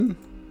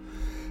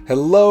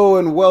Hello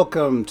and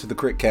welcome to the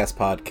Critcast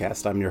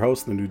podcast. I'm your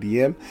host, the new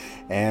DM,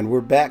 and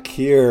we're back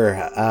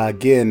here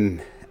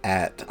again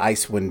at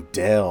Icewind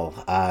Dale,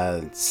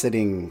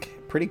 sitting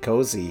pretty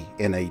cozy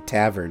in a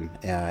tavern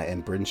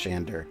in Bryn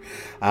Shander.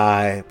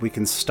 We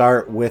can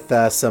start with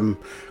some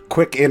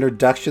quick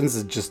introductions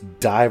and just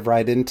dive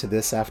right into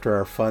this after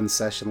our fun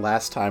session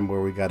last time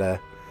where we got to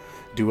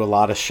do a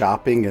lot of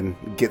shopping and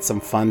get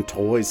some fun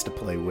toys to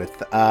play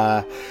with.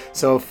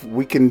 So if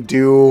we can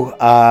do,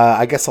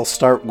 I guess I'll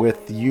start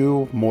with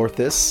you,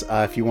 Morthus,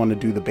 if you want to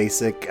do the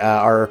basic,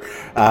 our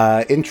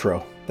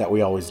intro that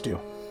we always do.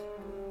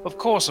 Of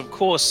course,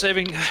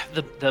 saving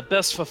the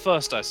best for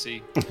first, I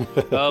see.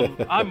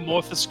 I'm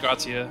Morthus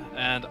Gratia,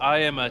 and I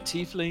am a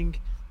tiefling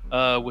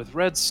with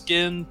red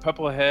skin,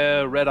 purple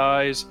hair, red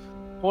eyes,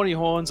 horny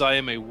horns. I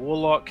am a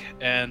warlock,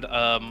 and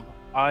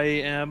I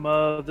am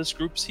this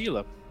group's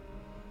healer.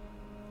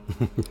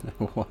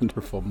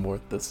 Wonderful,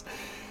 Morthus.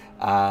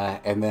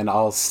 And then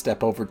I'll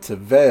step over to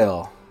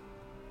Vale.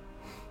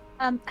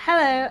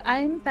 Hello,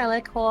 I'm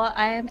Bellicor.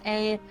 I am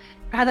a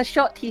rather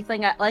short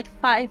tiefling at like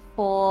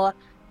 5'4".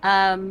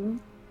 I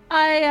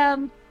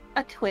am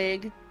a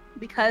twig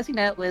because,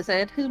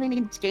 wizard. Who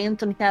needs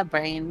games when we have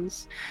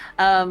brains?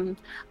 I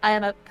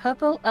am a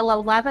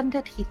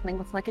lavender tiefling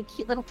with like a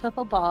cute little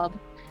purple bob.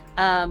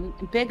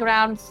 Big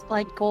round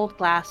like gold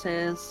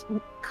glasses,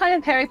 kind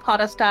of Harry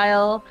Potter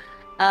style.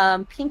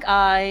 Pink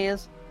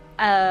eyes,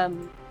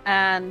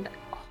 and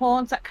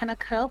horns that kind of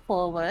curl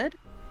forward.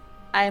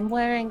 I'm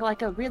wearing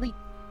like a really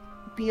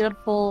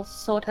beautiful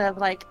sort of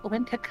like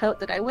winter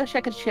coat that I wish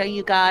I could show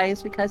you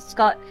guys because it's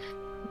got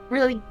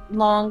really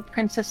long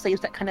princess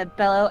sleeves that kind of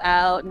bellow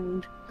out,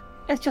 and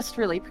it's just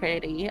really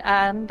pretty.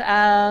 And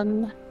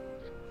I'm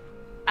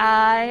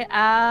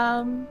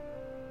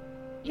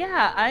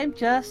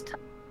just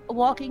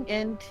walking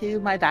into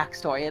my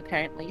backstory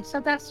apparently, so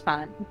that's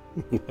fun.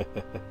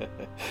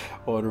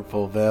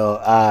 Wonderful, Vale.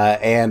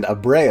 And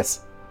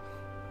Abreus.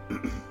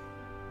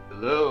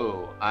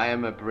 Hello, I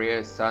am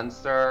Abreus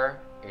Sunstar,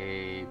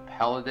 a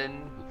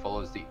paladin who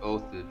follows the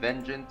Oath of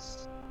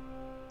Vengeance.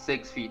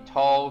 6 feet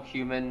tall,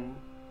 human,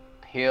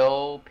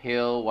 pale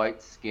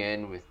white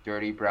skin with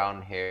dirty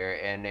brown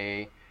hair and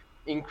a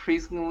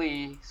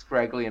increasingly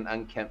scraggly and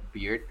unkempt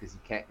beard because you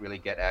can't really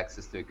get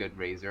access to a good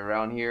razor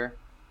around here.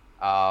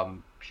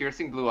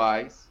 Piercing blue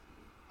eyes,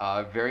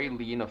 very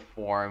lean of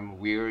form,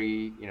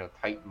 weary,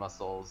 tight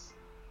muscles.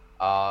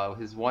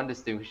 His one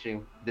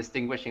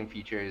distinguishing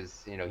feature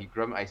is, he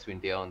grew up in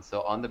Icewind Dale, and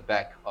so on the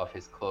back of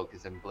his cloak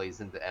is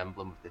emblazoned the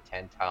emblem of the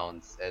 10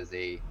 Towns as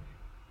a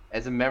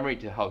memory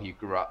to how he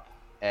grew up.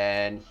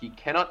 And he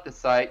cannot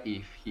decide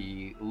if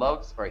he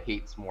loves or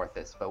hates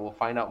Morthus, but we'll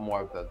find out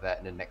more about that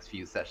in the next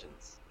few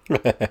sessions.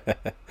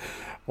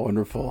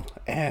 Wonderful.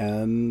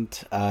 And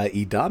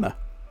Idana.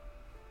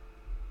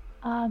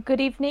 Good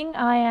evening.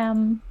 I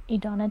am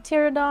Idana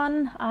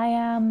Tiradan. I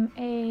am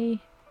a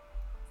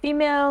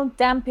female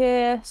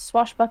Dhampir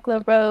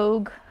swashbuckler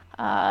rogue,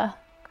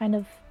 kind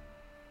of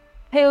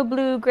pale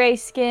blue, gray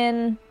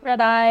skin, red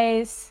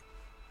eyes,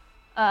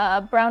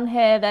 brown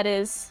hair that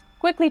is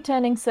quickly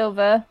turning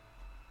silver.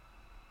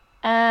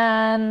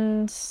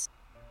 And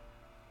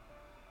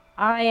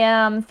I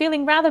am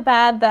feeling rather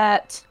bad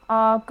that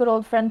our good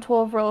old friend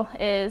Torvril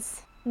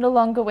is no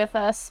longer with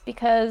us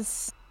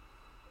because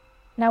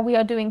now we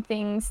are doing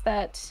things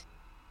that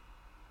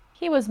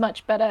he was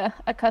much better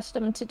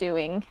accustomed to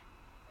doing.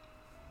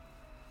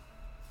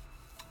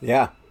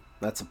 Yeah,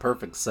 that's a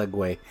perfect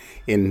segue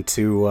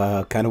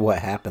into kind of what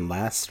happened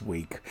last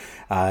week.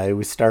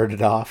 We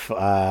started off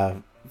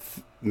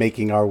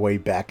making our way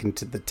back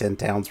into the 10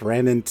 Towns,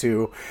 ran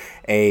into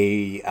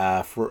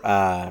a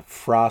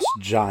frost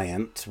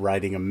giant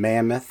riding a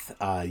mammoth.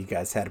 You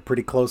guys had a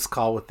pretty close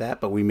call with that,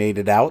 but we made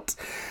it out.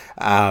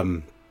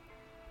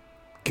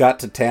 Got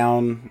to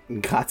town,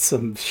 got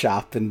some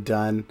shopping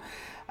done,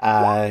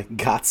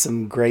 got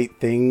some great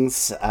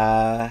things,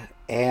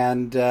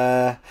 and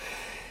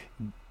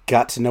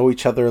got to know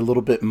each other a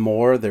little bit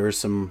more. There were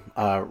some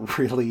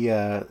really,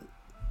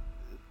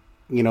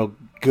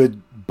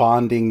 good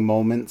bonding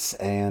moments,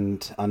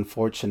 and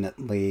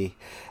unfortunately,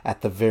 at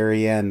the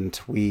very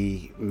end,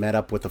 we met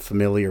up with a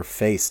familiar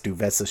face,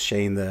 Duvessa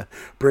Shane, the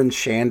Bryn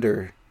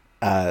Shander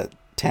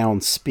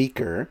town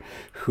speaker,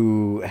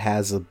 who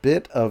has a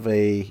bit of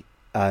a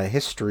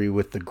history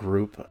with the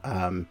group,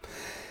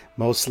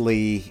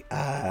 mostly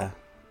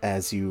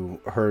as you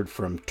heard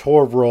from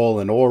Torvril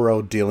and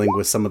Oro, dealing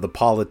with some of the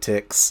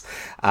politics,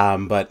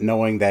 but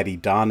knowing that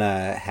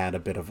Idana had a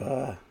bit of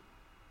a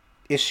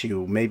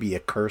issue, maybe a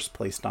curse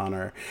placed on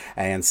her,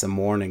 and some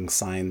warning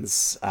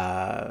signs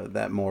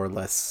that more or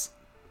less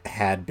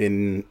had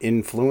been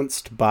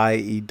influenced by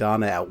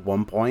Idana at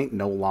one point,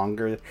 no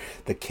longer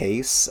the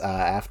case.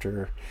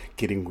 After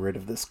getting rid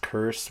of this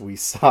curse, we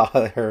saw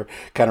her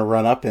kind of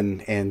run up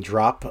and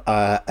drop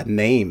a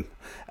name,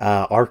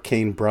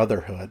 Arcane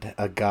Brotherhood,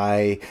 a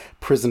guy,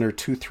 Prisoner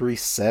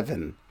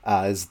 237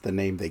 is the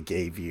name they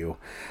gave you.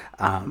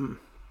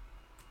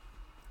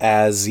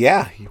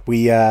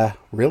 We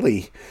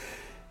really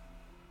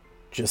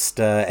just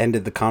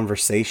ended the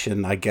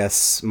conversation, I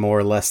guess, more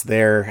or less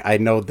there. I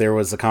know there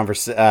was a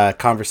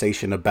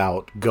conversation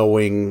about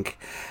going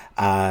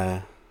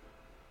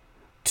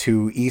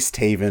to East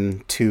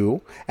Haven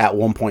too at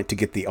one point to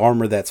get the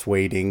armor that's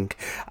waiting.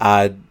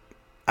 I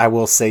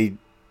will say,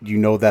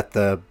 that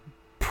the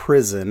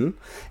prison,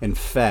 in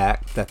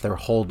fact, that they're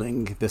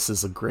holding, this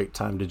is a great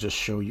time to just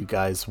show you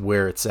guys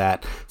where it's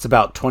at. It's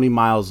about 20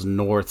 miles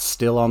north,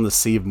 still on the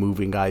Sea of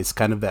Moving Ice,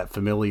 kind of that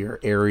familiar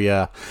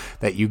area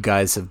that you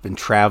guys have been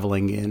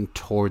traveling in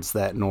towards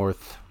that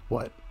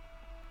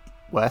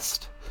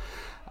west.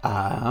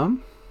 But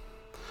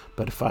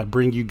if I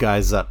bring you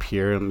guys up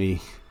here, let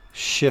me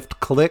shift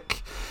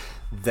click.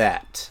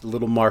 That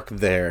little mark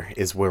there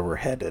is where we're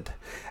headed.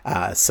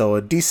 So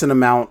a decent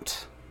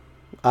amount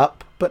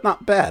up, but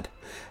not bad.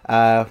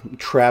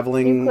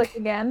 Traveling. Click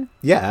again.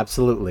 Yeah,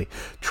 absolutely.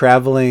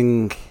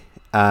 Traveling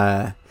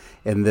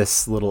in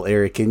this little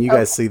area. Can you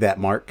guys see that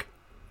mark?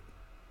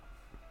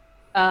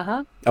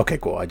 Uh-huh. Okay,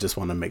 cool. I just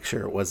want to make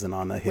sure it wasn't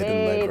on a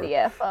hidden Way lever. the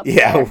F up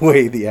Yeah, there.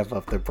 way the F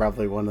up there.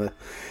 Probably one of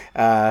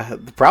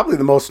the, probably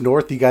the most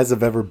north you guys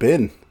have ever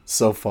been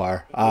so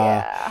far.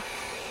 Yeah.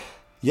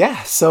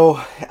 Yeah,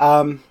 so,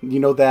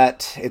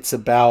 that it's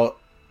about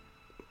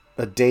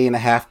a day and a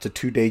half to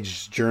 2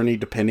 days journey,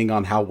 depending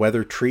on how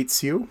weather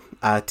treats you.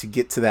 To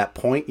get to that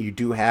point, you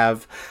do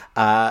have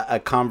a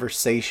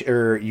conversation,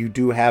 or you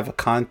do have a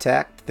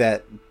contact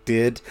that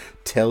did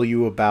tell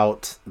you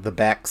about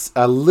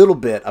a little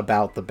bit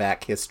about the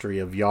back history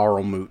of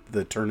Jarlmoot,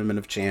 the Tournament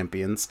of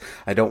Champions.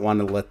 I don't want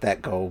to let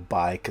that go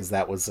by, because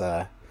that was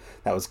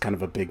kind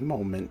of a big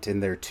moment in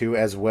there too,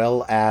 as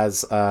well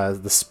as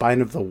the Spine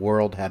of the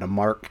World had a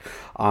mark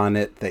on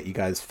it that you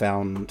guys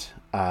found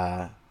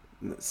that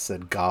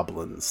said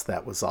goblins.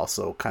 That was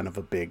also kind of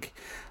a big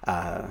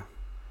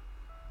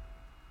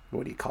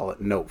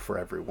note for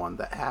everyone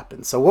that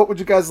happened. So what would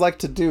you guys like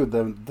to do?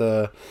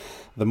 The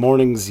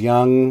morning's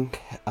young.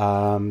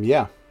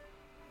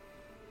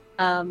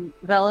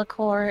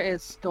 Velicor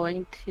is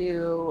going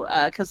to,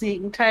 because the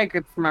entire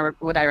group, from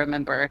what I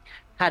remember,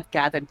 had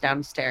gathered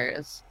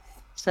downstairs.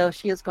 So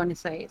she is going to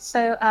say,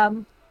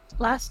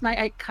 last night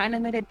I kind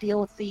of made a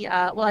deal with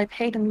I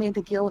paid and made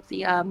a deal with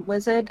the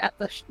wizard at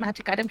the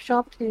magic item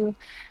shop to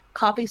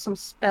copy some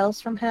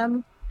spells from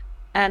him.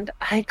 And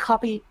I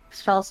copy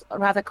spells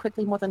rather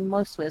quickly, more than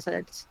most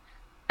wizards.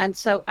 And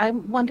so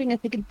I'm wondering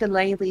if we could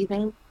delay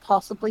leaving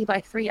possibly by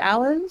 3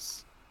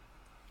 hours.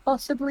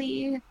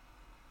 Possibly.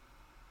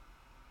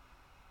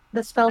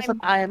 The spells that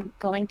I am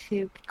going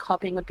to be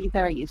copying would be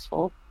very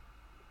useful.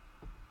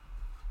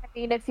 I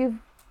mean, if you've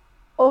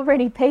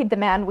already paid the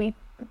man, we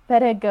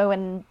better go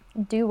and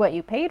do what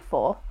you paid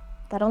for.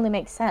 That only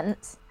makes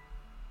sense.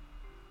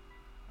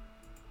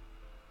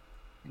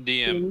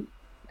 DM,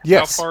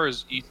 Yes. how far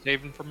is East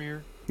Haven from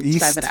here?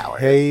 East 7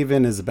 hours.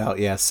 Haven is about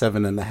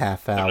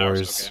 7.5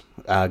 hours,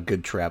 hours.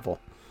 Good travel.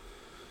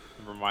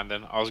 Never mind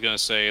then. I was gonna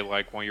say,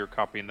 like, while you're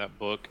copying that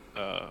book,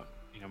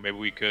 maybe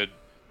we could,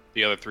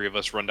 the other three of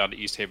us, run down to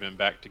East Haven and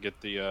back to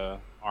get the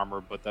armor,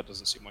 but that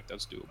doesn't seem like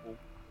that's doable.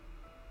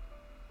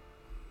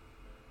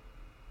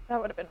 That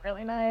would have been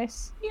really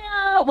nice.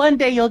 Yeah, one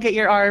day you'll get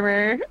your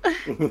armor.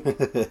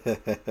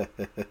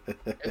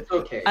 It's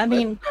okay. I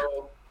mean,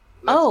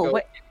 Let's go.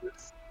 wait.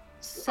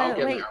 I'll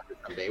get wait. my armor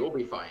someday. We'll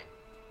be fine.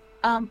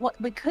 What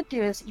we could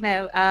do is,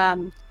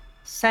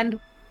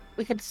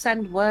 we could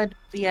send word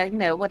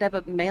via,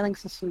 whatever mailing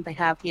system they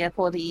have here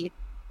for the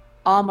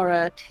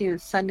armorer to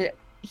send it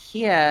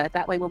here.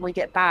 That way, when we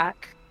get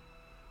back,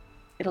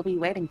 it'll be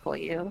waiting for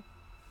you.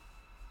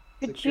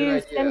 It's a Could good you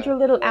idea. send your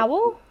little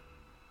owl?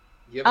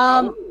 You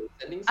have a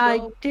sending I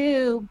spell?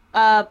 do.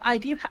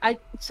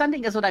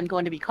 Sending is what I'm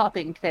going to be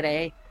copying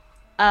today.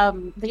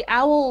 The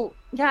owl.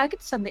 Yeah, I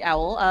could send the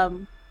owl.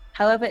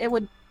 However, it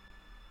would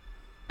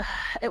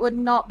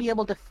not be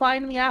able to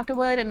find me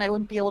afterward, and I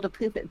wouldn't be able to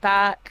poof it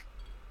back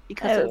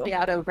because it would be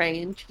out of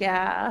range.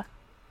 Yeah.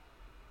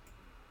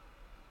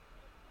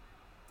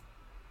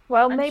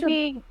 Well, I'm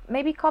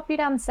maybe copy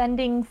down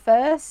sending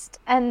first,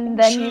 and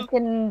then you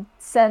can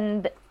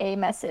send a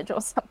message or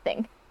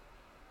something.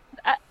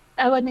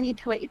 I would need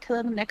to wait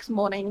till the next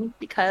morning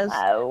because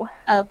Oh.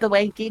 of the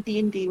way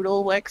D&D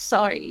rule works.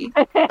 Sorry.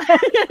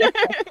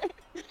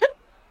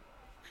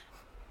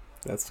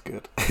 That's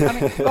good. I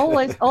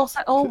mean,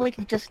 or we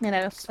could just,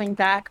 swing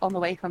back on the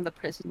way from the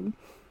prison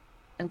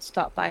and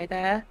stop by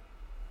there.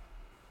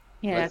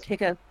 Let's-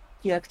 Take a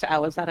few extra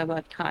hours out of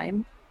our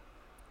time.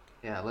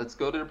 Yeah, let's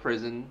go to the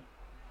prison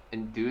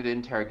and do the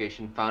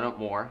interrogation, find out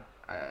more.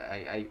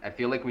 I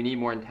feel like we need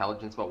more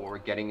intelligence about what we're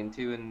getting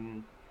into,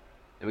 and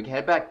then we can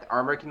head back. The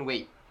armor can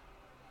wait.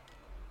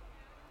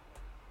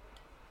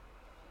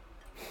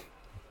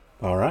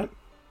 All right.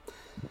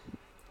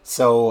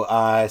 So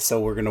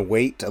we're gonna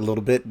wait a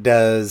little bit.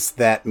 Does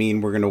that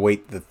mean we're gonna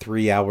wait the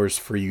 3 hours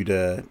for you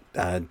to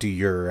do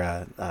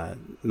your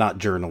not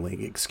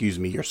journaling? Excuse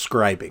me, your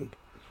scribing.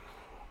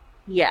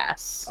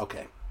 Yes.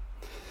 Okay.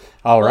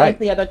 All Well, right. if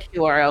the other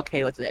two are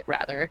okay with it,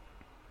 rather.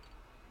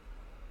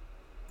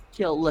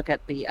 She'll look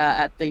at the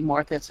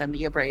Morthus and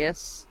the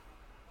Abraeus.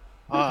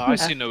 I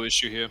see no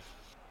issue here.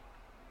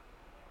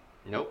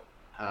 Nope.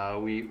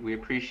 We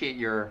appreciate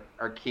your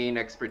arcane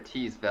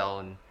expertise, Vel,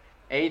 and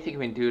anything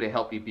we can do to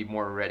help you be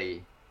more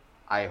ready,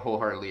 I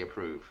wholeheartedly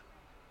approve.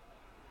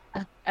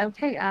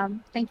 Okay,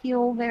 thank you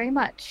all very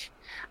much.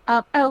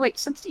 Oh wait,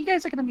 since you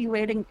guys are going to be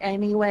waiting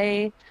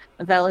anyway,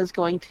 Vel is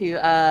going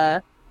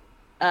to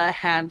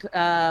hand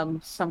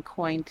some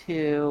coin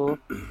to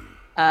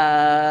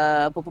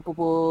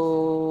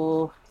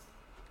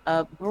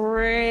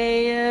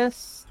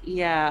Boreas.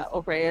 Yeah,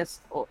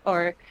 Boreas,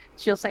 or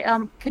she'll say,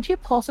 could you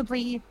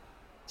possibly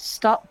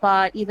stop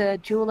by either a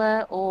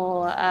jeweler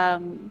or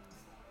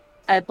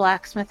a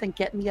blacksmith and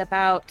get me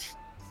about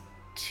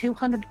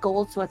 200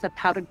 golds worth of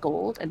powdered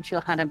gold, and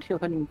she'll hand him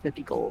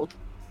 250 gold.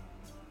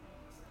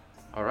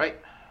 All right.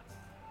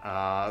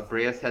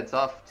 Breas heads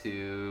off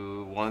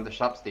to one of the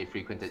shops they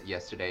frequented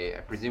yesterday. I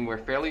presume we're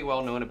fairly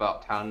well known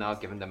about town now,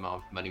 given the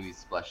amount of money we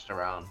splashed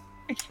around.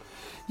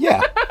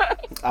 Yeah,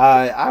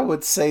 I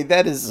would say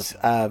that is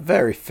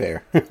very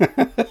fair.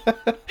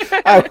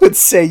 I would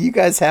say you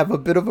guys have a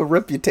bit of a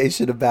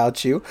reputation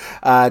about you,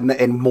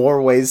 in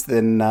more ways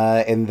than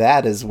in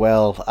that as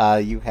well.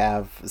 You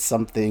have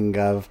something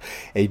of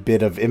a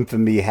bit of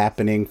infamy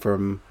happening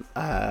from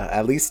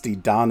at least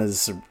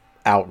Donna's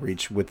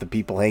outreach with the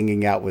people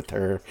hanging out with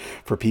her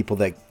for people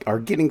that are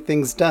getting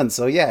things done.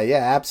 So yeah,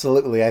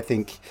 absolutely. I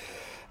think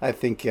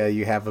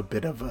you have a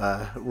bit of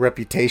a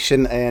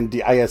reputation,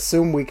 and I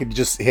assume we could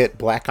just hit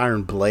Black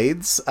Iron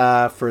Blades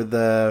for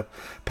the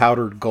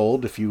powdered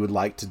gold if you would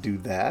like to do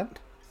that.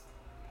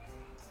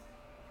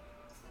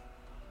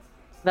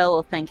 Vel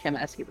will thank him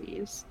as he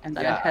leaves, and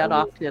then head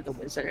off to the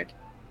wizard.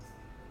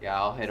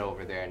 Yeah, I'll head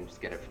over there and just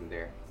get it from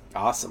there.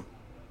 Awesome.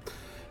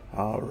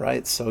 All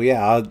right, so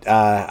yeah,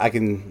 I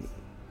can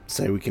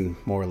say we can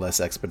more or less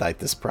expedite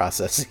this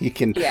process. You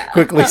can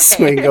quickly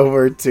swing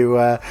over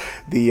to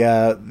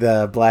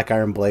the Black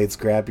Iron Blades,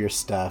 grab your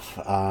stuff.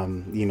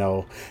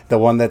 The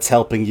one that's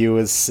helping you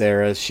is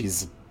Sarah.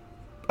 She's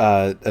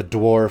a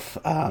dwarf.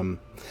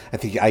 I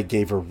think I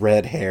gave her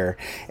red hair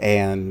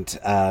and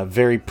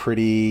very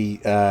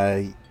pretty,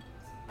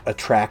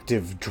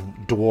 attractive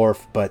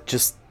dwarf, but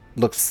just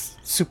looks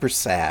super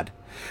sad,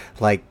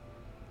 like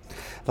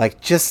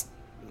just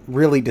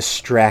really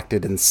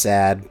distracted and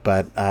sad,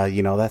 but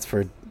that's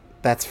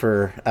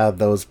for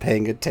those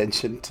paying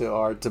attention to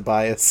our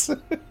Tobias.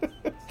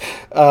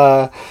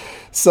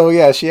 So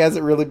yeah, she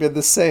hasn't really been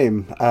the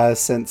same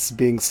since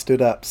being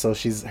stood up. So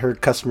her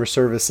customer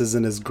service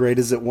isn't as great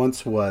as it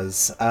once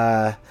was.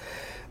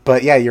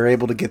 But yeah, you're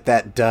able to get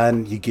that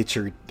done. You get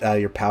your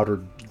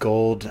powdered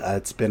gold.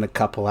 It's been a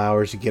couple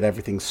hours. You get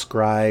everything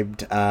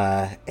scribed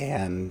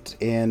and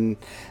in.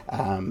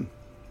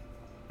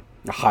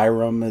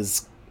 Hiram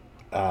is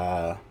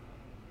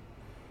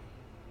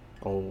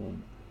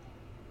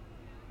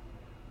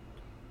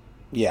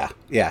yeah,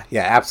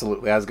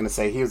 absolutely. I was gonna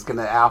say he was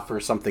gonna offer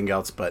something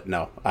else, but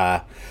no,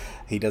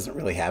 he doesn't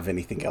really have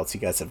anything else.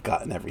 You guys have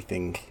gotten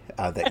everything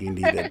that you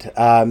needed.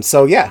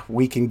 So yeah,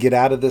 we can get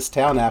out of this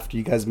town after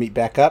you guys meet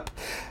back up.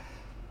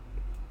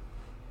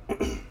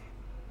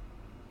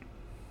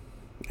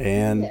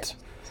 And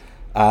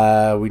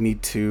we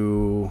need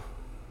to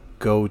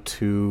go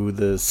to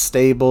the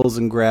stables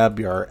and grab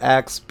your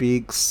axe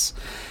beaks.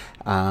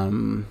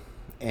 And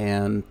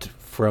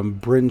from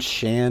Bryn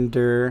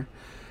Shander,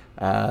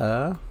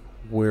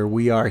 where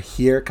we are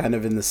here, kind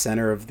of in the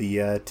center of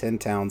the 10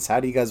 towns,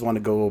 how do you guys want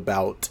to go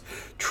about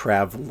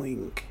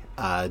traveling?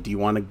 Do you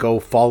want to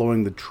go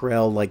following the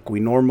trail like we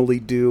normally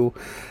do,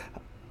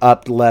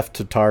 up left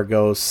to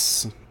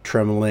Targos,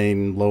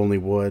 Tremelain, Lonely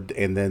Wood,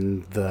 and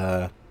then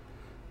the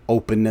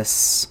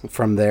openness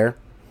from there?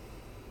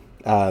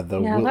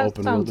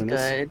 Open sounds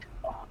wilderness. Good.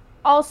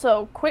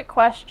 Also, quick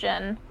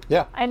question.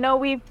 Yeah. I know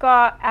we've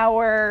got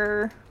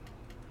our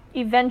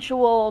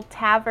eventual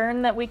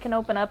tavern that we can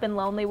open up in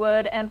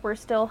Lonelywood, and we're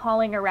still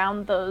hauling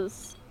around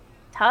those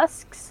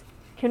tusks.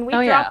 Can we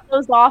drop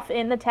those off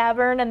in the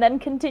tavern and then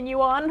continue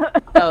on?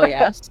 Oh,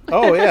 yes.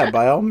 Oh, yeah,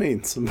 by all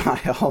means. By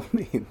all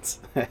means.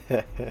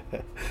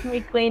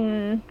 We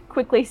can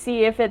quickly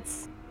see if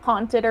it's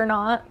haunted or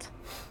not.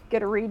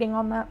 Get a reading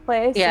on that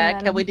place. Yeah,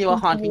 can we do a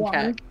haunting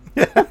check?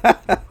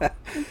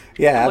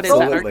 Yeah, what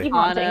absolutely. Is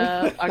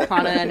that?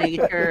 Arcana,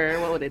 nature,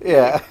 what would it be?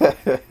 Yeah.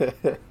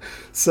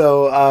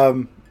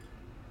 So,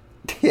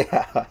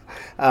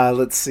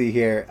 let's see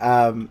here.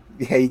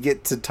 You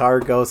get to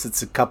Targos.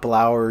 It's a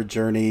couple-hour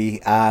journey,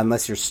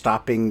 unless you're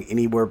stopping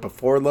anywhere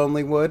before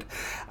Lonelywood.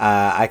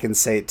 I can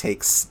say it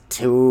takes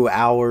 2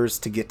 hours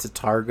to get to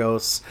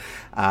Targos.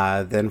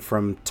 Then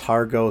from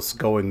Targos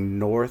going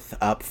north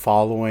up,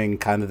 following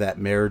kind of that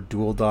Mare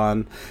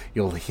Dualdon,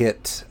 you'll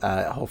hit,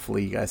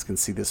 hopefully you guys can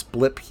see this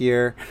blip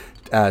here,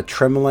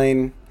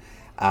 Tremelain.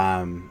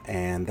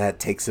 And that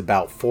takes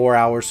about 4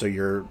 hours, so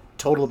you're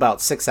total about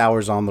 6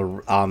 hours on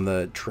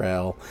the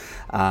trail.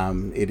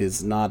 It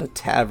is not a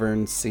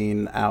tavern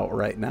scene out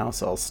right now,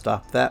 so I'll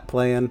stop that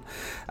playing.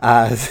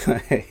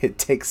 It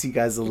takes you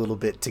guys a little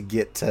bit to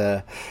get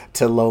to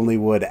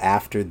Lonelywood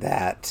after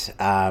that.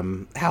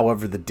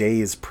 However, the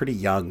day is pretty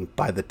young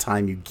by the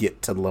time you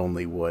get to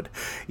Lonelywood.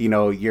 You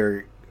know,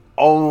 you're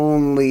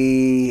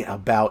only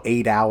about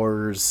 8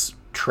 hours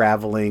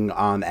traveling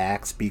on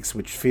Axe Beaks,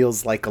 which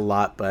feels like a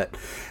lot, but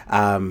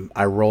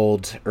I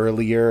rolled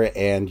earlier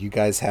and you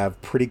guys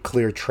have pretty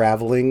clear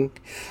traveling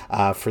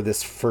for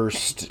this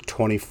first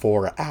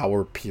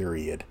 24-hour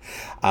period,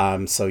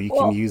 so you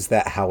can use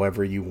that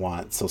however you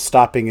want. So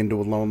stopping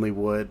into a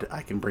Lonelywood,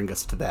 I can bring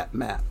us to that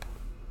map.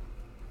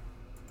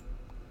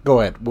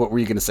 Go ahead, what were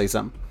you going to say?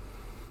 Something?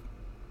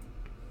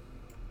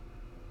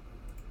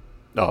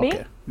 Oh, Me?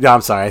 okay. Yeah,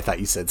 I'm sorry. I thought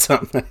you said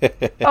something.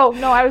 Oh,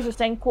 no, I was just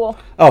saying cool.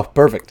 Oh,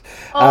 perfect.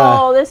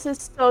 Oh, this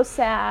is so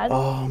sad.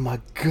 Oh, my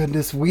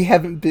goodness. We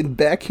haven't been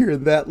back here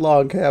that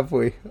long, have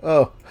we?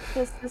 Oh.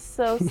 This is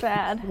so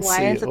sad.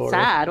 Why is it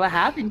sad? What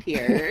happened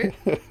here?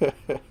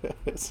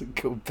 Let's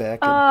go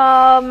back.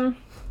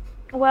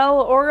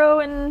 Well, Oro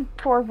and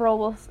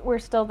Torvril were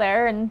still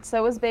there, and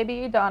so was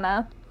baby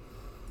Idana.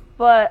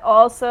 But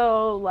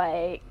also,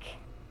 like,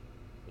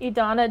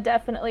 Idana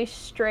definitely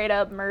straight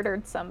up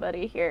murdered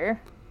somebody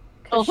here.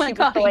 Oh my she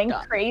God, was going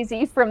Idana.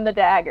 crazy from the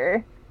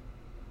dagger.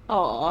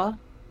 Aw.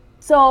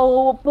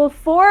 So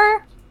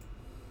before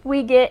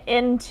we get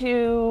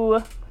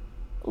into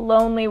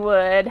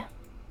Lonelywood,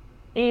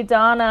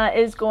 Idana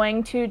is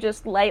going to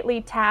just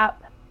lightly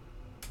tap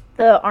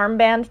the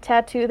armband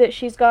tattoo that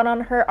she's got on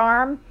her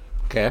arm.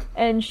 Okay.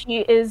 And she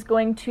is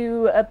going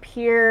to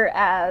appear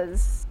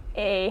as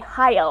a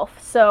high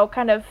elf. So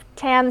kind of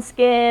tan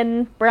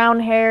skin, brown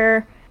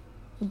hair,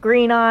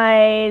 green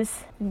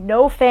eyes,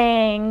 no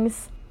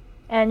fangs.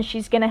 And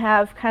she's going to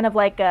have kind of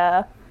like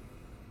a,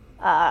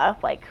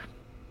 like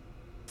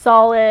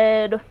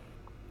solid,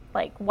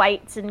 like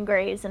whites and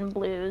grays and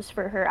blues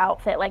for her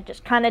outfit. Like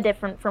just kind of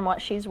different from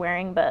what she's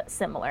wearing, but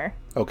similar.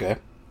 Okay.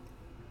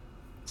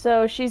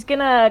 So she's going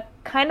to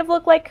kind of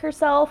look like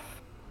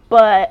herself,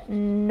 but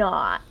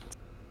not.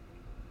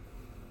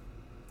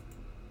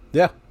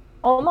 Yeah.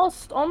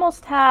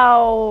 Almost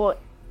how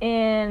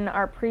in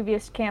our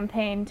previous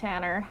campaign,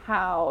 Tanner,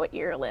 how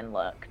Irlin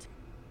looked.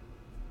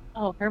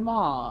 Oh, her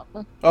mom.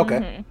 Okay.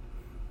 Mhm.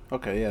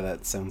 Okay, yeah,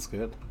 that sounds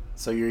good.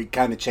 So you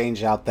kind of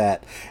change out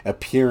that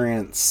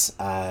appearance,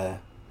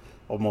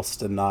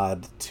 almost a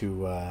nod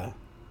to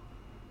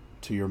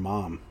your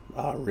mom,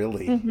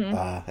 really,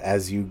 Mhm.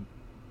 as you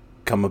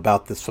come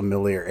about this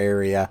familiar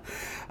area.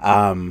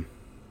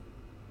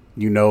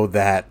 You know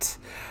that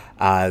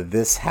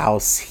this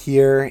house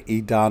here,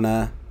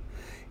 Idana,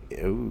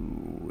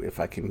 ooh, if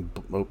I can,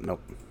 oh,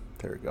 nope,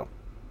 there we go.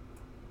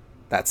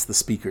 That's the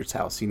speaker's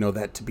house. You know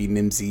that to be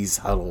Nimsey's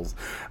huddles,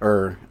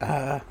 or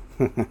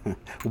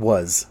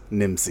was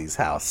Nimsey's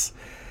house.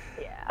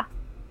 Yeah.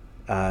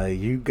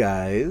 You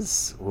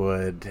guys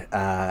would,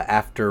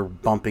 after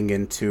bumping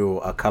into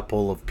a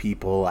couple of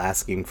people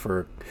asking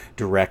for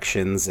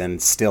directions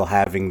and still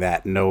having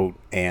that note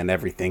and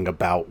everything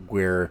about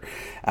where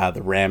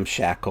the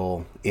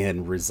Ramshackle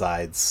Inn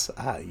resides,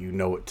 you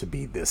know it to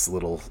be this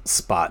little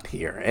spot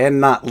here. And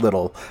not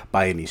little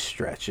by any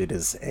stretch. It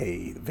is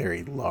a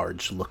very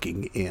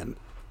large-looking inn.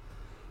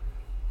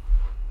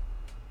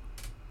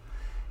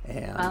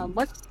 And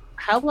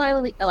How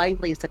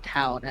lively is the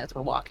town as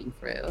we're walking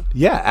through?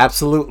 yeah,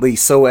 absolutely.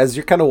 So as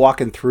you're kind of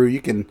walking through,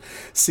 you can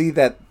see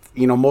that,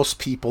 you know, most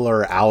people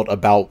are out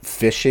about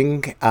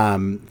fishing.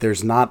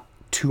 There's not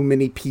too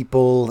many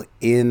people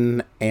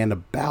in and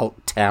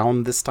about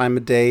town this time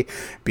of day,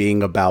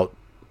 being about,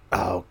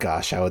 oh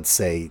gosh, I would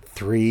say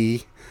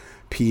 3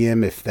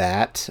 p.m. if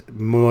that,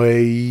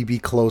 maybe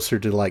closer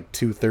to like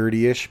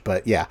 2:30ish,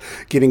 but yeah,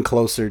 getting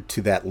closer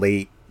to that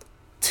late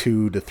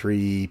 2 to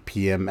 3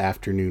 p.m.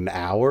 afternoon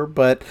hour.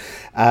 But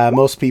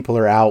most people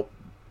are out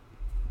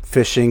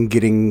fishing,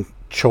 getting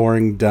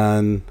choring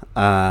done,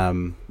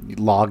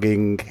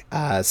 logging.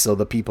 So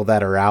the people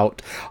that are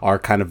out are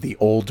kind of the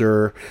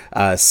older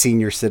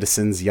senior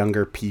citizens,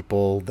 younger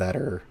people that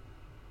are,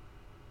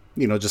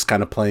 you know, just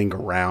kind of playing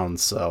around.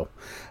 So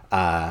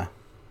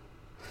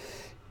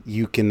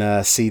you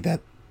can see that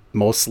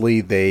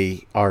mostly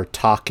they are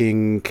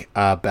talking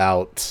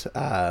about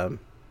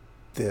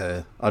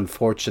the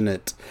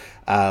unfortunate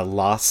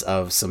loss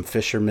of some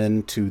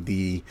fishermen to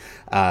the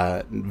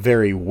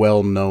very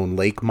well-known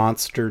lake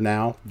monster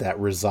now that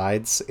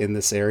resides in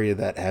this area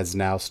that has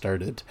now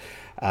started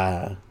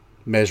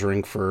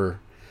measuring for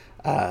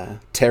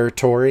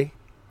territory.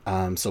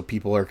 So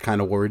people are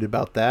kind of worried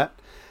about that.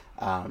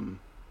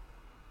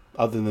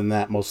 Other than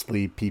that,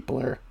 mostly people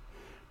are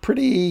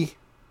pretty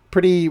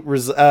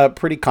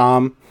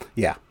calm.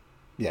 Yeah.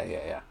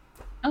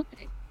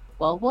 Okay.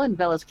 Well, one,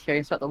 Bella's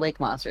curious about the lake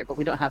monster, but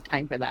we don't have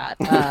time for that.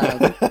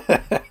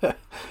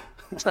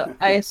 So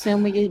I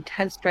assume we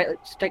head straight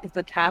to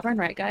the tavern,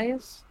 right,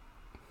 guys?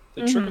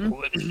 The trick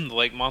with the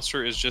lake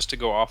monster is just to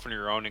go off on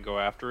your own and go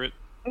after it.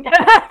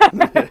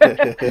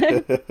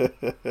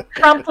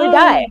 Promptly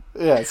die.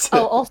 Yes.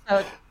 Oh,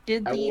 also,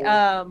 did I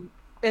the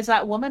is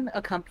that woman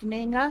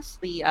accompanying us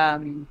the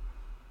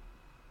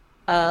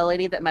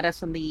lady that met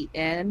us in the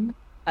inn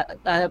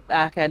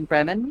back in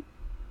Bremen?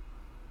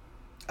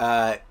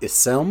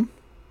 Iselm?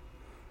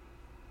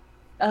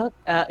 Oh,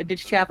 did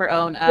she have her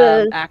own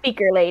The act?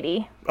 speaker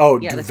lady. Oh,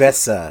 Yeah, the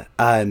Duvessa.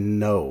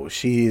 No,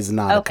 she is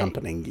not Okay.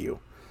 accompanying you.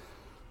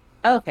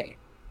 Okay.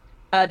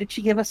 Did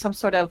she give us some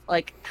sort of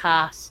like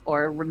pass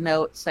or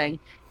note saying,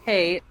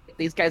 "Hey,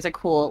 these guys are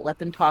cool. Let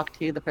them talk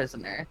to the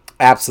prisoner"?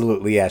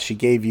 Absolutely, yeah. She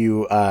gave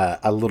you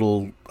a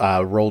little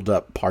rolled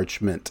up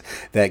parchment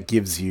that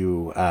gives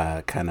you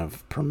kind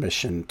of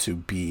permission to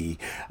be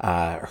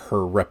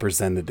her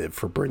representative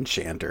for Bryn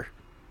Shander.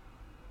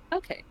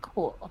 Okay,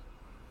 cool.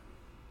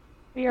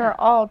 We are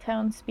all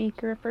town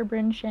speaker for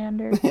Bryn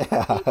Shander.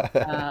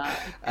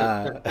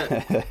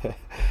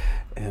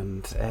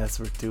 And as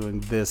we're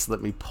doing this,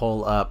 let me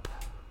pull up.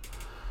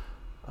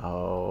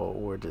 Oh,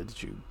 where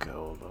did you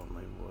go,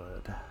 Lonely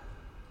Wood?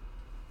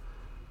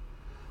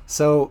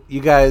 So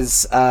you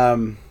guys,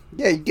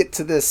 you get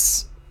to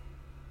this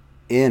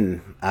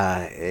inn,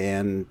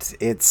 and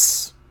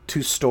it's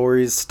 2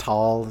 stories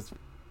tall.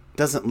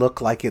 Doesn't look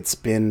like it's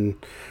been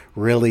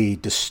really,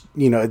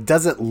 it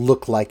doesn't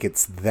look like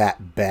it's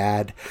that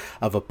bad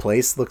of a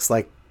place. Looks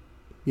like,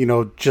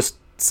 just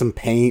some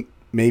paint,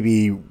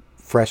 maybe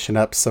freshen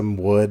up some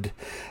wood,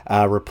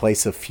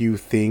 replace a few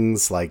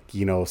things like,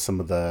 some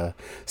of the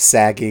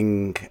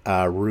sagging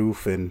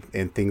roof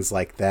and things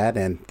like that.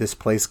 And this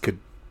place could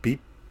be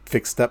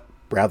fixed up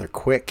rather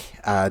quick.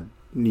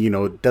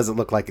 It doesn't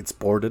look like it's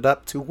boarded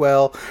up too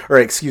well, or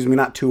excuse me,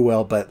 not too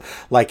well, but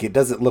like it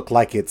doesn't look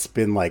like it's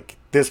been like,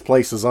 this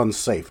place is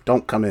unsafe,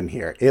 don't come in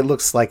here. It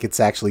looks like it's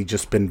actually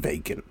just been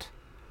vacant.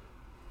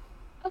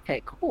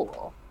 Okay,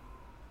 cool.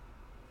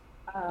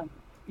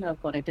 No,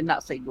 but I did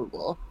not say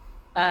Google.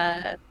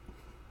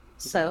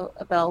 So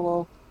Belle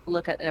will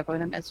look at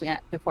everyone as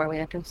before we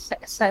enter.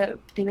 So,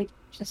 do we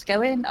just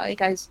go in? Do you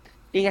guys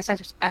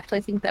actually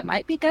think that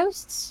might be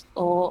ghosts,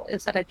 or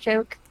is that a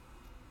joke?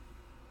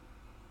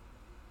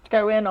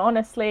 Go in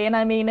honestly, and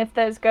I mean, if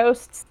there's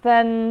ghosts,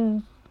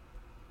 then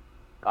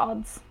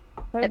gods.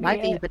 It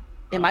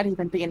might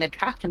even be an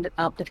attraction,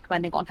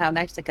 depending on how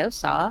nice the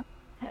ghosts are.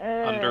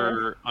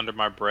 Under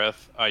my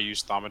breath, I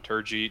use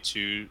thaumaturgy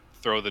to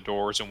throw the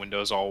doors and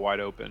windows all wide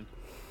open.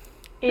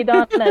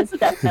 Idana's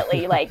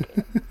definitely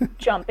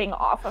jumping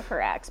off of her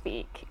axe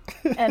beak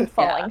and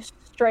falling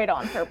straight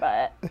on her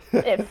butt.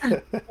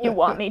 If you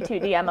want me to,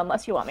 DM,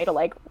 unless you want me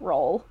to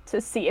roll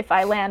to see if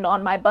I land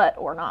on my butt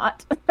or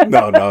not.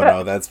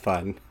 No, that's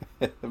fine.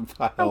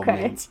 By all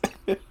means.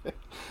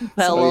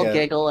 Belle will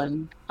giggle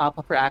and hop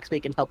up her axe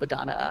beak and help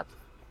Idana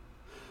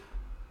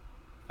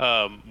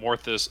up.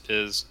 Morthus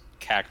is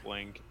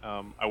cackling.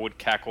 I would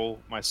cackle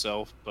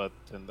myself, but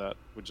then that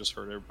would just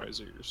hurt everybody's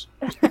ears.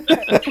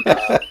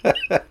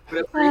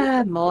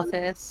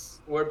 Morthus.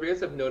 Would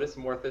Brius have noticed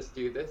Morthus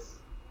do this?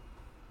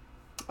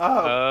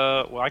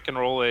 Oh. Well, I can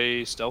roll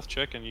a stealth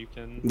check and you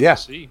can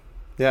see.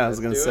 Yeah, I was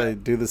going to say,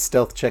 do the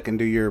stealth check and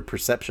do your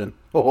perception.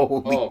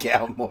 Holy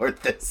cow,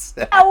 Morthus.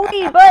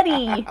 Owie,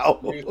 buddy!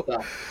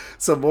 Ow.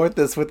 So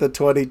Morthus, with a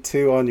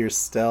 22 on your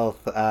stealth,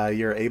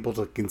 you're able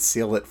to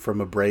conceal it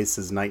from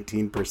Abrace's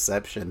 19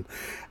 perception.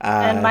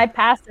 And my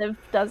passive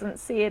doesn't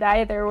see it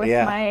either with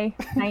my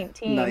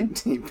 19.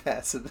 19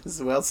 passive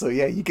as well. So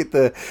yeah, you get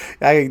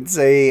I can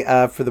say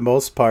for the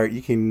most part,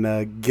 you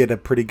can get a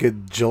pretty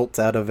good jolt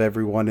out of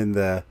everyone in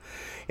the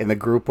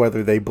group,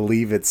 whether they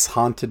believe it's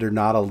haunted or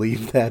not. I'll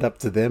leave that up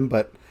to them,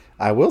 but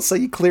I will say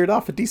you cleared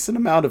off a decent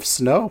amount of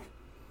snow.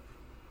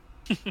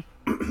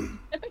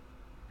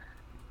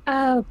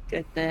 Oh,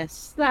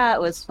 goodness.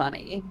 That was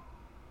funny.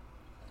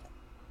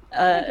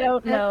 I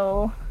don't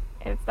know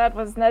if that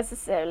was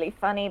necessarily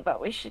funny,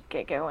 but we should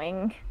get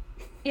going.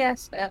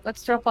 Yes,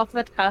 let's drop off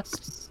the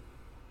tusks.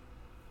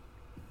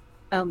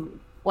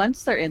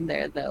 Once they're in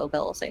there, though,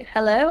 they'll say,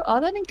 "Hello,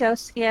 are there any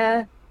ghosts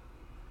here?"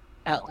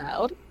 Out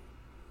loud.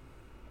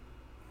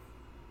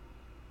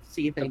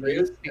 See if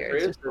any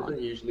spirits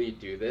doesn't usually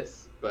do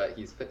this, but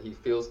he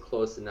feels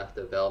close enough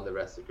to Vel and the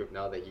rest of the group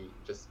now that he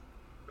just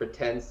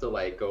pretends to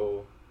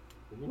go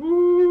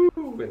woo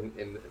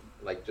and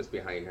just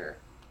behind her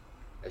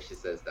as she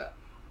says that.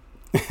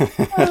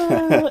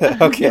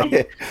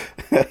 Okay.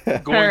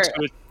 Going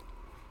to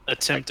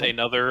attempt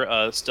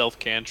another stealth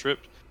cantrip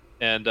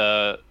and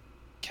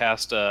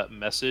cast a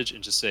message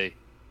and just say,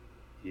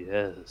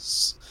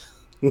 "Yes."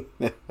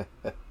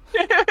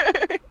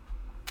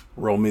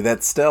 Roll me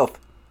that stealth.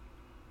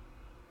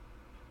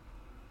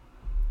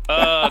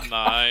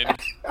 9.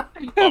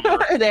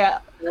 Bummer. Yeah.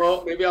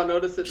 Well, maybe I'll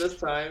notice it this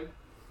time.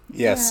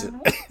 Yes.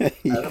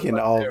 You can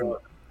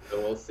all. So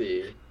we'll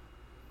see.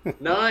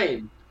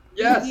 9.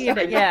 Yes.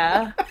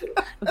 Yeah.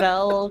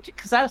 Vel,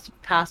 because that's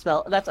past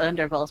Vel. That's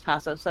under Vel's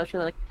passive. So she's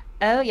like,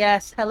 "Oh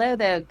yes, hello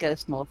there,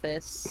 Ghost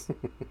Morthus."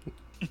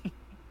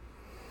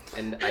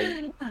 And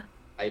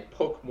I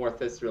poke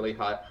Morthus really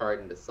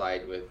hard in the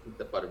side with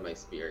the butt of my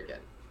spear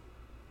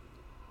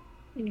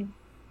again.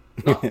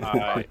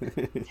 I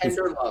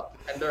Tender love,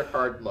 tender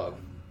hard love.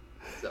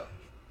 So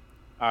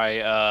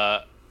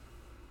I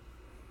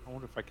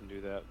wonder if I can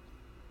do that.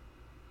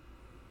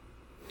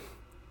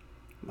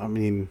 I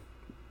mean,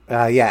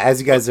 yeah. As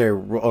you guys are,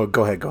 oh,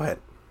 go ahead.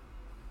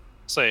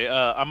 Say,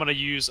 I'm gonna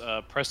use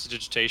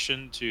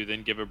prestidigitation to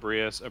then give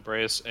Abraeus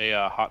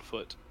a hot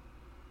foot.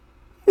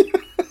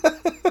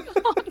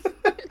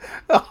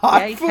 A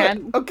hot Yeah, you foot.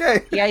 can.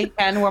 Okay. Yeah, you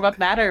can warm up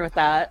matter with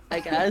that, I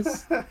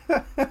guess.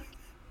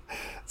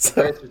 So,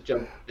 Bryce just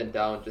jumps up and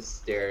down, just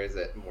stares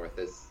at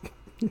Morthus.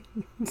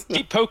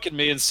 Keep poking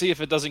me and see if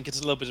it doesn't get a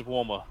little bit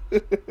warmer.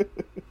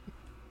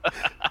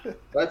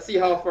 Let's see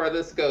how far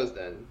this goes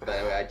then. But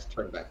anyway, I just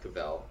turned back to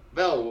Vel.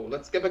 Vel,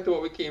 let's get back to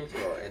what we came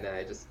for. And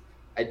then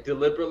I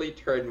deliberately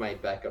turned my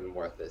back on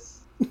Morthus.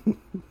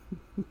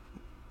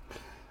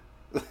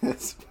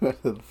 it's one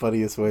of the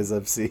funniest ways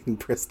I've seen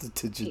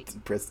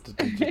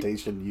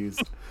prestidigitation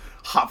used.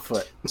 Hot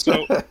foot.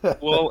 So,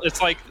 well,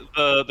 it's like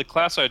the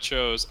class I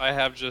chose. I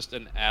have just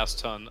an ass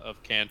ton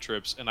of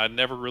cantrips, and I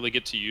never really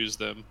get to use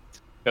them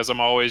because I'm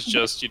always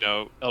just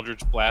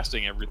Eldritch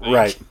blasting everything.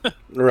 Right.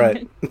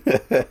 Right.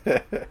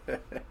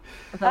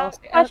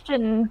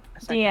 Question,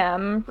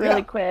 DM,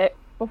 really quick,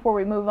 before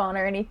we move on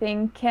or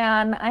anything.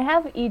 Can I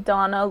have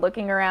Idana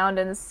looking around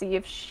and see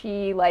if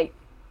she,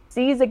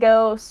 sees a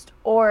ghost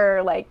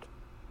or,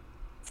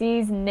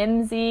 sees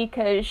Nimsy?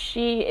 Because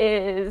she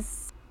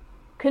is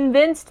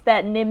convinced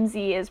that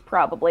Nimsy is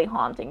probably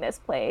haunting this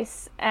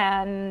place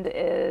and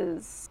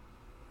is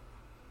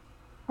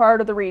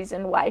part of the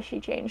reason why she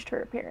changed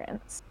her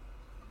appearance.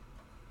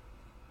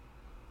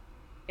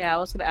 Yeah, I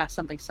was going to ask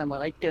something similar,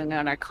 like doing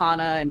an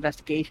arcana,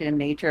 investigation,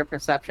 nature,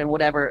 perception,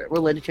 whatever,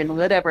 religion,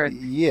 whatever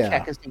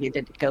check is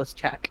needed, ghost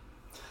check.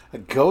 A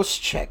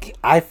ghost check.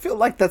 I feel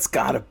like that's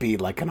got to be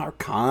like an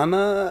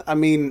arcana. I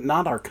mean,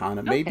 not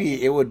arcana.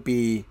 Maybe it would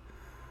be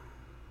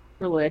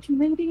religion,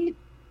 maybe?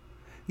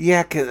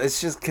 Yeah,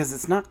 because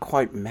it's not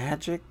quite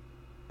magic.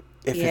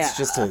 If it's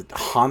just a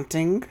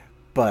haunting,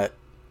 but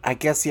I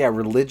guess,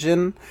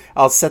 religion.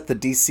 I'll set the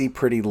DC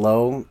pretty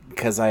low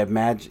because I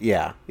imagine,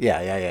 yeah.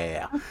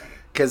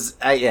 Because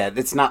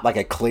it's not like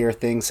a clear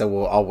thing,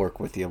 so I'll work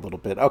with you a little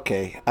bit.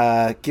 Okay,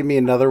 give me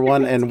another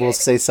one, and we'll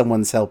say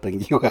someone's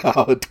helping you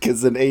out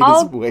because an 8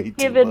 is way too low.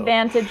 Give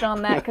advantage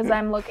on that because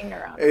I'm looking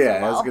around.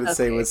 I was gonna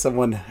say with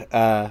someone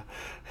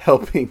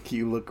helping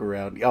you look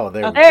around. Oh,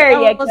 there you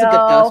go. Was a good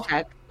ghost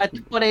check. A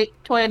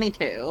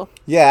 22.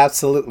 Yeah,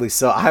 absolutely.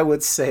 So I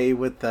would say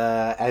with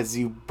as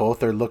you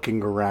both are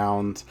looking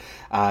around,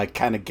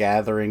 kind of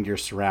gathering your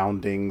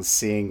surroundings,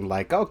 seeing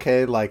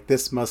okay,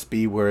 this must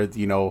be where,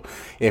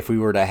 if we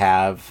were to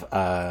have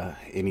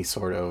any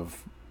sort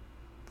of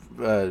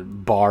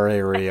bar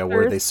area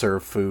where they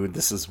serve food,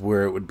 this is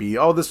where it would be.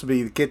 Oh, this would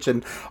be the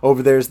kitchen.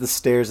 Over there's the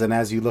stairs, and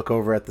as you look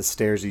over at the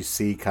stairs, you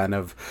see kind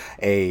of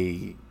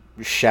a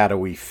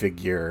shadowy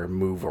figure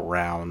move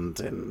around,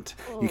 and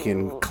you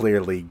can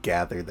clearly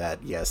gather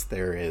that yes,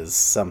 there is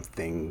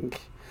something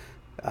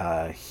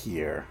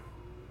here.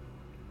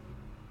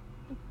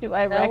 Do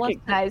I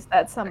recognize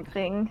that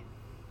something?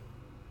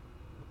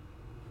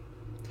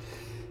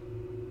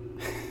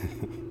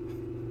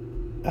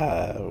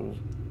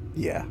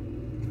 Yeah.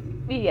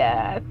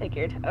 Yeah, I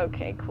figured.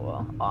 Okay,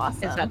 cool.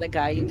 Awesome. Is that the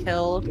guy you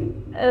killed?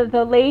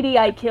 The lady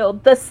I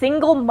killed. The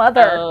single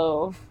mother.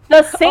 Oh.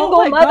 The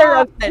single mother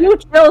of 2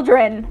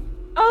 children.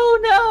 Oh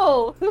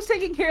no! Who's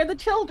taking care of the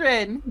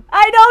children?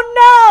 I don't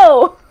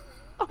know!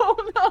 Oh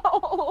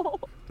no!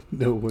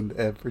 No one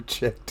ever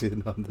checked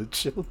in on the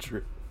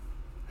children.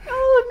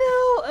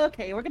 Oh no!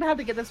 Okay, we're gonna have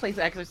to get this place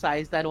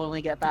exercised then when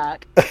we get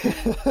back.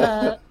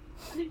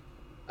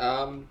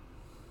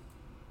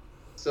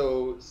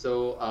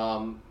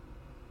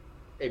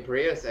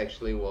 Abraeus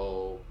actually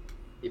will,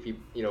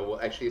 will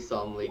actually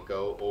solemnly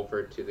go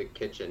over to the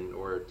kitchen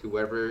or to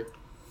wherever,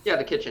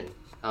 the kitchen,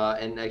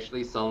 and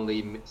actually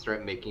solemnly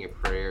start making a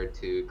prayer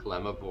to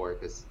Kalemavor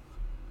because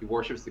he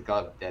worships the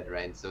god of dead,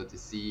 right? And so to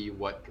see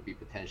what could be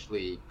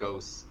potentially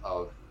ghosts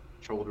of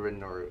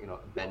children or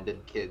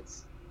abandoned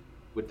kids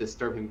would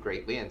disturb him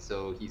greatly, and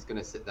so he's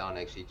gonna sit down and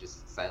actually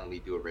just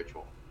silently do a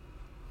ritual.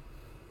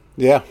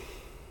 Yeah.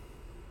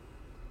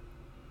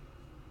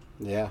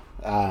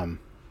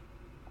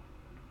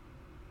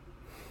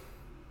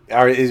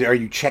 Are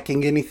you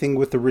checking anything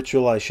with the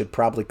ritual? I should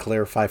probably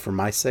clarify for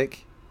my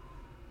sake.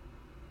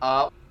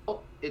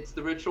 It's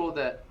the ritual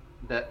that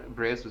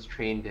Abraeus was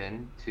trained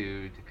in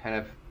to kind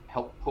of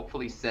help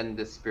hopefully send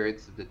the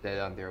spirits of the dead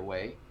on their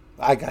way.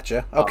 I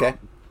gotcha. Okay.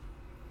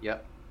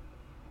 Yep.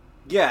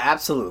 Yeah,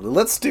 absolutely.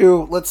 This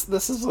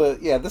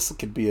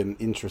could be an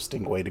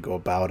interesting way to go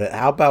about it.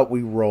 How about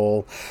we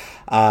roll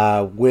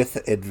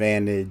with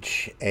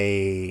advantage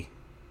a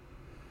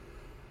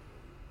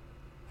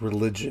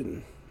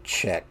religion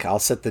check. I'll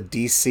set the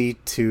DC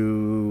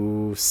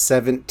to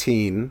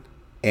 17,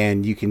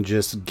 and you can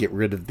just get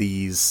rid of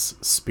these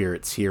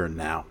spirits here and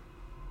now.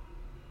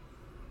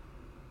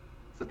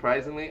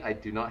 Surprisingly, I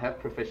do not have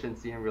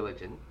proficiency in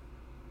religion,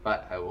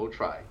 but I will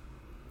try.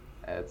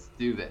 Let's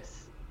do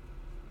this.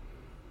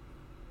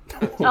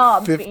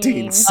 Oh, 15,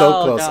 Bean. so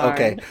Oh, close. darn.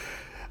 Okay.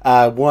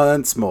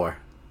 Once more.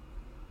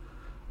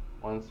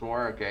 Once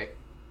more, okay.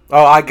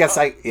 Oh, I guess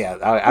I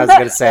was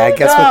gonna say, I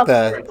guess with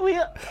the, we,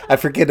 I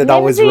forget it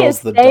always Whimsy rolls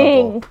is the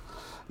staying. double.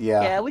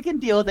 Yeah. yeah, we can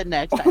deal with it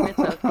next time. It's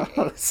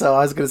okay. So I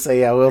was gonna say,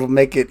 yeah, we'll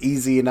make it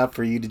easy enough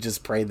for you to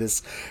just pray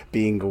this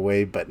being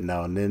away, but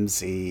no,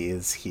 Nimsy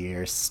is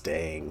here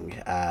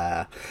staying.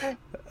 Yeah,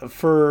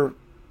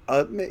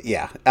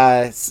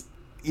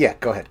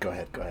 go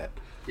ahead.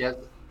 Yes.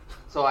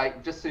 So I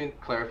just to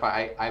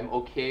clarify, I'm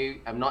okay.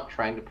 I'm not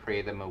trying to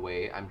pray them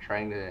away. I'm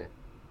trying to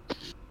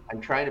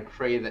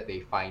pray that they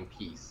find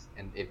peace.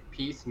 And if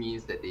peace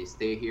means that they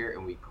stay here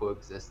and we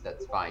coexist,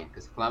 that's fine.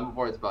 Because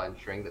Flammivore is about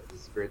ensuring that the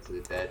spirits of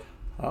the dead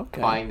Okay.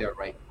 find their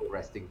rightful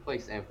resting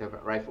place. And if their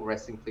rightful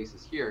resting place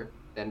is here,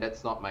 then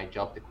that's not my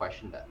job to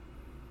question that.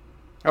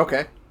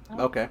 Okay.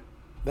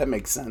 That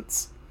makes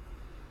sense.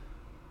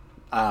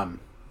 Vel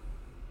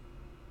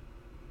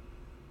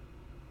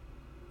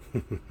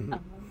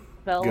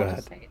Go will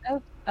ahead. say,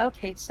 oh,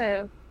 okay,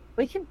 so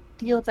we can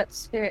deal with that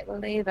spirit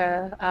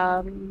later.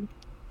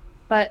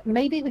 But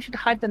maybe we should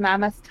hide the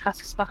mammoth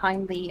tusks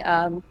behind the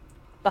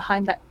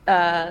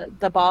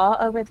the bar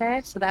over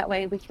there, so that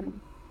way we can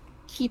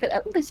keep it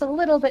at least a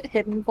little bit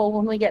hidden for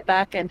when we get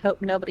back and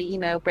hope nobody,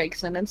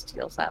 breaks in and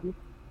steals them.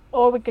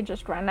 Or we could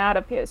just run out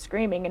of here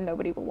screaming and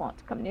nobody will want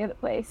to come near the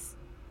place.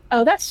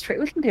 Oh, that's true.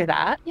 We can do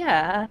that.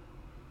 Yeah.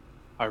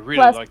 I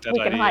really Plus, like that we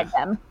can idea. hide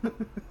them.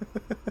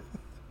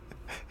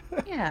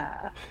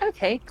 Yeah.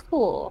 Okay,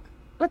 cool.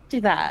 Let's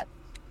do that.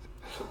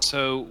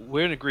 So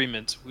we're in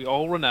agreement. We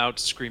all run out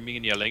screaming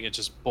and yelling and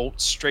just bolt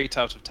straight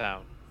out of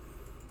town.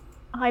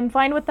 I'm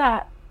fine with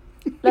that.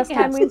 Less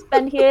time Yes. we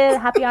spend here, the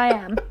happy I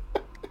am.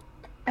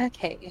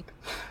 Okay.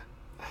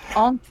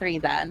 On 3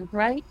 then,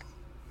 right?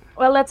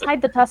 Well, let's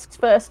hide the tusks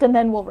first and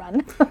then we'll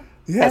run.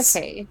 Yes.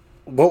 Okay.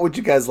 What would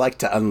you guys like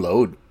to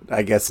unload?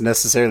 I guess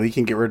necessarily you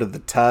can get rid of the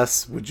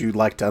tusks. Would you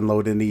like to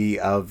unload any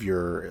of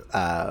your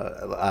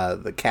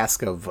the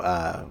cask of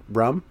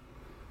rum?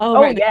 Oh,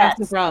 Oh, right, the yes.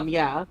 cask of rum,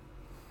 yeah.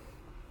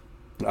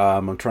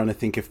 I'm trying to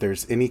think if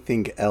there's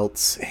anything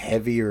else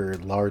heavy or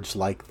large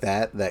like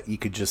that you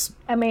could just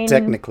I mean,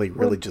 technically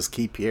really just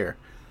keep here.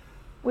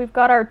 we've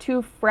got our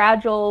 2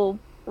 fragile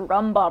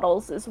rum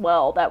bottles as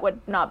well. That would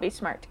not be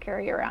smart to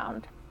carry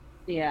around.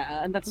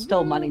 Yeah, and that's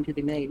still money to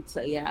be made,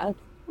 so yeah.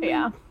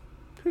 Yeah.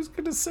 Who's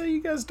gonna say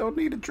you guys don't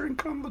need a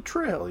drink on the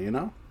trail, you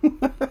know?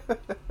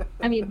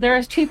 I mean,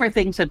 there's cheaper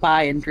things to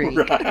buy and drink.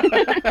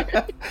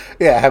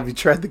 Yeah, have you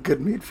tried the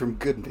good mead from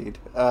Good Mead?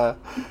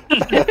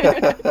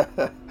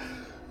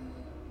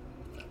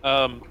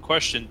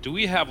 Question: do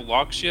we have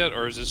locks yet,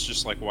 or is this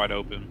just like wide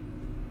open?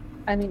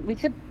 we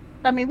could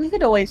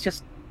always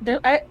just there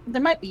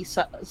might be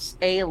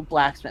a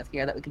blacksmith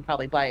here that we can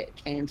probably buy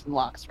chains and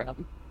locks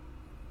from.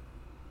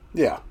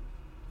 Yeah, Or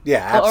we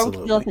can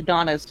absolutely. deal with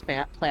Donna's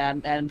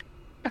plan and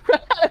run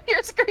out of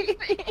here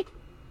screaming.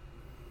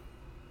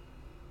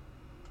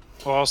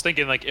 Well, I was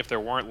thinking like if there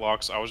weren't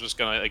locks, I was just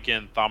gonna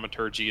again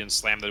thaumaturgy and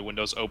slam the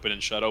windows open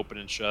and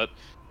shut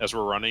as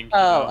we're running.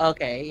 Oh,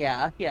 okay,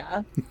 yeah.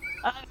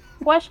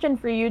 Question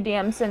for you,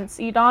 DM, since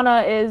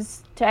Idana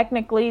is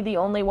technically the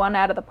only one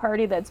out of the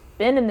party that's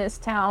been in this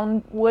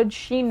town, would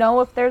she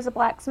know if there's a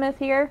blacksmith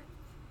here?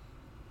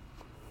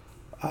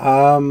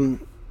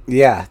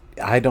 Yeah,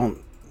 I don't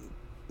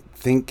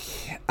think.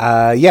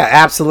 Yeah,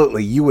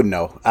 absolutely, you would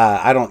know.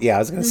 I don't. Yeah, I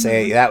was gonna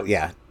say that.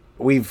 Yeah,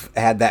 we've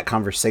had that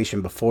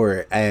conversation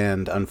before,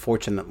 and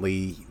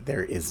unfortunately,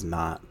 there is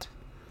not.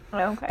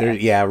 Okay.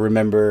 Yeah,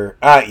 remember?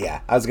 Yeah,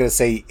 I was gonna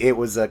say it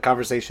was a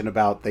conversation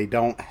about they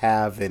don't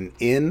have an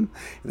inn,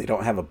 and they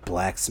don't have a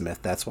blacksmith.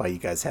 That's why you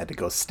guys had to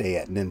go stay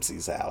at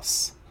Nimsy's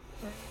house.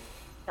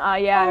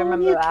 Yeah, I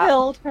remember you that.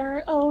 killed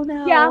her. Oh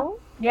no.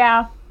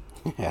 Yeah.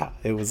 Yeah,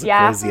 it was a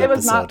Yeah, crazy it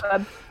was episode.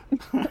 not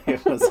good.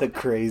 It was a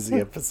crazy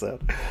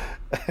episode.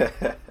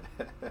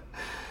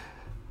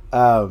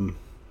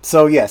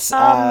 So yes,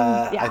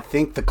 yeah. I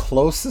think the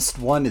closest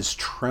one is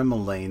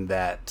Tremolane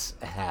that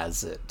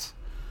has it.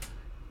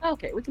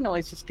 Okay, we can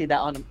always just do that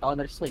on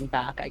their swing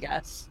back, I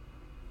guess.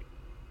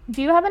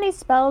 Do you have any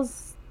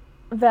spells,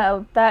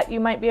 though, that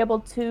you might be able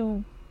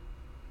to,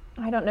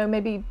 I don't know,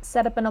 maybe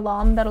set up an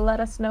alarm that'll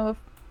let us know if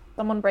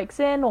someone breaks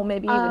in, or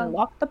maybe even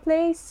lock the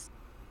place?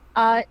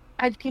 I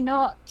do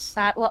not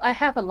well, I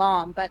have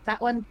alarm, but that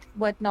one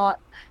would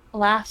not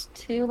last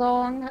too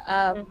long.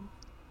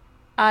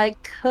 I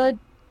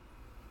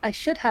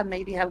should have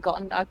maybe have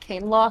gotten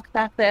arcane lock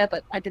back there,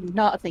 but I did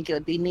not think it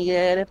would be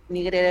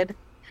needed.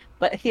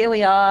 But here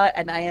we are,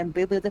 and I am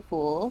Boo Boo the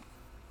Fool.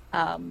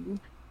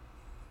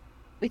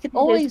 We could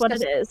always It is what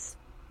it is.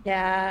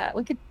 Yeah,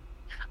 we could.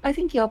 I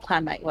think your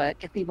plan might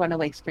work if we run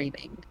away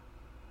screaming.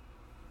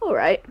 All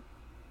right.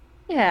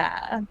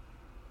 Yeah.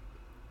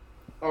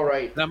 All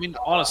right. I mean,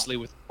 honestly,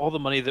 with all the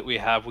money that we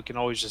have, we can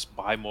always just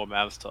buy more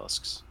mammoth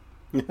tusks.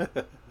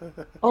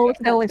 Oh, we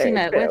can always, very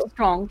we're true.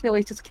 strong. We can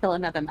always just kill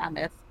another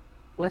mammoth.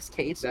 Worst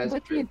case. That's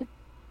But, true.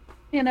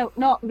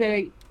 not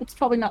very. It's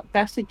probably not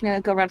best to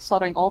go around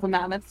slaughtering all the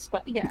mammoths,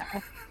 but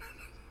yeah.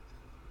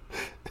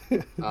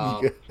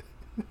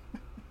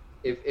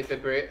 if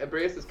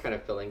Abrius is kind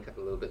of feeling a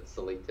little bit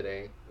silly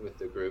today with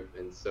the group,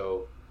 and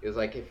so it was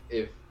like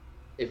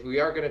if we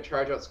are going to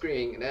charge out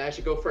screaming, and I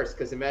should go first,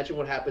 because imagine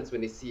what happens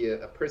when they see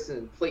a person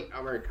in plate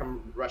armor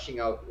come rushing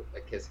out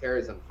like his hair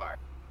is on fire.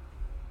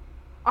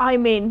 I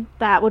mean,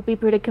 that would be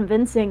pretty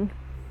convincing.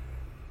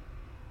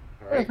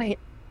 All right. Wait.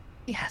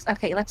 Yes.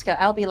 Okay, let's go.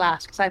 I'll be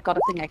last because I've got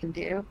a thing I can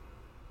do.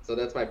 So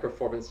that's my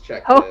performance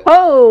check. Ho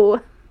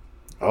ho!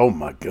 Oh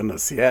my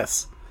goodness,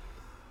 yes.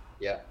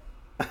 Yeah.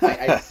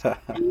 I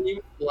scream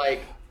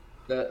like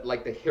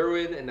the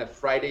heroine in a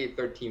Friday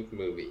 13th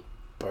movie.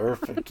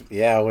 Perfect.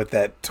 Yeah, with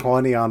that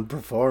 20 on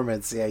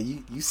performance. Yeah,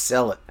 you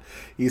sell it.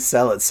 You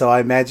sell it. So I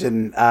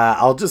imagine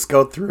I'll just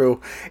go through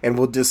and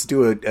we'll just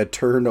do a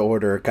turn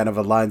order, kind of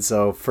a line.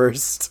 So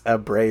first,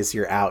 Abraeus,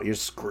 you're out. You're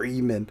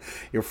screaming.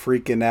 You're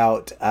freaking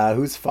out.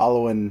 Who's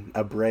following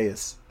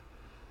Abraeus?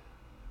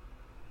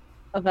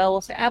 Vel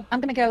will say, I'm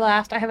going to go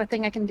last. I have a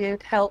thing I can do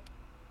to help.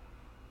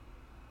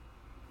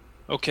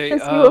 Okay.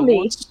 It's you and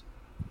me.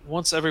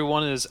 Once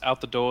everyone is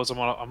out the doors, I'm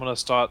gonna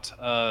start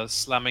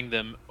slamming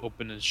them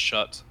open and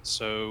shut.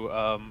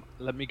 So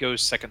let me go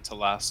second to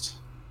last.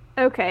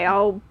 Okay,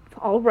 I'll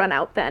run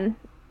out then,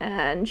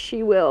 and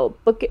she will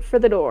book it for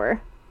the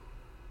door.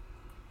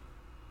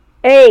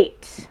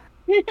 8.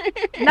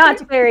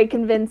 Not very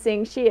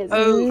convincing. She is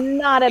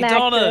not an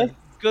Idana, actress.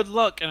 good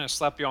luck, and I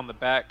slap you on the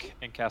back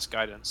and cast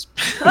guidance.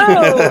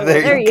 Oh,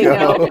 there you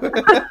go.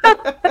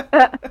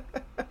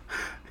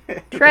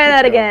 Try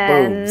that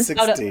again. Boom,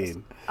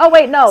 16. Oh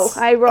wait, no,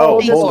 I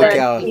rolled holy a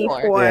cow.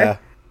 D4. Yeah.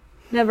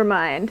 Never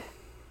mind.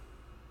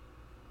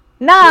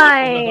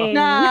 9.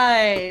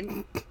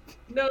 9.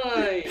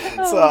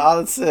 So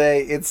I'll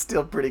say it's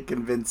still pretty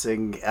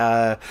convincing.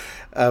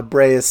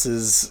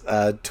 Braeus's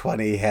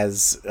 20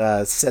 has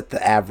set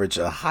the average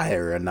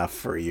higher enough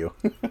for you.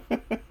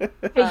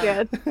 Okay,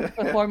 good.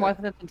 Before more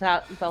than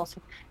out, Vel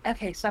said,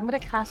 okay, so I'm going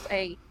to cast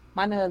a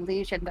minor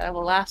illusion that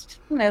will last,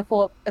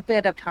 for a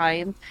bit of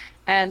time,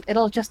 and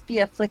it'll just be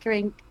a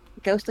flickering,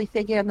 ghostly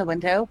figure in the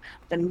window.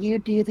 Then you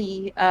do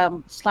the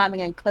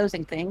slamming and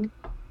closing thing.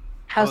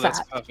 How's that's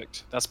that?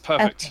 perfect. That's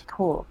perfect. Okay,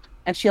 cool.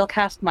 And she'll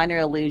cast minor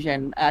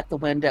illusion at the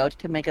window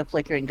to make a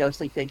flickering,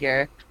 ghostly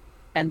figure,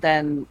 and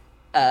then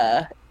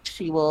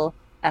she will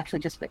actually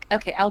just be like,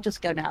 okay, I'll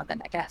just go now then,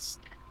 I guess.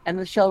 And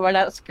then she'll run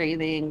out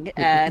screaming,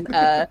 and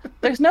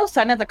there's no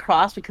sign of the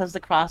cross because the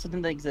cross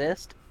doesn't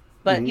exist.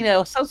 But,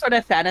 some sort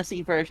of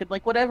fantasy version,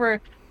 like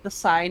whatever the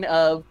sign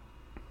of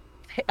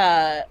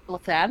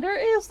Lathander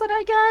is, then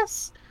I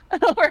guess.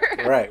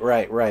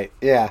 Right.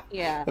 Yeah.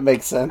 Yeah. That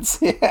makes sense.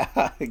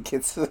 Yeah. It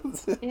gets.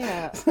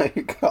 Yeah. So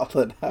you call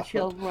it out.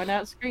 She'll run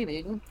out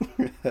screaming.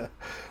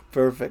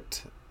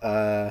 Perfect.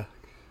 14.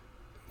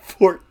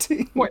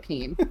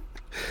 14.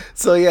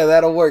 So yeah,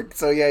 that'll work.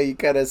 So yeah, you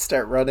kind of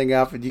start running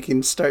off, and you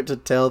can start to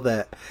tell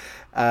that.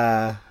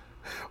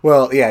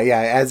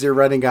 As you're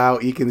running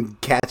out, you can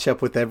catch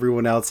up with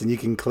everyone else, and you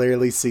can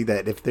clearly see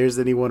that if there's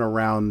anyone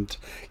around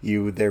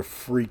you, they're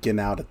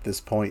freaking out at this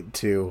point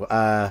too.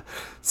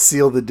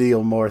 Seal the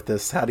deal,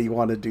 Morthus. How do you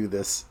want to do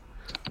this?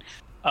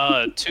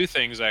 2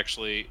 things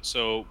actually.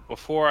 So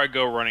before I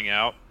go running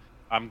out,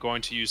 I'm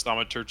going to use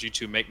thaumaturgy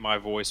to make my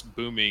voice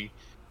booming,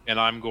 and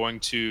I'm going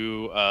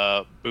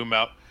to boom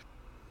out,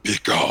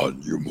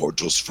 "Begone, you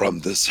mortals, from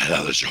this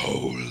hellish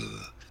hole."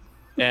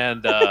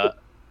 And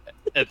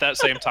at that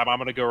same time, I'm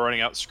going to go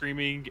running out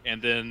screaming,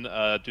 and then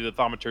do the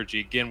thaumaturgy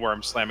again, where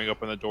I'm slamming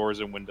open the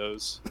doors and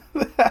windows.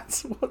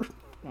 That's what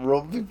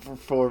roll the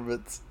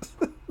performance.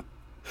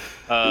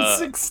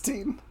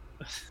 16.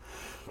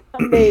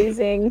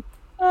 Amazing.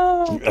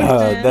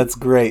 That's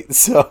great.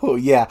 So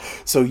yeah,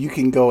 so you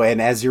can go,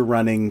 and as you're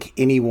running,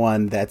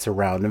 anyone that's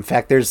around. In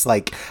fact, there's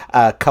like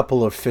a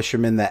couple of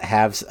fishermen that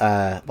have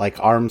like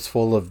arms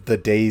full of the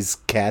day's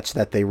catch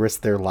that they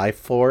risk their life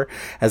for,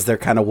 as they're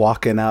kind of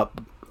walking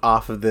up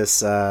off of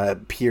this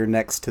pier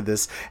next to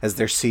this, as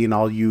they're seeing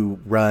all you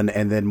run.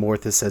 And then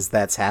Morthus says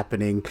that's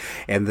happening,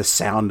 and the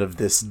sound of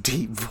this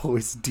deep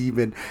voice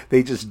demon,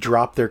 they just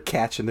drop their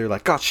catch and they're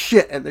like, oh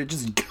shit, and they're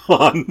just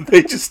gone.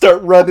 They just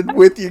start running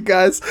with you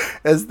guys,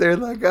 as they're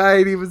like, I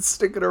ain't even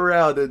sticking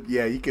around. And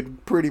yeah, you can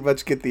pretty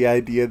much get the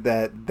idea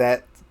that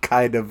that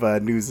kind of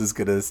news is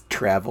gonna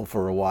travel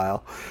for a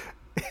while.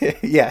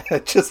 Yeah,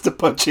 just a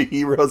bunch of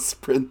heroes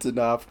sprinting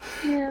off.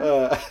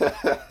 Yeah.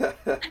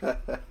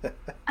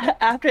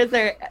 After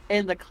they're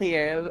in the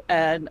clear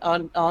and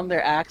on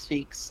their axe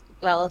weeks,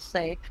 well, let's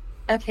say,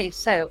 okay,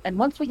 so, and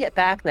once we get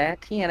back there,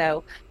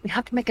 we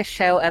have to make a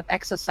show of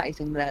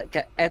exercising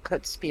the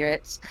Elkut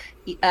spirits,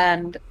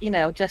 and,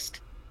 just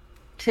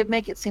to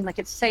make it seem like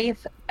it's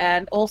safe,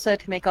 and also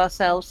to make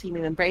ourselves seem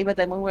even braver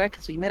than we were,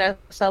 because we made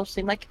ourselves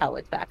seem like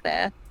cowards back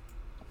there.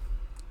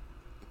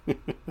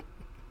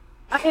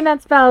 I mean,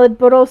 that's valid,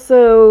 but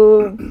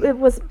also it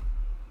was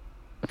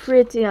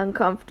pretty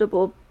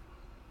uncomfortable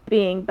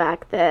being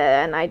back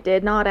there, and I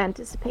did not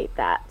anticipate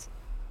that.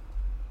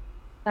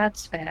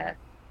 That's fair.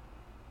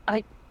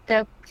 I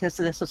don't, because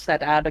this was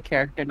said out of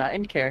character, not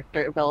in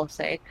character, will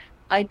say,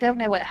 I don't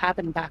know what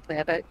happened back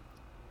there, but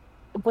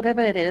whatever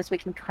it is, we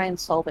can try and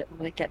solve it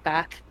when we get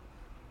back.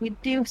 We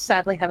do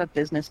sadly have a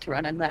business to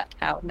run in that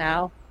town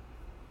now.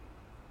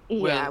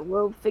 Yeah,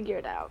 we'll figure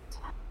it out.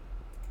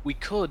 We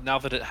could, now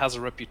that it has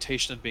a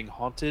reputation of being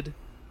haunted,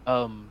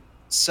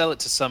 sell it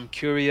to some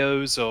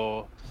curios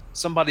or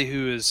somebody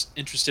who is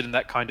interested in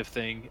that kind of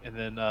thing, and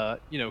then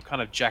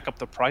kind of jack up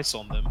the price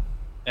on them,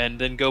 and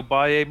then go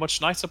buy a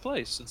much nicer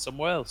place and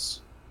somewhere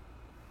else.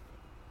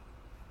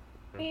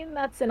 I mean,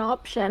 that's an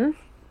option.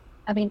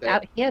 I mean,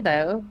 out here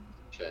though.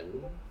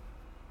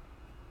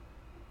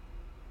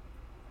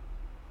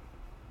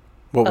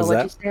 What was what'd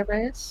that? you say,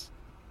 Rose?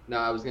 No,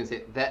 I was gonna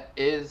say that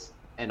is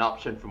an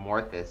option for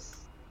Morthus,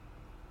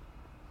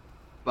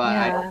 but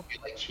I Yeah. don't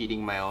feel like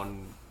cheating my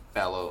own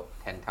fellow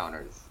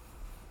 10-towners.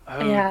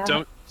 Oh, Yeah.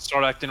 don't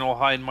start acting all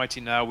high and mighty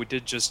now. We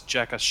did just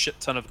jack a shit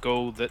ton of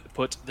gold that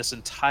put this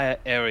entire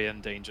area in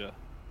danger.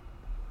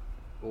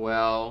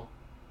 Well,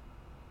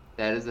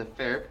 that is a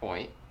fair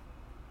point,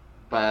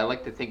 but I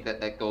like to think that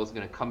that gold is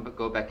gonna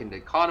go back into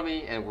the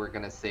economy, and we're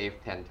gonna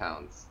save 10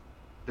 towns.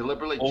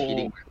 Deliberately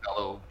cheating my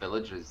fellow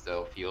villagers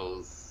though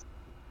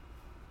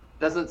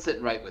doesn't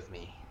sit right with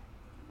me.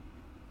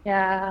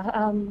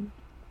 Yeah.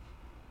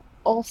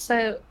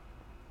 Also,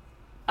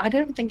 I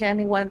don't think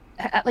anyone,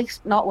 at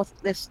least not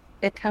with this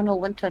eternal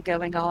winter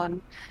going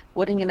on,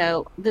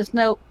 there's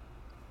no,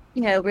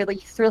 really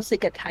thrill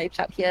seeker types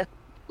out here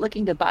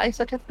looking to buy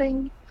such a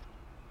thing.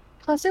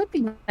 Plus, it would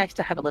be nice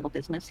to have a little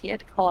business here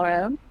to call our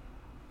own.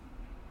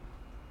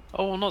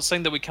 Oh, I'm not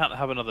saying that we can't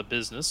have another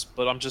business,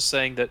 but I'm just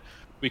saying that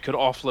we could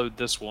offload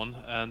this one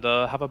and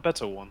have a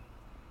better one.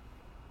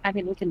 I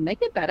mean, we can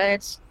make it better.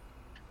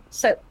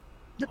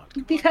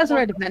 Because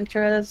we're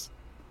adventurers,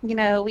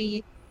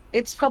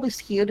 it's probably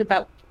skewed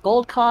about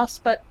gold costs,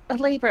 but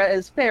labor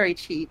is very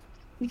cheap.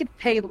 We could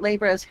pay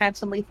laborers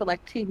handsomely for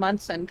like 2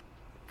 months and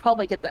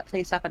probably get that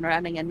place up and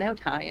running in no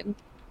time.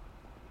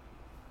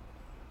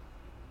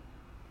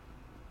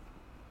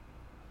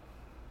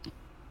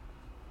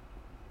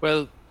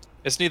 Well,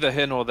 it's neither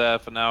here nor there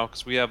for now,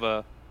 because we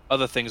have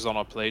other things on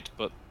our plate,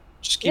 but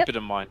just keep it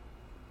in mind.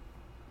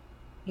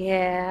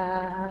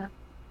 Yeah.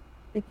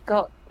 We've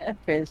got a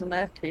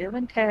prisoner to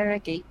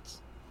interrogate.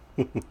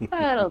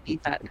 That'll be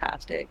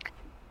fantastic.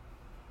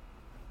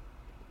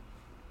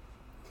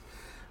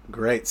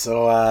 Great.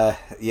 So,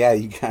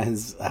 you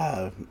guys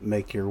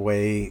make your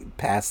way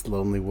past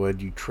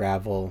Lonelywood. You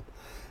travel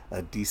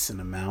a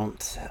decent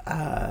amount.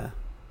 I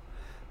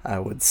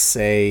would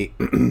say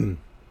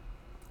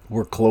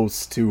we're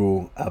close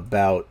to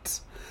about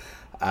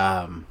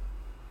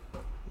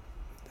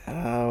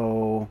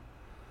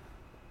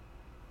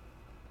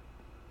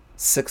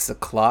 6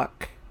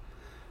 o'clock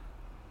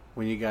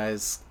when you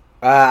guys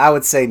I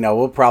would say no,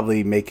 we'll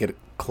probably make it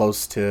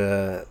close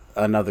to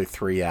another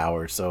 3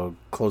 hours, so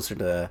closer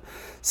to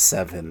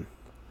 7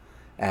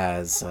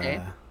 as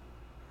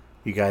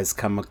you guys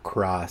come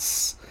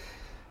across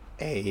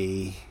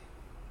a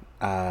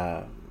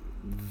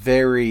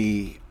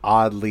very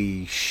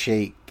oddly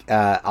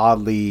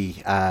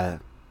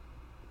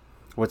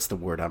what's the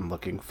word I'm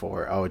looking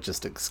for? Oh, it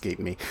just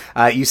escaped me.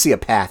 You see a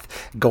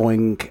path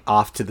going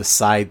off to the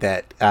side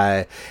that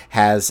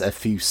has a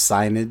few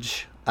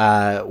signage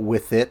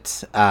with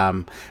it,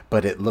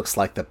 but it looks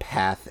like the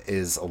path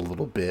is a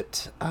little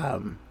bit,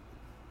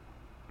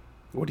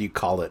 what do you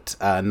call it?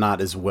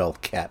 Not as well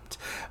kept.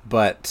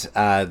 But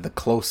the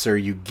closer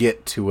you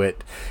get to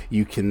it,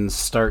 you can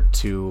start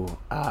to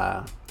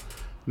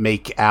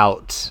make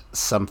out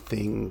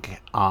something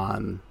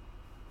on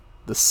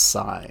the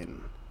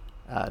sign.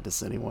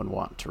 Does anyone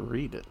want to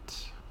read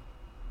it?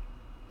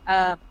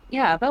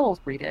 Yeah, Belle will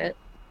read it.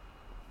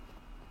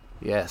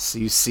 Yes,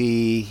 you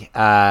see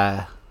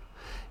a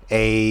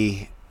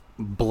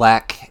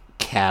black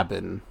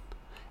cabin,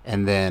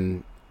 and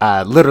then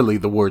literally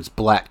the words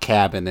black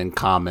cabin in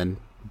common,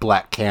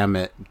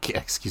 cabin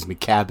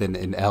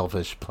in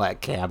Elvish,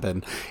 black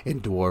cabin in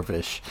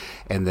Dwarvish,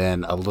 and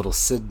then a little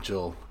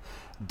sigil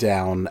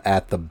down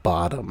at the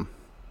bottom.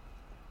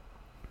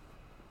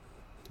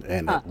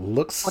 And it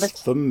looks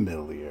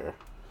familiar.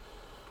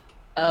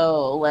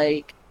 Oh,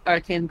 like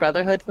Arcane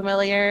Brotherhood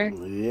familiar?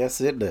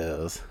 Yes, it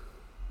does.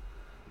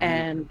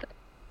 And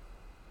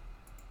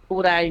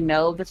would I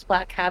know this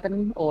black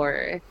cabin,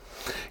 or?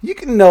 You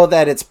can know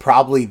that it's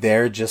probably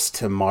there just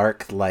to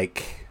mark,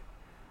 like,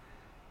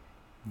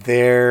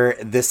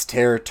 this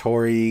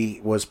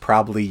territory was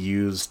probably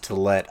used to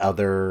let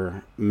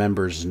other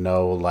members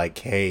know, like,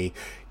 hey,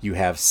 you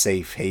have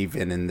safe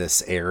haven in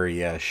this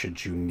area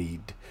should you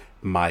need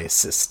my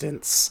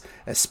assistance,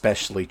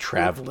 especially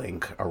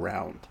traveling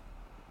around.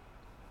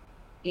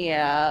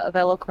 Yeah,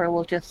 Velocor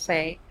will just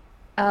say,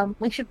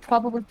 we should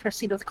probably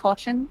proceed with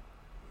caution.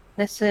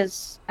 This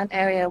is an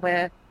area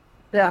where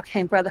the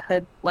Arcane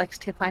Brotherhood likes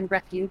to find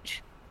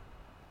refuge.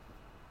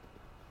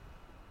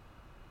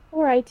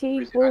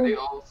 Alrighty. Are they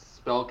all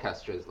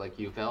spellcasters like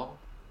you, Vel?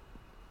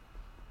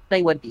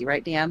 They would be,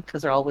 right, DM?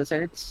 Because they're all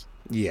wizards.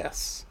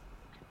 Yes.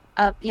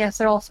 Yes,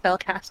 they're all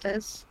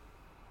spellcasters.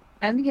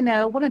 And,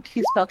 1 or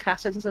 2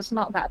 spellcasters is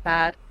not that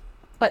bad.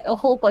 But a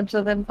whole bunch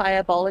of them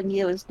fireballing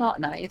you is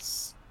not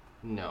nice.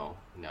 No.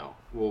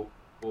 We'll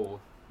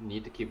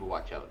need to keep a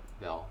watch out,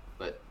 Vel.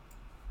 But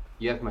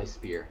you have my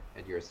spear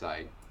at your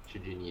side,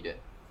 should you need it.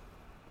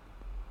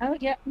 Oh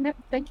yeah, no,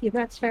 thank you.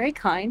 That's very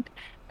kind.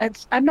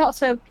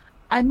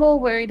 I'm more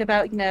worried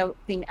about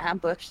being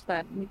ambushed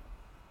than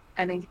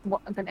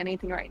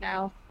anything right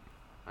now.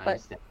 I But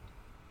understand.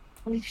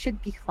 we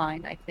should be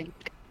fine, I think,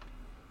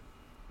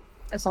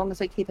 as long as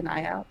we keep an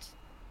eye out.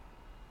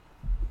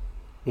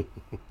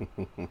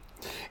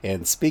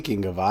 And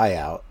speaking of eye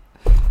out,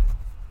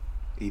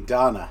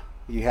 Idana,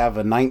 you have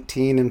a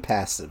 19 in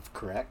passive,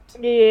 correct?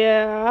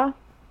 Yeah.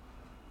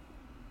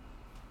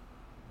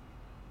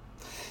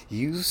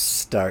 You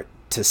start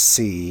to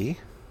see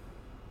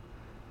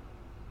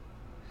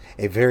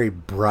a very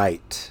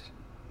bright,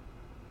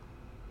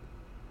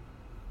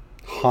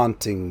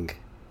 haunting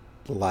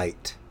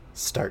light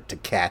start to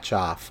catch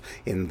off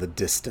in the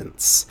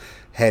distance,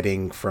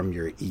 heading from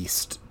your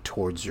east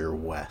towards your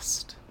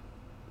west.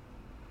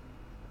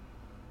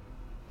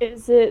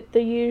 Is it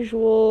the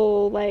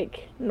usual,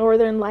 like,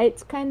 Northern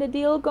Lights kind of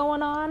deal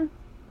going on?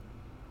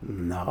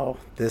 No,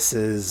 this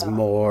is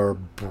more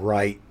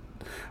bright,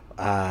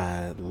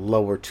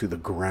 lower to the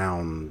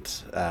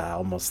ground,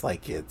 almost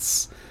like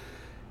it's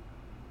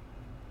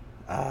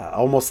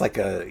almost like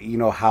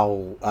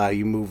how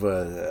you move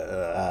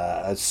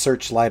a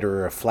searchlight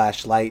or a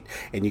flashlight,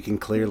 and you can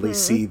clearly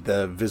see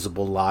the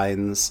visible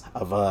lines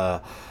of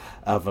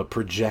a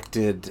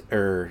projected,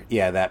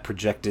 that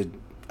projected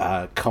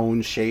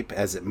cone shape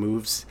as it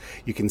moves.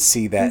 You can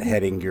see that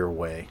heading your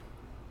way.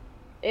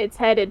 It's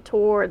headed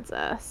towards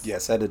us.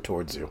 Yes, headed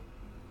towards you.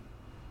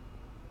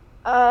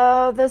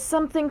 There's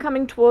something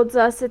coming towards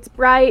us. It's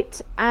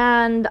bright,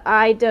 and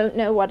I don't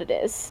know what it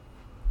is.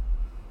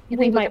 You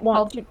We think might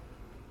want to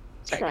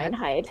Sorry, try go and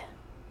hide.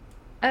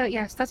 Oh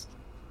yes,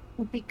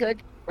 would be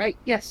good. Right?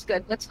 Yes,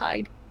 good. Let's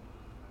hide.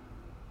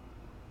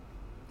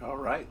 All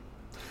right.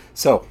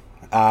 So,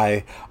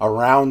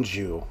 around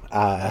you,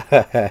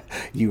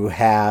 you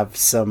have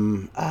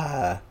some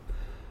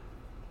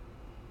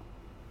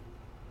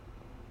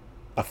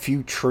a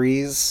few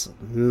trees,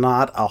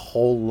 not a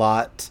whole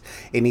lot,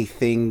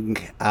 anything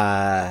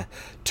to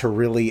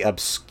really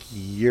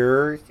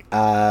obscure.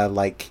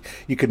 Like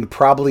you can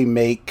probably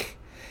make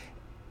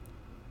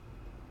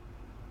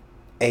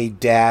a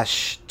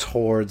dash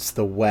towards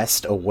the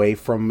west away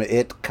from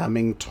it,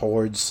 coming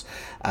towards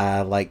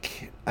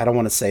like, I don't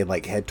want to say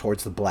like head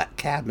towards the Black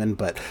Cabin,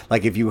 but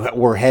like if you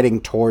were heading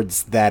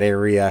towards that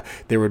area,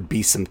 there would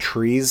be some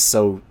trees,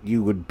 so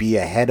you would be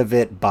ahead of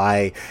it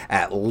by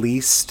at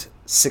least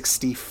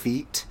 60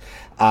 feet.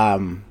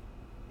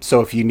 So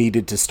if you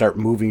needed to start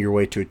moving your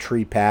way to a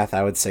tree path,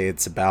 I would say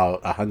it's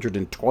about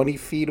 120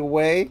 feet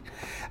away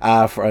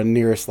for a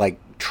nearest like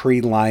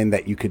tree line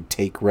that you could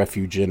take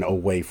refuge in,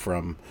 away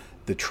from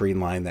the tree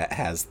line that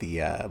has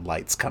the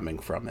lights coming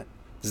from it.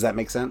 Does that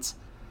make sense?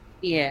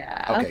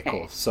 Yeah. Okay,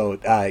 cool. So,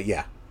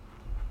 yeah.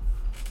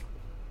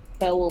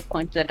 So we'll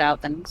point it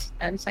out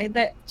and say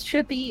that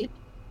should be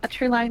a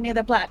tree line near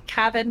the Black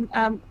Cabin.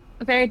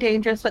 Very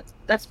dangerous, but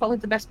that's probably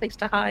the best place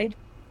to hide.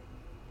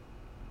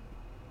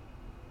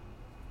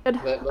 Good.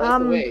 That's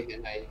the way,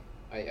 and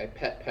I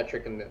pat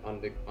Patrick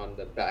on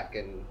the back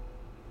and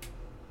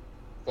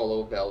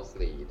follow Belle's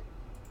lead.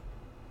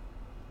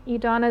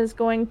 Idana is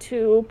going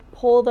to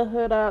pull the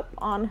hood up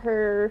on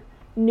her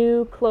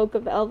new cloak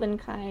of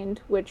Elvenkind,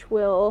 which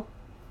will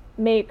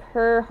make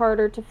her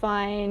harder to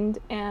find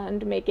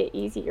and make it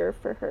easier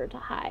for her to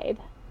hide.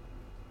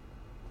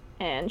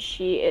 And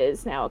she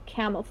is now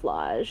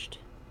camouflaged.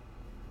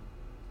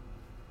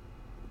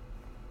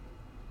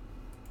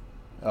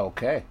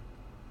 Okay.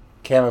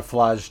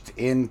 Camouflaged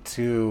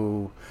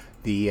into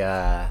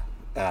the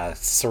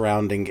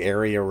surrounding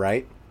area,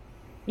 right?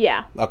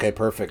 Yeah. Okay,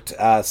 perfect.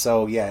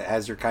 So yeah,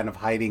 as you're kind of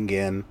hiding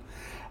in,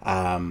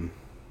 I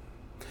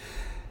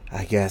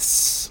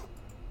guess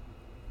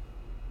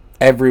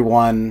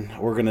everyone,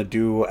 we're gonna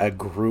do a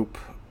group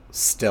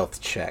stealth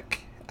check.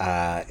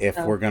 If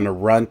we're gonna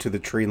run to the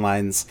tree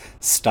lines,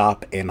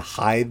 stop and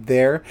hide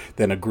there,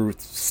 then a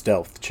group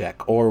stealth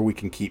check, or we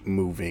can keep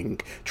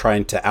moving,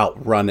 trying to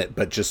outrun it,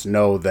 but just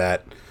know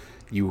that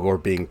you are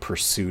being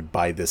pursued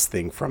by this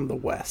thing from the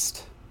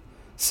west.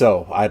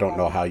 So, I don't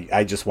know how you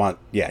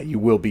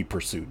will be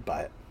pursued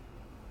by it.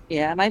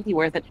 Yeah, it might be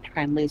worth it to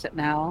try and lose it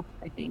now,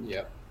 I think.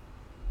 Yep.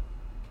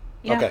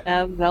 Yeah,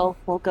 Okay.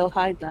 we'll go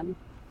hide then.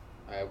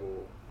 I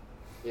will,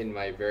 in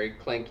my very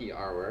clanky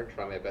armor,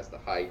 try my best to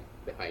hide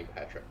behind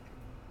Patrick.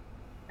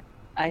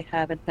 I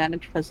have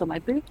advantage because of my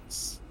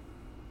boots.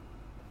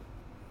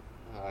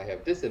 I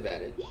have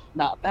disadvantage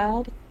Not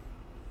bad.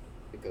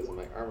 because of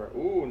my armor.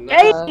 Ooh,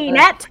 nice. Hey,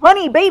 nat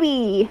 20,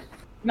 baby!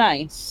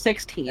 Nice.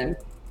 16.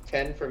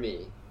 10 for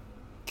me.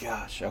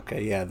 Gosh,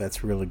 okay, yeah,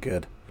 that's really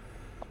good.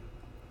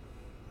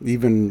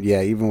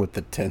 Even with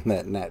the 10,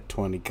 that nat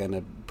 20 kind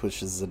of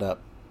pushes it up.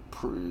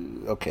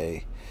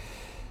 Okay.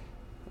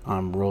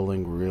 I'm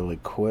rolling really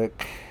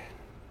quick.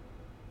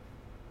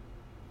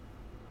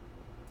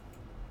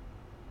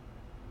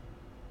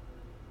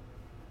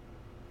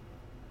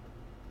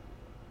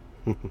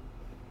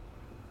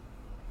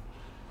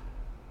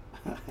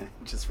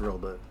 Just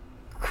rolled a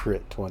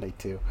Crit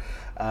 22.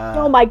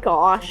 Oh my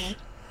gosh.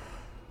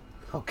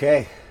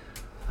 Okay.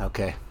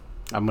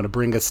 I'm going to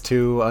bring us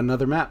to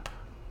another map.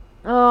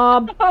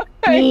 Oh,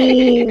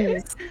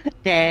 beans.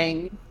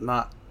 Dang.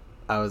 Not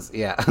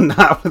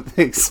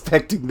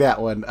expecting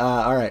that one.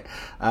 All right.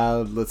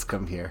 Let's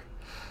come here.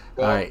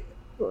 Well, All right.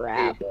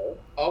 Crap.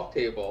 Off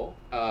table,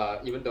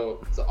 even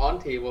though it's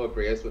on table,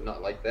 Abreus would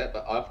not like that,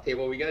 but off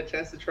table, we get a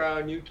chance to try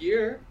our new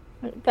gear.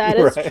 That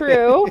is Right.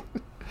 true.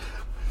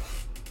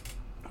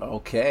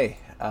 Okay.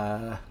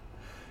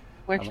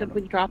 Where should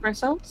we drop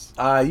ourselves?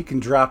 You can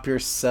drop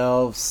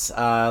yourselves.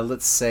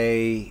 Let's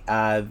say.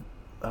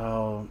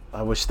 Oh,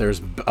 I wish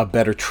there's a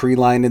better tree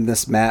line in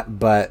this map,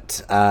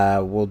 but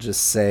we'll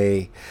just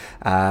say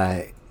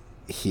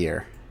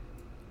here.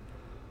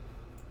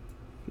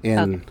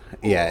 In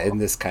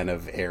this kind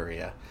of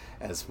area,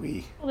 as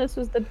we. Well, this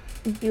was the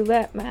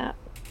Bulette map.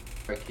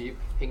 Right, can you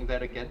ping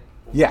that again?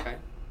 Yeah. Okay.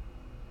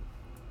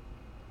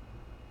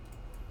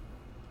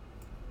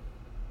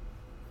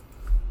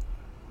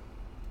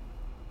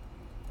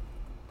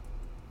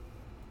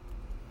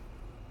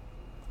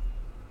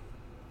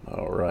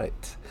 All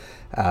right.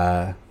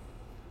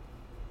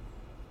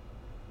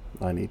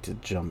 I need to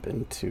jump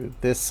into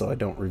this so I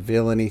don't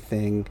reveal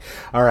anything.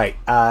 All right.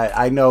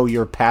 I know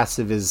your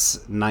passive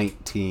is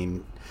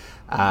 19.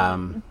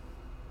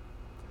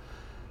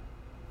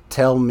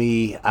 Tell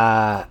me,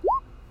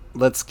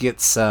 let's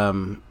get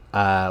some,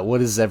 what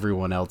is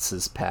everyone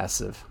else's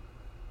passive?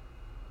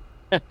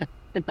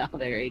 Not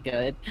very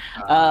good.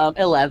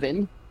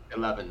 11.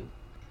 11.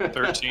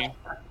 13.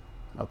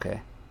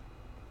 Okay.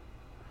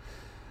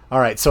 All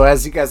right, so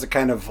as you guys are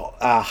kind of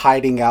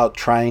hiding out,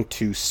 trying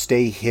to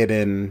stay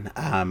hidden,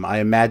 I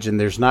imagine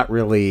there's not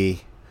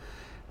really...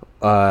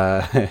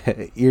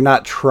 you're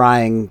not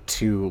trying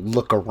to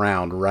look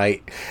around,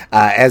 right?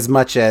 As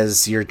much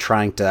as you're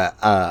trying to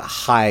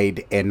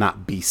hide and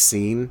not be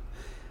seen.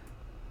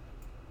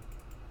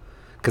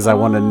 Because I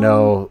want to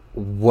know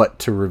what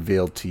to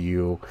reveal to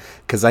you.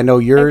 Because I know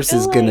yours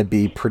is going to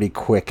be pretty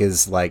quick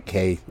as like,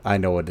 hey, I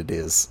know what it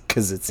is.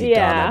 Because it's Idana,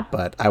 Yeah.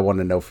 but I want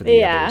to know for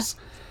the others.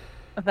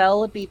 Vel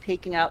would be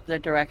peeking out the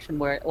direction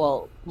where,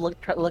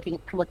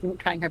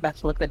 trying her best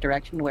to look the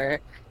direction where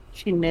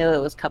she knew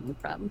it was coming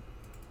from.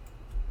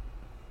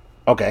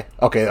 Okay.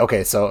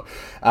 So,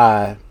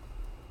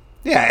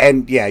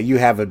 you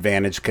have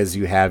advantage because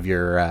you have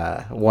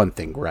your one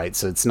thing, right?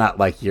 So it's not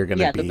like you're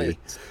gonna the be,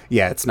 boots.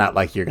 it's not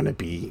like you're gonna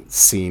be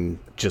seen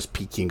just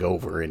peeking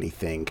over or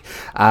anything.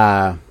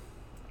 All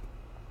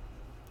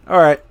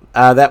right,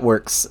 that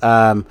works.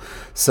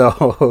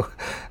 So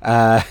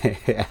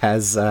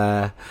as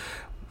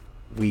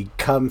we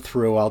come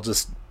through, I'll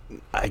just,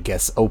 I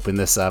guess, open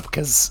this up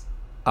because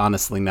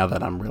honestly, now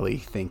that I'm really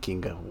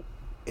thinking,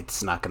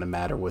 it's not going to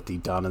matter with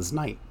Idana's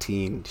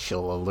 19.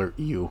 She'll alert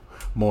you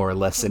more or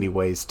less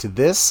anyways to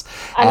this.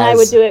 And I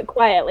would do it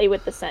quietly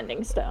with the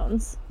sending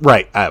stones.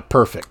 Right.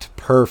 Perfect.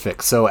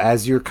 So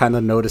as you're kind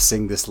of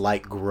noticing this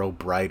light grow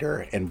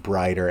brighter and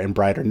brighter and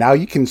brighter, now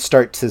you can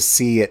start to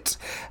see it,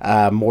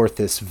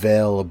 Morthus,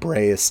 Vale,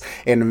 Abreus.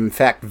 And in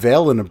fact,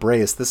 Vale and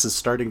Abreus, this is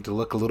starting to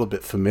look a little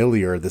bit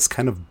familiar. This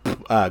kind of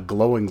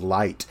glowing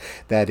light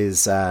that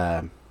is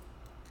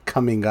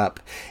coming up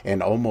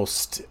and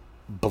almost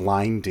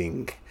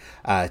blinding,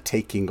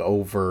 taking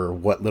over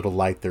what little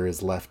light there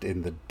is left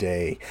in the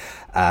day.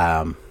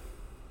 You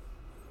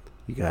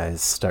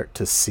guys start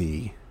to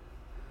see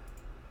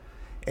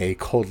a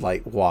cold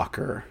light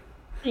walker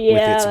with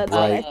its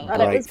bright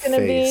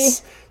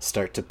face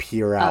start to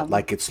peer out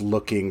like it's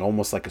looking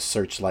almost like a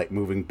searchlight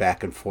moving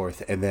back and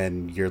forth, and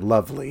then your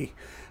lovely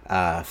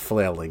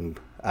flailing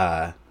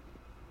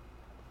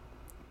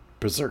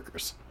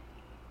berserkers.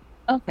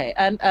 Okay,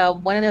 and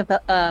when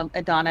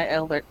Idana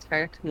alerts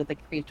her to the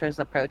creatures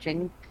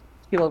approaching,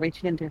 she will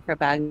reach into her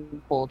bag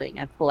of holding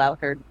and pull out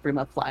her broom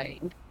of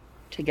flying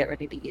to get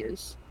ready to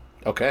use.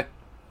 Okay.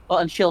 Well,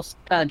 and she'll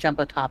jump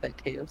atop it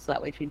too, so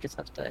that way she just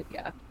has to,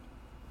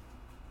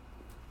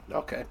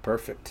 Okay,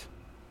 perfect.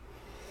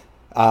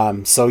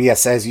 So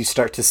yes, as you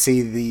start to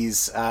see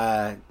these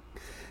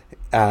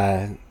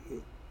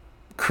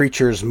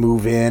creatures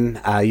move in,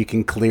 you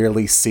can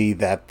clearly see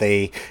that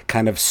they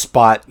kind of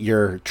spot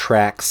your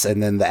tracks,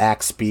 and then the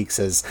axe speaks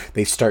as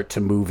they start to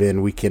move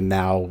in. We can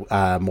now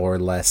more or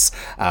less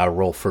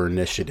roll for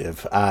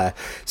initiative.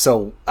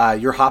 So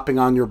you're hopping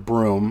on your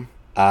broom.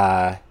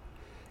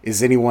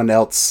 Is anyone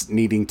else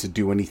needing to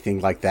do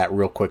anything like that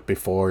real quick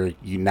before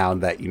you, now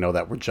that you know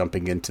that we're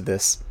jumping into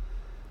this?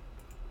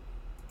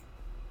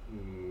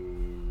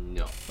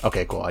 No.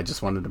 Okay, cool. I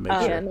just wanted to make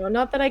Yeah, sure. no,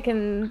 not that I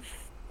can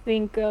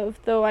think of,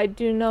 though I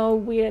do know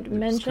we had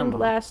mentioned come on.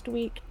 last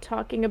week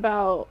talking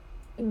about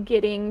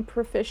getting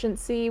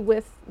proficiency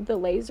with the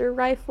laser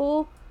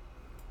rifle.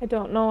 I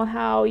don't know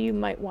how you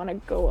might want to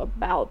go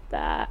about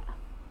that.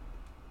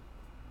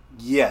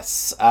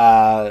 Yes,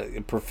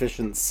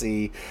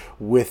 proficiency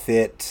with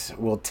it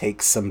will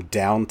take some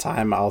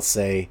downtime, I'll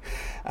say.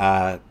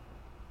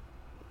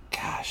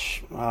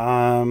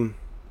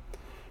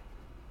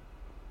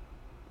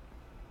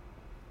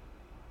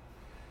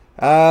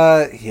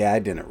 Yeah, I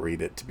didn't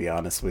read it, to be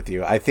honest with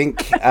you. I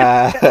think,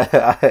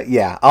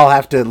 yeah, I'll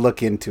have to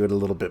look into it a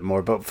little bit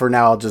more. But for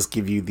now, I'll just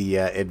give you the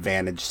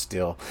advantage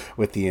still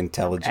with the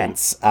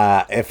intelligence.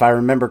 If I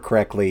remember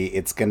correctly,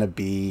 it's going to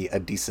be a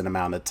decent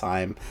amount of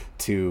time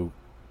to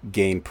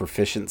gain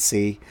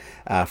proficiency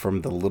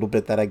from the little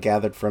bit that I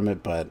gathered from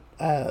it. But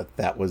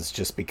that was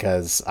just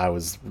because I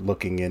was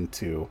looking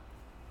into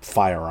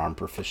firearm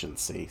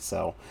proficiency.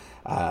 So,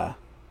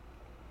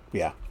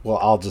 yeah, well,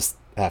 I'll just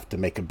have to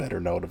make a better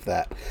note of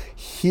that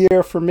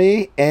here for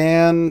me.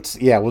 And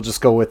yeah, we'll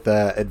just go with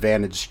the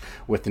advantage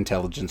with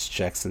intelligence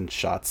checks and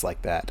shots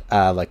like that,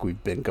 like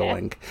we've been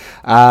going.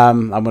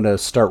 I'm going to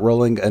start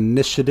rolling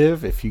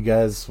initiative if you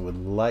guys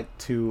would like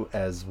to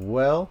as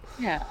well.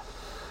 Yeah.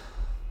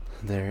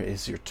 There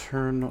is your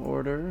turn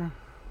order.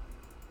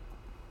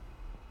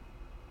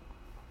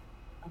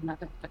 I'm not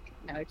gonna fucking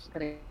know. I just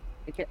gotta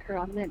get her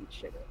on the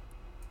initiative.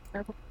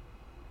 Okay.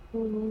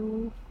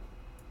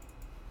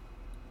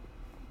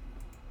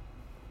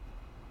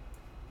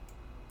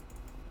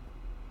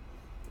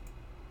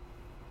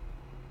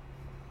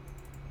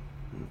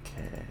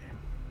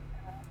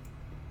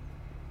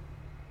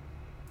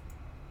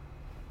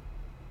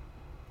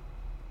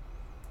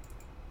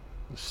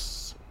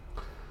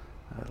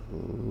 I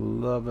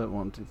love it.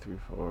 1, 2, 3,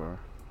 4.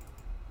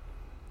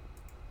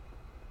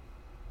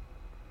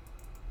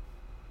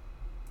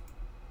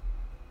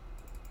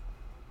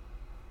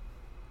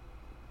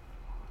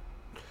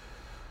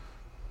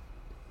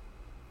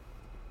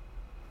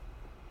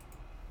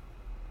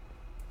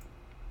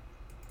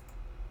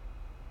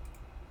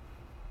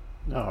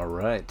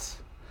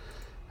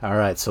 All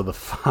right, so the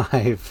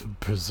 5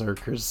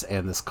 berserkers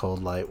and this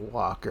cold light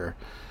walker.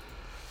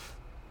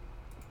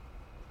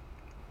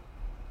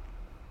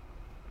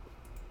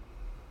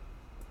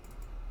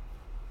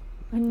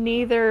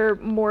 Neither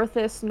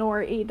Morthus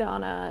nor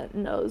Idana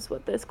knows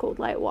what this cold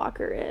light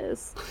walker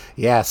is.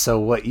 Yeah, so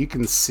what you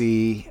can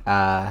see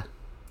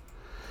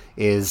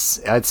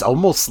is it's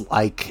almost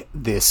like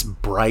this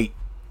bright,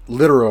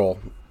 literal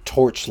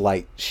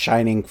torchlight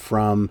shining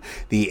from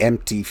the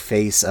empty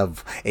face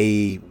of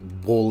a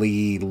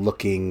woolly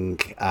looking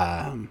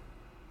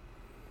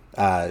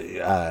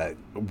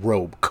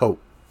robe, coat,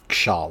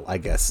 shawl, I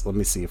guess. Let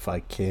me see if I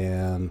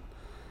can.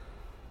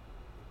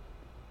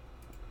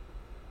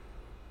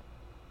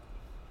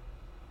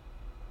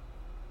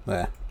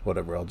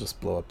 Whatever, I'll just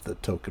blow up the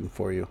token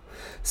for you.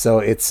 So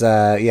it's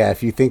yeah,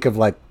 if you think of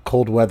like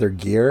cold weather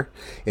gear,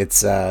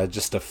 it's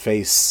just a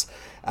face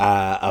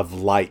of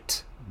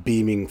light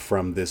beaming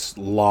from this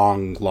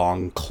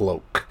long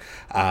cloak,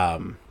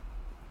 and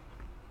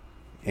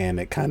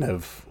it kind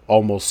of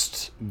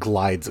almost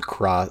glides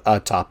across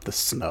atop the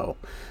snow.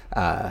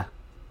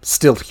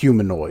 Still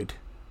humanoid,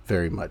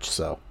 very much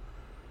so.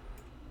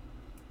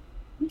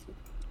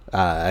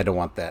 I don't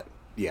want that.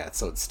 Yeah,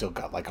 so it's still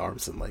got like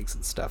arms and legs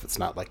and stuff. It's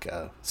not like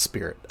a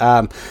spirit.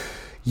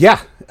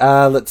 Yeah,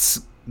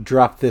 let's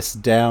drop this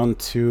down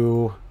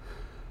to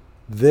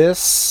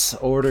this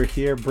order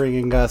here,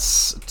 bringing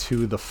us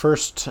to the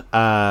first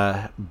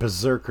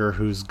berserker,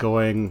 who's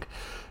going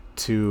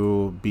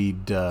to be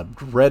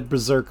dubbed Red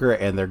Berserker,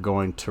 and they're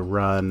going to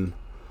run.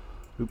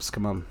 Oops,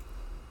 come on.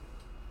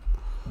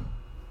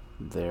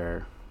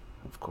 There,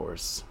 of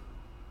course.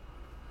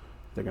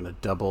 They're going to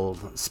double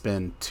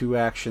spend 2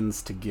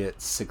 actions to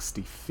get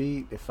 60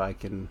 feet. If I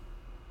can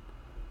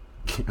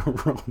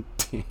roll,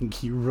 dang,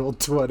 you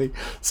rolled 20.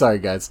 Sorry,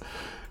 guys.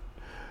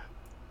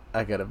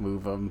 I got to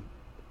move them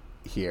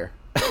here.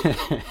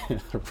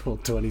 Roll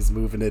 20's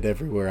moving it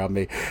everywhere on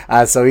me.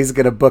 So he's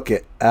going to book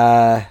it.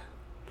 And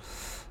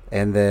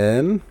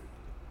then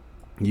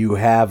you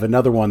have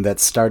another one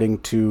that's starting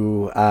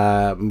to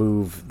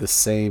move the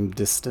same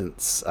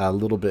distance a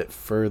little bit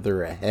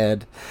further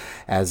ahead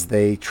as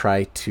they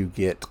try to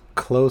get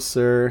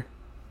closer.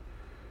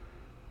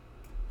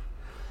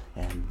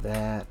 And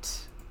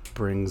that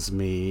brings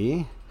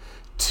me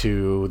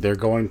to, they're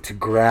going to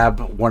grab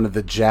one of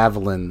the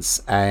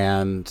javelins.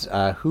 And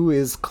who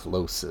is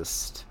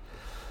closest?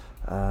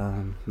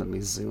 Let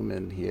me zoom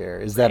in here.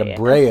 Is that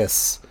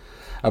Abreus?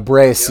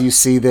 Abreus, yep. You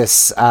see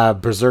this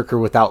berserker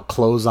without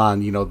clothes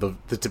on, you know, the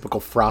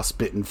typical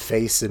frostbitten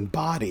face and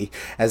body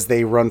as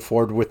they run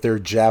forward with their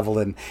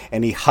javelin,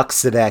 and he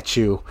hucks it at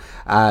you,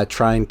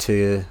 trying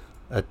to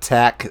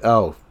attack.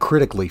 Oh,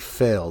 critically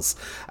fails,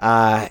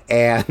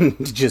 and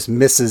just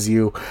misses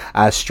you,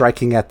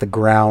 striking at the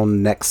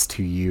ground next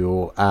to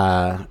you,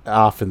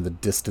 off in the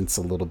distance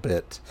a little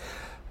bit.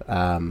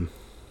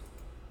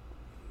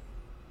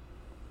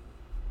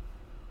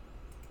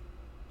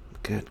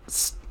 Good.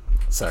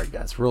 Sorry,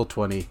 guys. Roll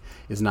 20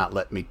 is not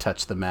letting me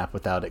touch the map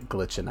without it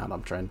glitching out.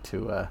 I'm trying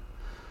to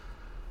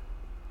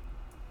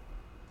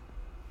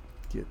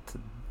get to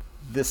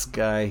this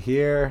guy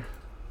here.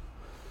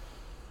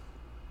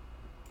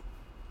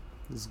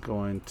 He's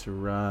going to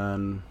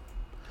run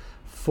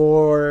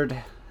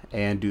forward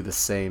and do the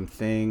same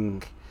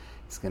thing.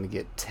 He's going to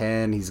get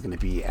 10. He's going to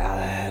be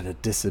at a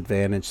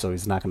disadvantage, so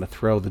he's not going to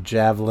throw the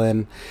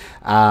javelin.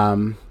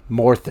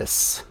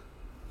 Morthus.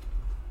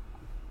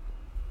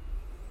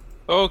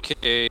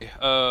 Okay,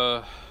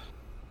 I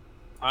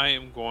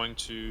am going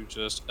to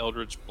just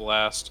Eldritch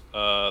Blast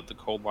the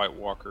Cold Light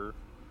Walker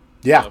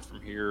Yeah.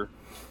 from here.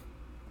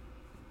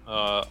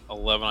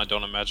 11, I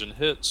don't imagine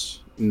hits.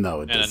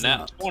 No, it And a does nat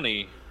not.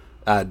 20.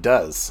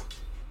 Does.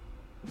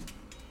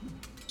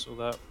 So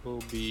that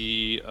will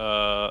be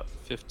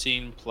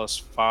 15 plus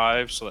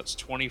 5, so that's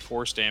 20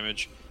 force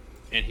damage.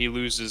 And he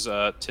loses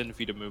 10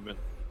 feet of movement.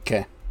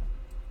 Okay.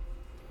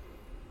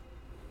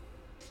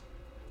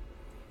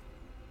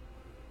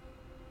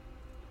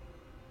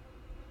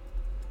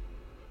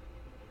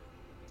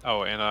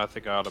 Oh, and I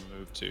think I ought to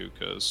move too,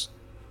 because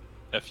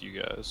F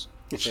you guys.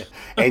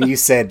 And you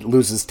said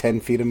loses 10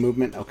 feet of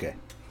movement? Okay.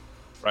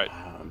 Right.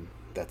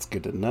 That's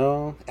good to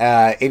know.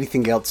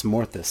 Anything else,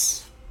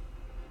 Morthus?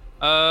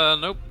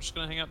 Nope. I'm just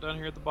gonna hang out down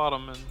here at the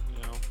bottom and,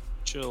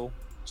 chill.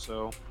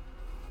 So.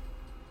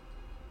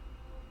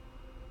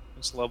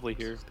 It's lovely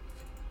here.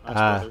 Nice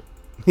weather.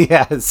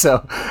 Yeah,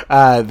 so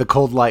the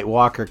Cold Light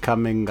Walker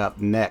coming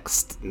up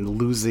next,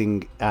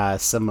 losing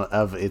some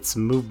of its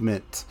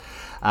movement,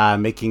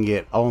 making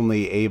it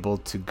only able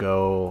to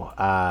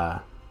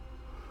go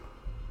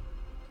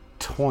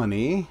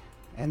 20,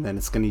 and then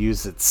it's going to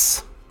use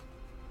its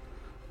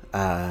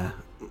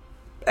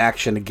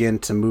action again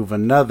to move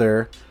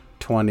another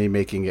 20,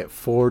 making it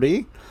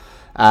 40,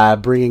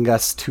 bringing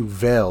us to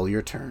Vel.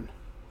 Your turn.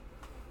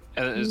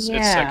 And its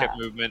second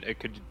movement, it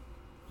could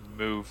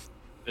move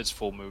its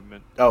full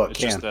movement. Oh, it it's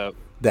can. Just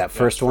that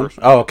first one? first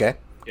Oh, okay.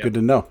 Yeah. Good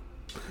to know.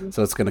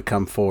 So it's going to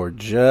come forward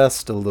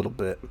just a little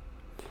bit.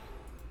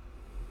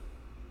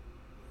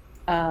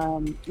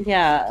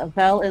 Yeah,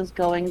 Vel is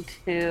going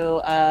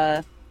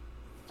to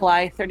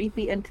fly 30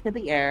 feet into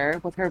the air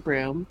with her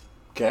broom.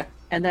 Okay.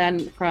 And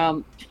then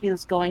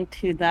she's going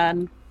to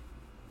then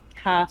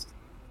cast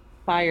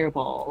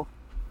Fireball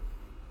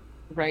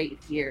right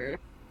here.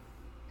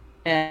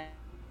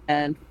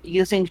 And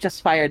using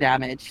just fire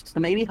damage. So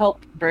maybe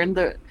help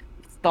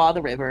thaw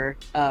the river.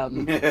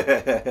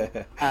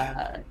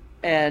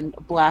 And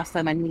blast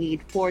them. I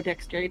need 4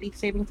 dexterity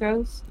saving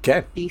throws.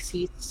 Okay.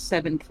 DC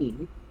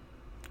 17.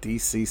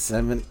 DC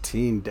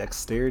 17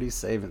 dexterity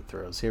saving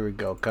throws. Here we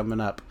go. Coming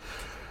up.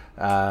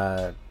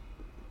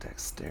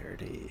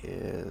 Dexterity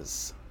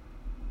is...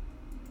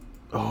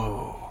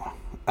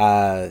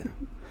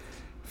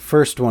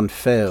 first one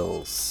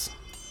fails.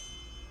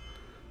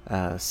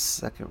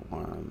 Second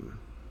one...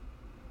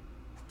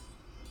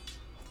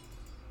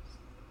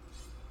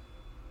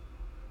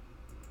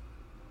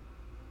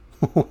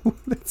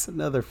 That's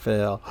another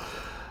fail.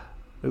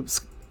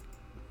 Oops.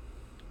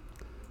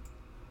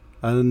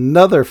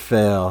 Another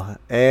fail.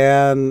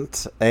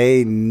 And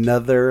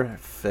another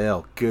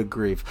fail. Good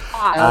grief.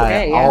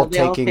 Okay, all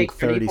they'll taking take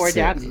 34 36.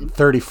 damage.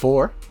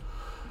 34?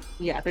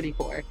 Yeah,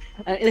 34.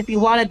 And if you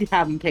wanted to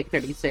have him take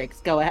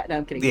 36, go ahead. No,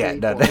 I'm kidding. Yeah,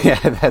 34. no,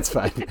 yeah, that's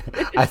fine.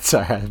 I'm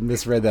sorry, I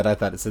misread that. I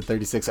thought it said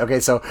 36. Okay,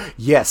 so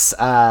yes,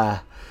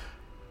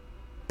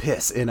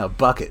 piss in a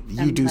bucket.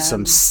 You do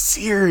some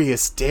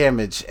serious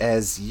damage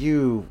as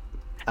you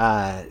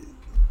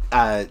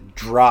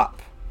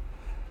drop.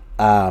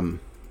 Or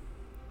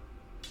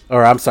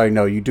I'm sorry,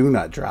 no, you do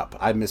not drop.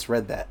 I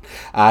misread that.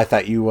 I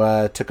thought you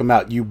took them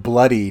out. You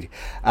bloodied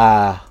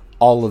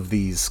all of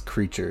these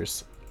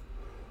creatures.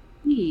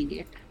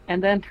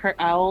 And then her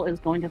owl is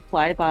going to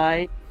fly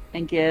by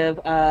and give,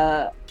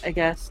 I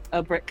guess,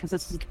 because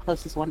this is the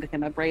closest one to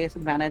him, a brace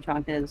advantage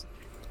on his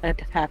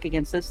attack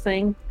against this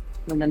thing.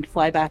 And then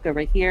fly back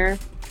over here.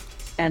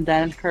 And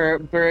then her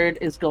bird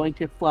is going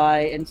to fly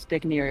and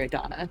stick near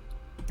Adana.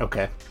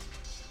 Okay.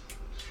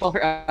 Well,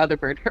 her other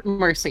bird, her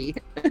Mercy.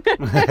 Her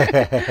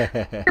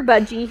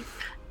budgie.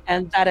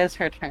 And that is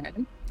her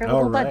turn. Her All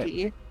little right.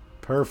 budgie.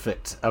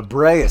 Perfect.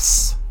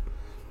 Abraeus.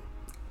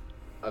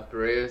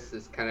 Abraeus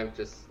is kind of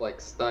just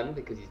like stunned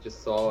because he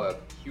just saw a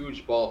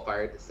huge ball of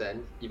fire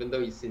descend. Even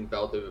though he's seen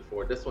Veldo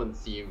before, this one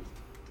seemed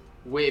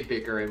way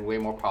bigger and way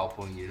more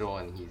powerful than usual,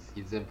 and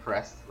he's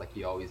impressed like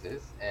he always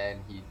is. And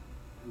he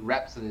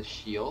reps on his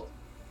shield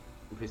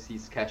and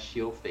proceeds to cast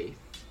Shield Faith.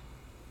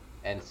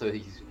 And so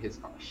his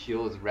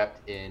shield is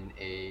wrapped in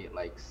a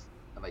like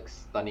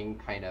stunning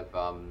kind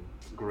of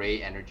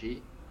gray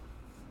energy.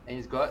 And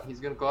he's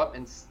gonna go up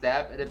and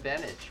stab at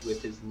advantage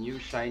with his new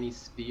shiny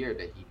spear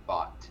that he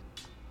bought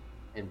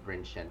in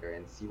Bryn Shender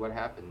and see what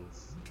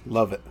happens.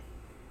 Love it.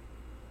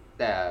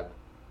 Stab.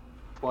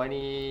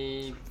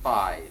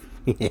 25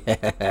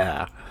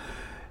 Yeah.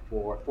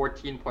 for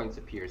 14 points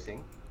of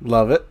piercing.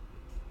 Love it.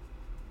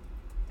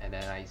 And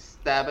then I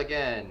stab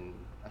again.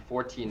 A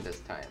 14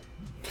 this time.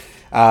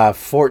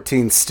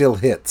 14 still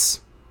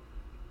hits.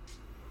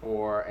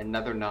 For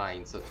another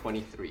 9, so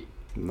 23 points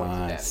of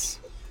Nice.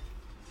 damage.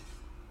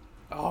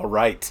 All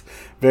right.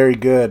 Very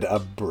good,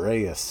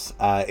 Abraeus.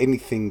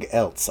 Anything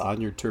else on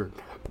your turn?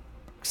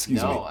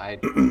 Excuse me. No, I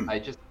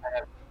just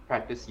kind of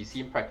practice. You see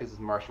him practice his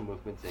martial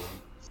movements, and he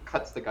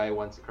cuts the guy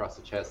once across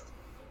the chest,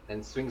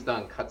 then swings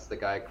down and cuts the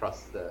guy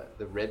across the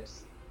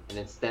ribs, and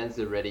then stands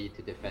there ready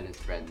to defend his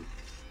friend,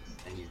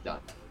 and he's done.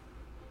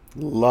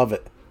 Love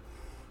it.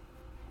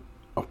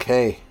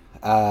 Okay.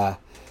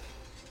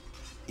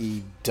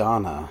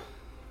 Idana.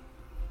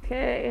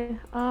 Okay.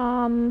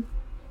 I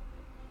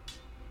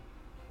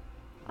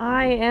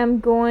am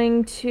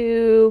going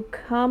to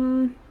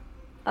come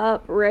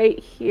up right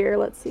here.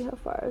 Let's see, how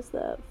far is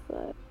that?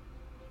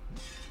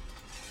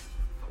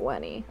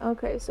 20.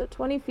 Okay, so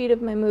 20 feet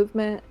of my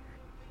movement.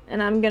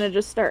 And I'm gonna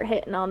just start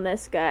hitting on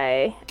this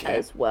guy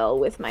as well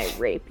with my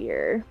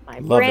rapier. My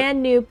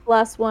brand new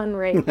 +1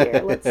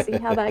 rapier. Let's see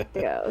how that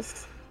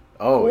goes.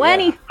 Oh,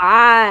 25.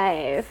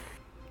 Yeah.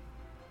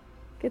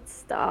 Good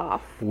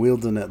stuff.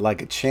 Wielding it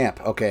like a champ.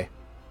 Okay.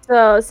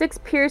 So 6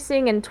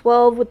 piercing and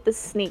 12 with the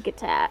sneak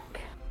attack.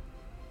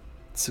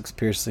 6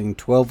 piercing,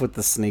 12 with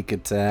the sneak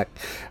attack.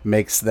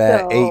 Makes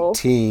that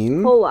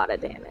 18. Whole lot of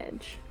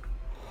damage.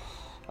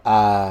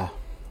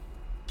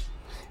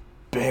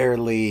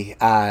 Barely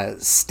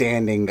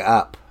standing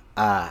up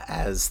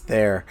as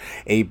they're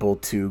able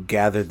to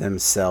gather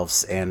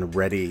themselves and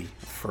ready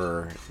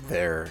for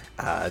their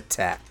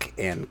attack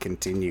and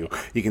continue.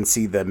 You can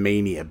see the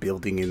mania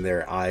building in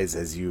their eyes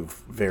as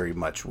you've very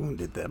much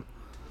wounded them.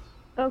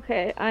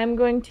 Okay, I'm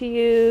going to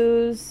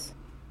use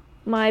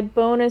my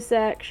bonus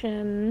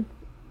action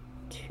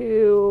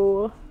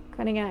to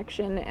cunning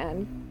action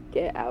and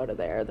get out of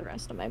there the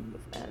rest of my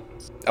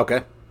movement.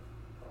 Okay.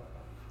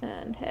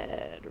 And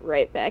head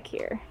right back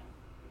here.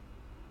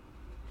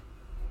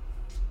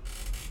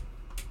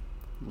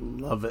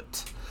 Love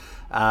it.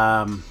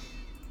 All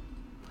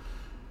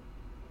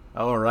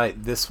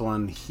right, this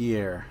one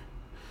here.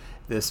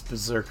 This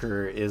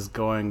berserker is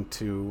going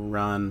to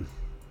run.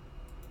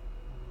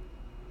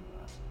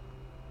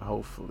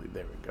 Hopefully,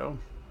 there we go.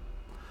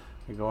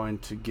 You're going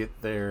to get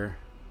there.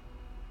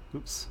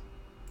 Oops.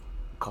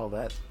 Call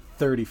that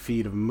 30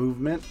 feet of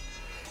movement.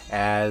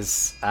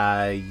 As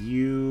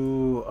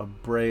you,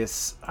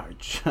 Abrace, are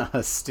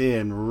just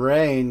in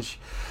range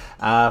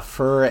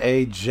for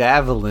a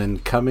javelin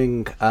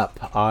coming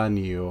up on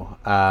you.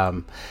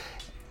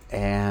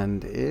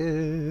 And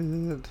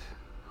it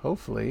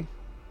hopefully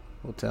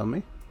will tell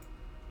me.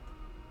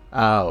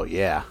 Oh,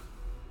 yeah.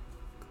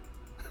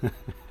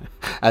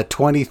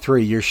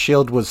 23. Your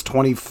shield was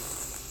 20.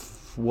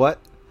 What?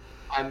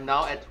 I'm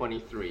now at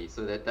 23,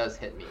 so that does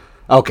hit me.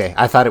 Okay,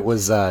 I thought it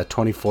was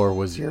 24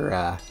 was your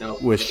No,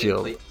 with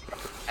shield.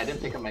 I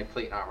didn't pick up my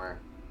plate armor.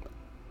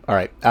 All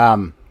right.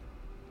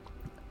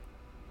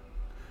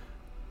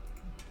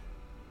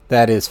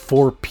 That is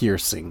 4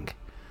 piercing.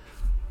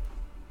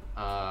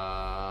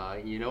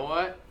 You know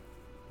what?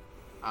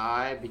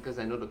 Because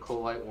I know the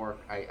cold light work,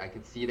 I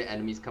can see the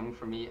enemies coming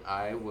for me.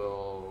 I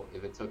will,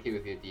 if it's okay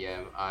with your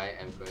DM, I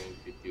am going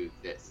to do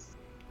this.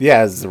 Yeah,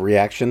 as a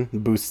reaction,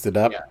 boost it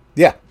up.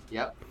 Yeah.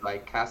 Yep. I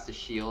cast a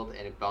shield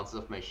and it bounces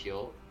off my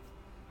shield,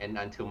 and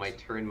until my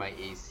turn, my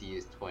AC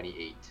is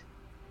 28.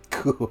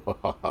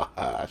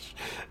 Gosh.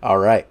 All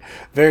right.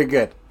 Very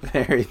good.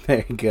 Very,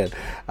 very good.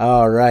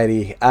 All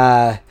righty.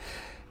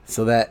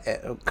 So that,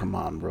 come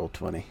on, roll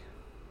 20.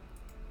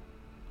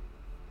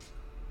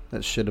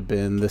 That should have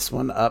been this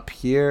one up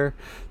here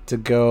to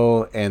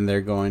go, and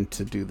they're going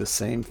to do the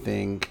same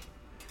thing.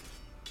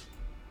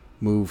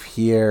 Move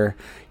here.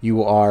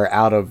 You are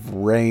out of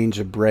range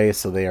of Bray,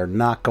 so they are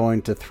not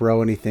going to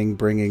throw anything,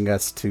 bringing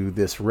us to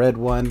this red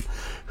one,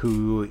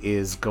 who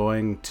is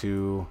going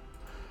to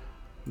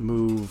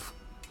move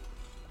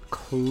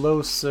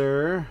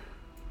closer.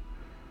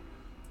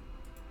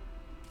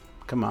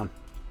 Come on.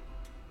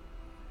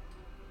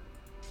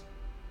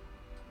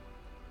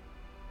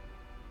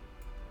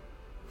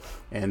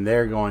 And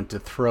they're going to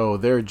throw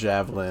their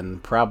javelin,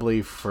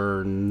 probably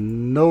for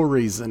no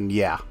reason.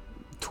 Yeah,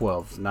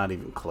 12, not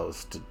even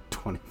close to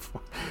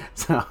 24.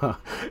 So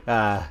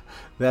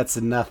that's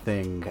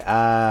nothing.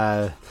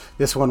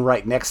 This one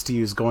right next to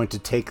you is going to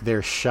take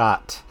their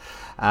shot,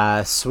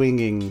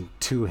 swinging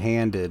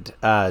two-handed.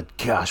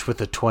 Gosh, with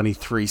a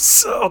 23,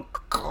 so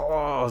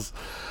close.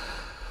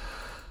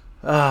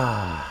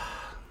 Not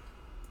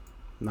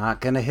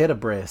gonna hit a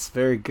brace.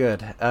 Very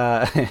good.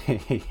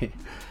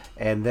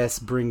 And this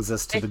brings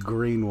us to the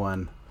green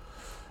one,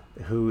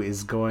 who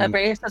is going...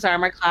 Abrace's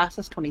armor class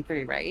is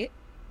 23, right?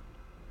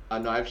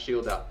 No, I have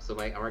shield up, so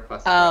my armor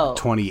class is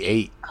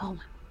 28. Oh,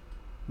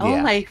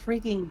 Yeah. my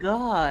freaking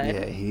god.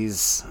 Yeah,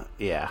 he's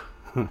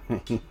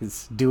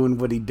he's doing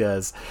what he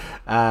does.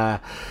 And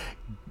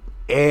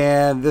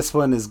this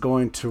one is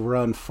going to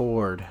run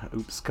forward.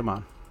 Oops, come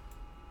on.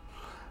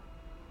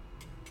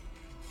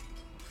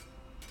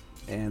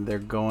 And they're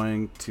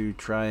going to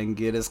try and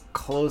get as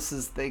close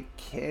as they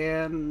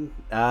can.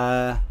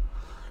 And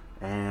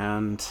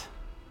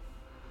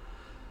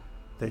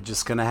they're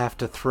just going to have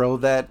to throw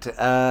that,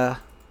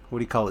 what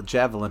do you call it,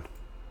 javelin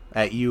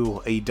at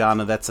you,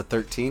 Idana. That's a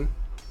 13.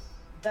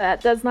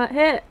 That does not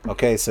hit.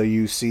 Okay, so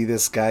you see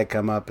this guy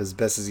come up as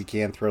best as he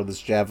can, throw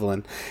this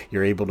javelin.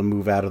 You're able to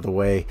move out of the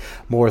way.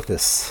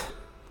 Morthus.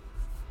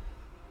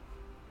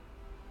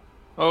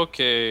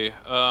 Okay,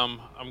 I'm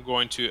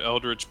going to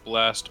Eldritch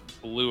Blast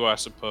Blue, I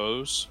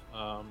suppose,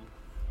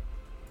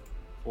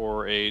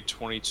 for a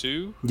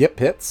 22. Yep,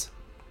 hits.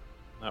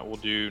 That will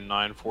do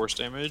 9 force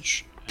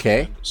damage.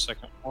 Okay. And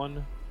second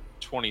one,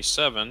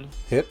 27.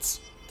 Hits.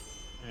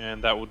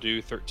 And that will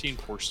do 13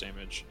 force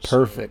damage.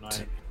 Perfect.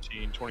 So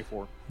 19,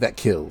 24. That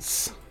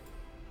kills.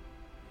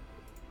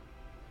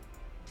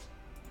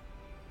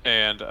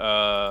 And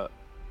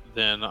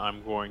then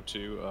I'm going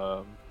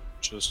to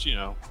just,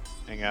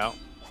 hang out.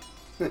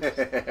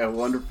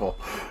 Wonderful.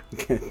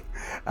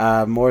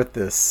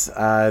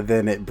 Morthus,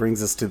 then it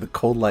brings us to the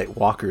Cold Light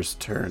Walker's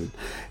turn,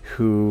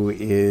 who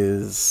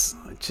is...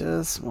 I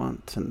just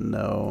want to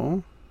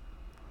know...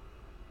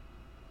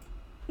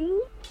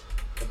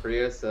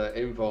 Brius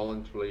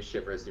involuntarily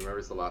shivers. He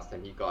remembers the last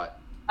time he got...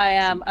 I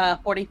am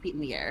 40 feet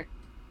in the air.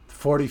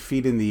 40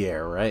 feet in the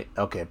air, right?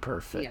 Okay,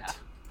 perfect.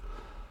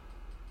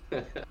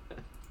 Yeah.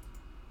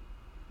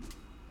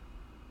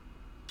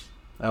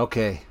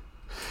 Okay.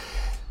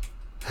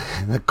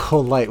 The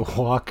Cold Light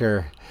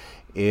Walker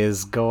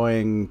is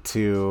going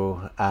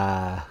to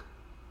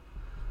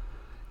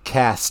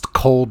cast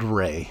Cold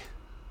Ray.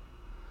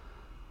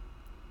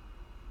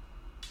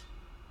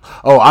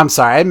 Oh, I'm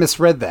sorry. I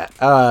misread that.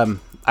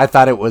 I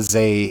thought it was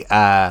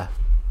a...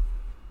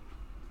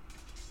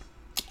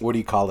 what do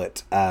you call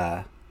it?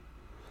 An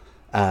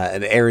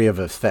area of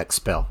effect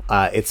spell.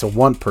 It's a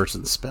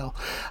one-person spell.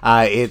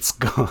 It's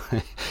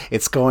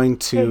going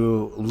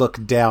to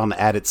look down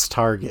at its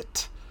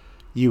target,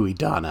 you,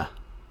 Idana.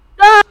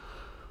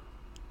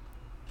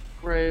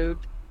 Rude.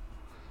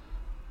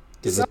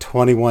 Is a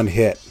 21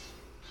 hit.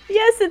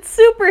 Yes, it's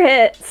super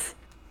hits.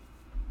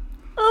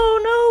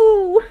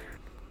 Oh no!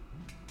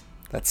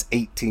 That's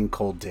 18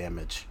 cold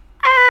damage.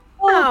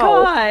 Oh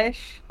Ow.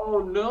 gosh. Oh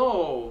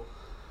no!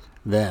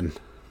 Then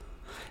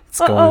it's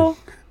Uh-oh.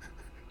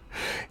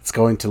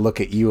 going to look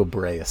at you,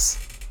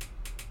 Abraeus.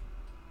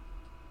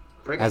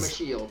 Break As- my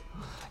shield.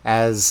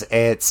 As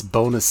its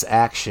bonus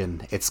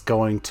action, it's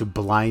going to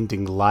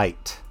Blinding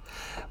Light,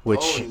 which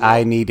Oh, no.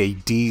 I need a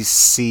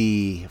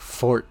DC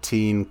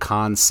 14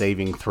 con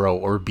saving throw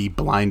or be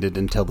blinded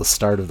until the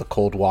start of the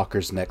Cold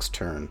Walker's next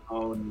turn.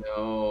 Oh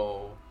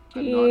no.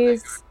 I'm not that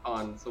Jeez. good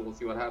on, so we'll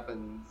see what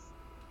happens.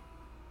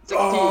 16!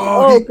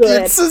 Oh,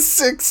 good. It's a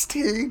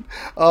 16.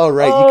 All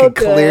right, Oh, you can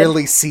good.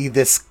 clearly see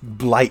this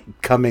light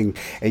coming,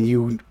 and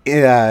you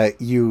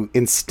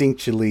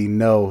instinctually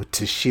know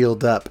to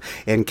shield up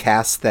and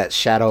cast that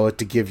shadow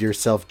to give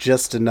yourself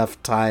just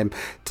enough time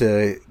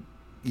to,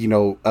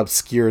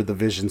 obscure the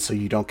vision so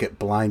you don't get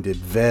blinded.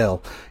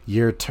 Vale,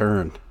 your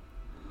turn.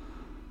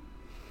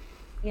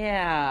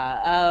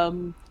 Yeah.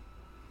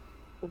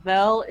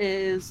 Vel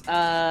is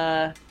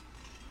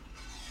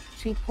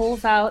she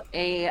pulls out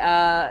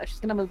a she's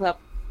gonna move up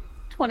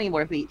 20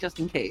 more feet just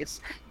in case.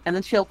 And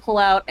then she'll pull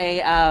out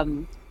a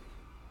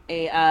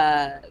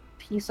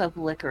piece of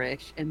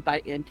licorice and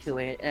bite into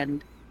it,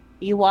 and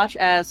you watch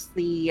as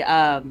the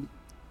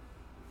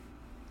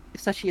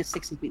so she is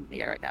 60 feet in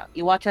the air right now.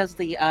 You watch as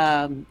the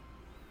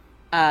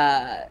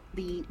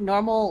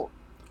normal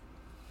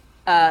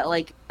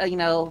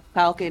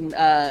falcon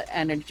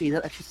energy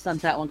that she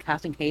sends out when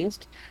casting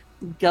haste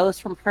goes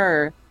from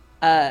her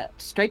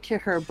straight to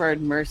her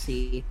bird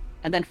Mercy,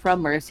 and then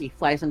from Mercy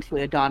flies into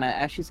Idana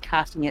as she's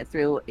casting it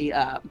through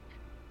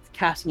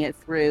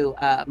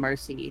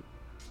Mercy,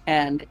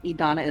 and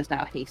Idana is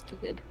now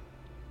hasted.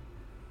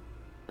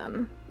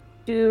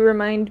 Do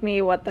remind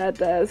me what that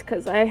does,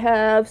 because I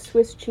have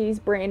Swiss cheese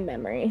brain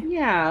memory.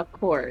 Yeah, of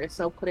course.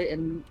 I'll put it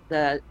in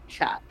the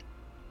chat.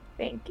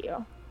 Thank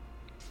you.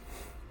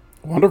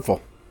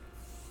 Wonderful.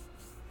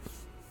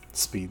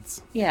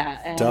 Speeds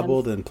Yeah, and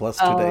doubled and plus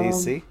 2 to um,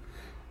 AC.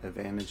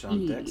 Advantage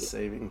on yeah. dex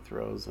saving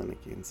throws and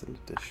it gains an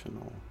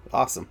additional.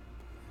 Awesome.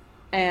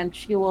 and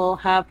she will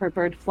have her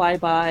bird fly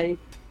by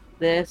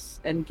this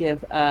and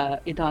give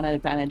Idana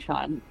advantage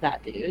on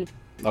that dude.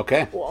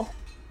 Okay. Cool.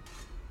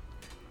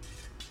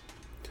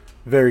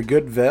 Very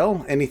good,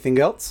 Vel. Anything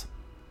else?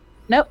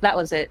 Nope, that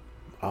was it.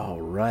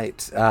 All right.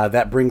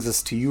 That brings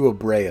us to you,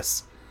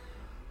 Abraeus.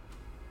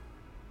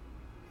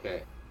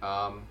 Okay.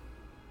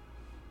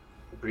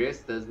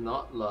 Brius does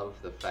not love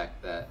the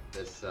fact that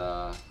this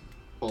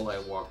Cold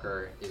Light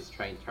Walker is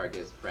trying to target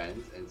his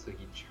friends, and so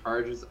he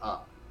charges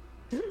up,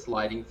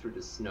 sliding through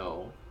the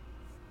snow,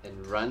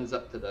 and runs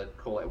up to the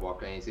Cold Light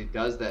Walker. And as he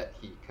does that,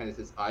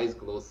 his eyes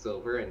glow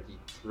silver, and he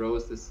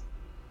throws this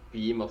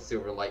beam of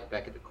silver light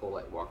back at the Cold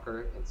Light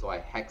Walker. And so I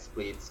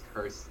Hexblades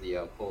curse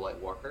the Cold Light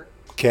Walker,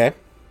 Okay.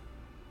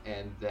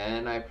 and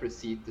then I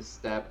proceed to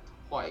stab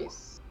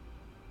twice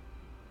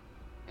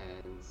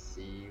and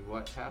see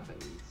what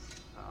happens.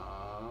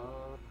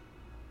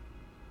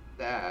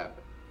 Stab.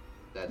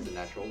 That's a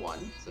natural 1,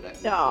 so that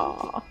misses.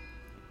 Aw.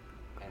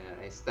 And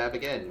I stab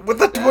again. With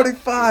the Stab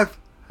 25.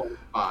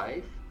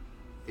 25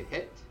 to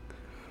hit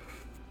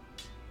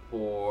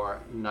for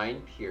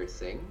 9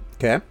 piercing.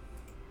 Okay.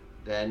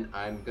 Then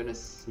I'm gonna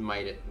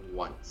smite it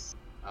once.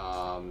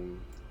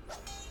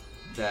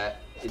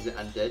 That is it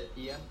undead,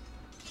 Ian?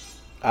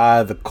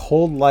 The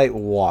Cold Light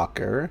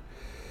Walker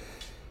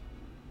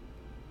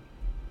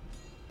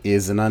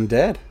is an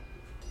undead.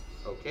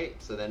 Okay,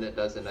 so then it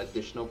does an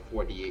additional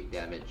 48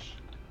 damage.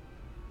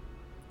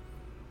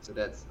 So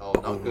that's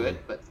not good,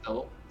 but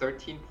still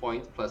 13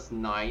 points plus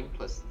 9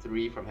 plus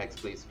 3 from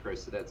Hexblade's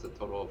Curse, so that's a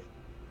total of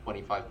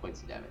 25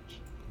 points of damage.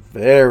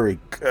 Very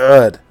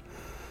good.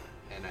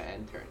 And I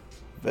end turn.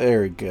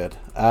 Very good.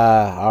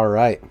 All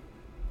right.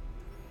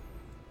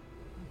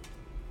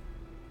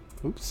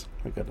 Oops,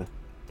 I gotta.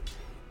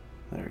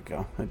 There we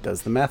go. It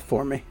does the math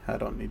for me. I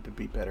don't need to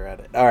be better at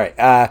it. All right.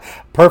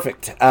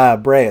 Perfect.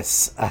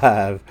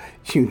 Breas,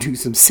 you do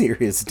some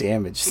serious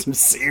damage. Some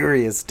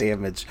serious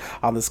damage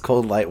on this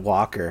Cold Light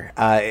Walker.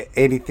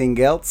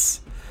 Anything else?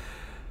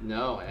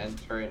 No, I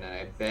end turn and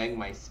I bang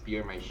my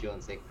spear, my shield,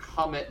 and say,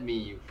 "Come at me,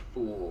 you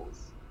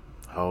fools!"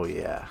 Oh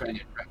yeah. Trying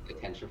to attract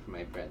attention from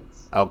my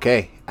friends.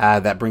 Okay.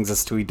 That brings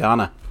us to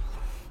Idana.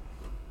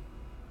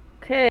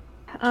 Okay.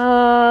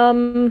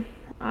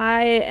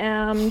 I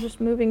am just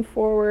moving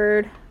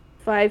forward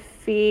 5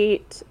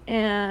 feet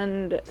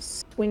and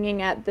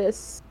swinging at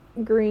this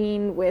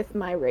green with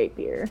my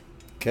rapier.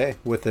 Okay,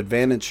 with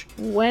advantage.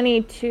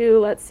 22.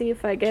 Let's see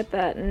if I get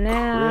that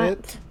nat.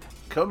 Crit.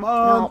 Come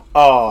on. No,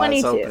 Oh,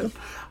 22. I was hoping.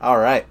 All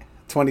right.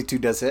 22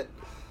 does hit.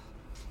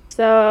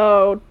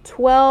 So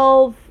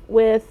 12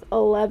 with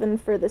 11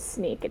 for the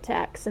sneak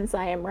attack since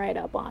I am right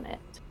up on it.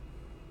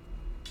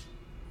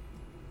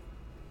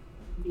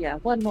 Yeah,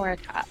 one more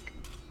attack.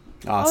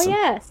 Awesome. Oh,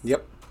 yes.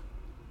 Yep.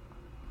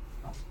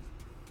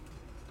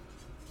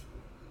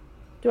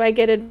 Do I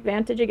get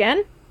advantage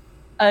again?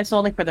 It's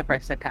only for the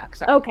first attack,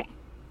 sorry. Okay.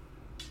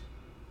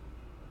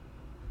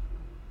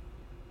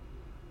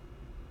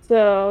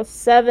 So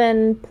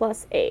 7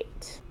 plus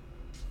 8.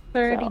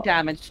 30 so-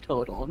 damage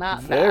total,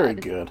 not Very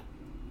bad. good.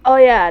 Oh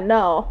yeah,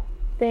 no.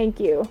 Thank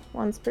you.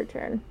 Once per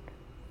turn.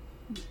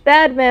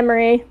 Bad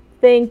memory.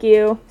 Thank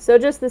you. So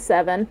just the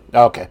 7.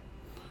 Okay.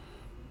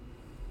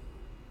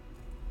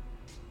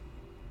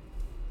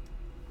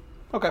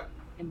 Okay.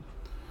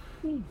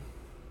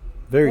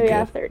 Very Oh,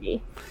 yeah, good.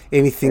 30.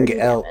 Anything 30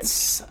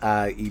 else,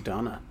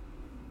 Idana?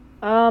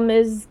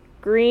 Is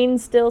green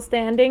still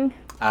standing?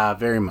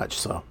 Very much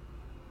so.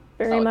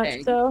 Very Oh, much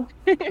dang. so.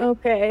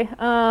 Okay.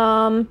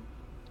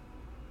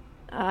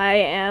 I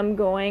am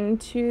going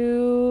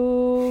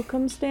to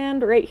come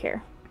stand right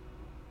here.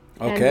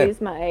 And Okay. use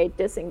my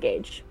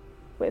disengage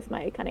with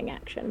my cunning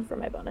action for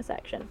my bonus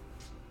action.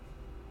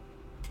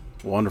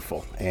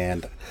 Wonderful.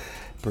 And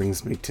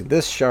brings me to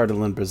this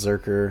Chardalyn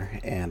Berserker,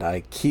 and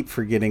I keep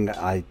forgetting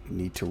I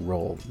need to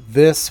roll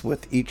this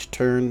with each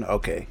turn.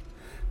 Okay,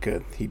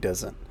 good. He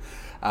doesn't.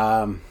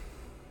 All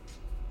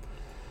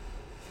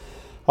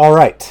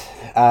right.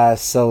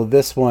 So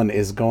this one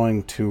is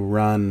going to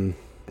run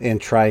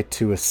and try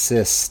to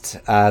assist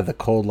the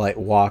Cold Light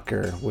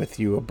Walker with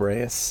you,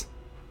 Abreus.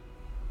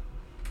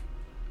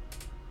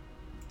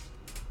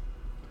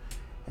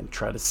 And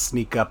try to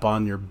sneak up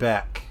on your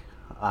back.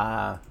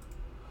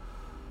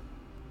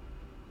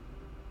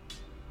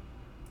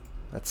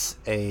 That's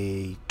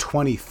a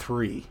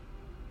 23.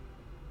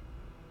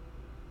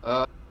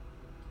 You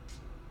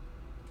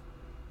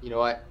know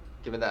what?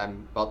 Given that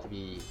I'm about to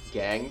be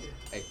ganged,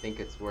 I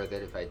think it's worth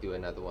it if I do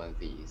another one of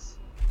these.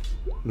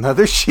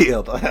 Another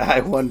shield.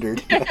 I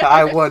wondered.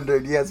 I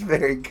wondered. Yes,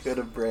 very good,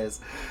 Abreus.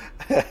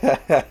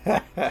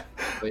 yeah,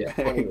 Very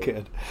 28.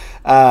 good.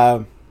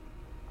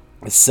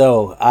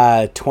 So,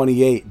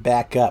 28,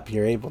 back up.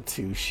 You're able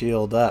to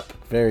shield up.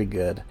 Very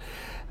good.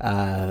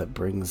 That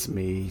brings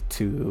me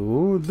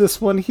to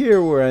this one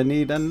here where I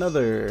need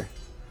another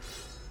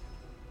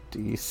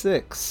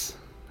D6.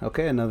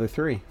 Okay, another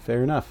 3.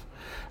 Fair enough.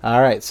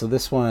 All right, so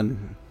this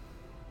one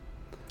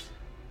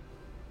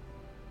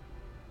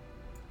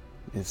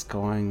is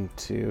going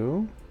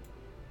to...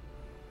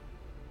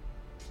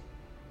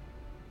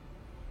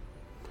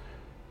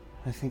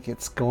 I think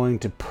it's going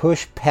to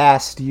push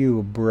past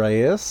you,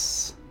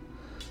 Breas,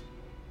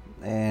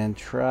 and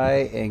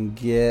try and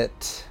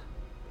get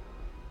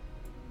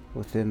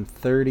within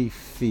 30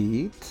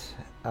 feet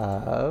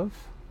of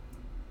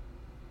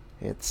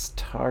its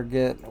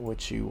target,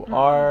 which you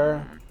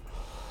are.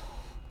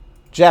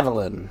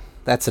 Javelin.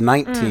 That's a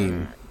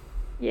 19.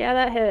 Yeah,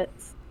 that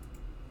hits.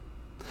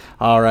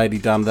 Alrighty,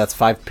 Dom. That's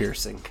 5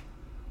 piercing.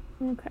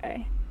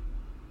 Okay.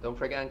 Don't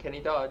forget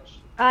Uncanny Dodge.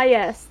 Ah,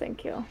 yes,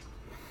 thank you.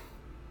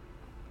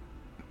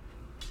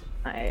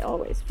 I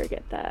always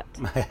forget that.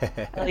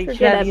 Well, you forget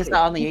should have used everything.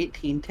 that on the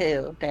 18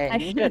 too. Dang. I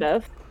should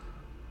have.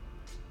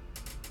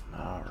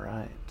 All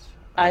right.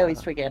 I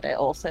always forget it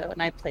also,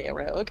 and I play a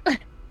rogue.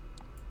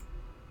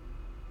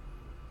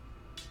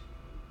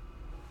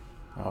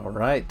 All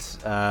right.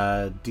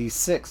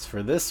 D6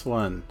 for this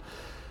one.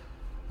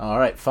 All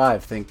right,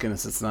 5. Thank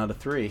goodness it's not a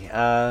 3.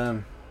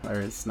 Or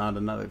it's not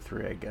another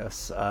 3, I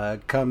guess.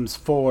 Comes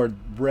forward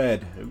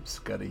red. Oops,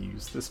 gotta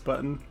use this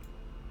button.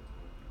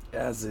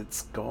 As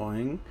it's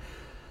going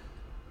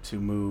to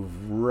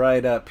move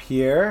right up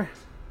here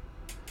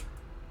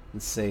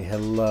and say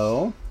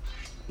hello,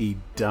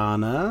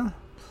 Idana.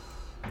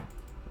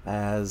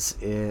 As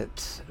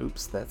it...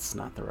 Oops, that's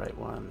not the right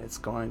one. It's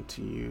going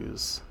to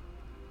use...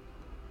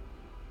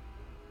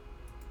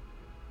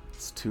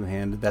 It's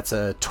two-handed. That's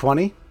a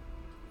 20.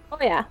 Oh,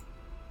 yeah.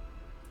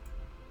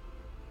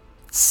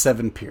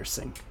 7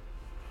 piercing.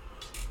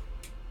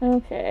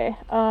 Okay,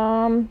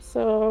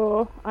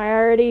 so I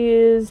already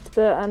used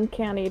the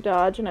uncanny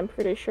dodge, and I'm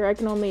pretty sure I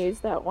can only use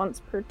that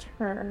once per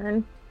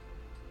turn.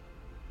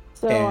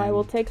 So I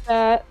will And- take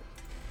that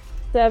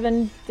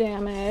 7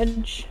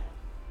 damage.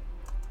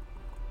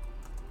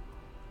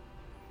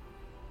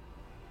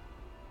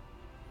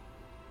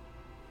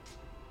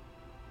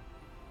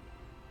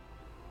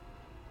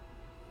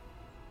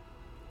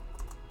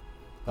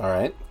 All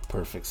right,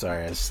 perfect.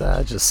 Sorry, I was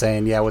just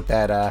saying, yeah, with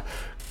that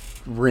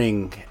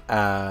ring,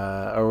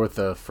 or with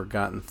the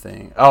forgotten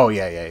thing. Oh,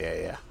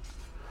 yeah.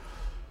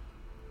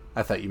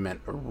 I thought you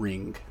meant a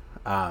ring.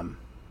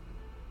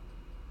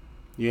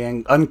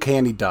 You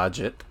uncanny dodge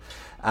it,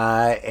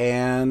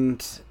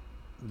 and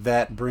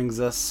that brings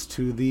us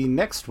to the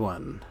next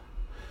one.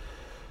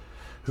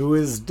 Who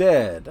is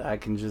dead? I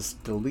can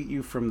just delete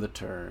you from the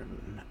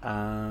turn.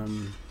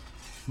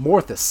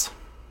 Morthus.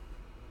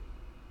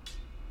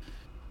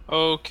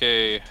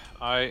 Okay,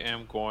 I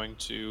am going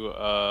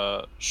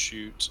to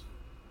shoot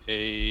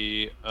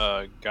a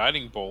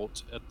guiding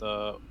bolt at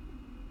the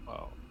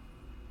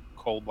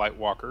Cold Light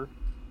Walker.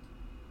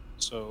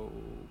 So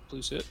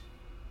please hit.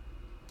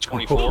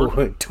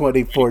 24.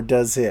 24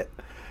 does hit.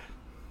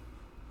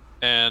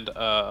 And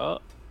that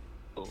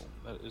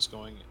is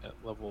going at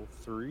level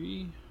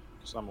 3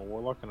 because I'm a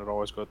warlock and it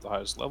always goes at the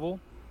highest level.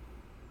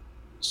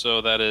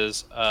 So that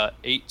is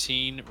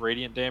 18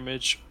 radiant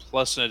damage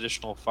plus an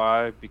additional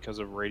 5 because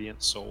of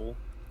Radiant Soul.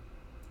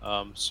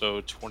 So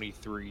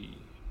 23.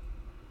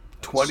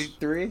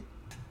 23?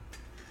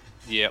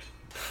 Yep.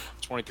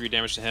 23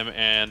 damage to him,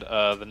 and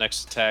the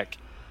next attack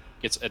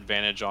gets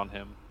advantage on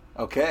him.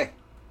 Okay.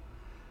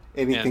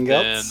 Anything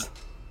And else? then,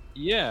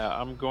 yeah,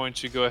 I'm going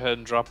to go ahead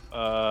and drop,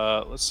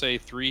 let's say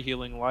 3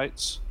 healing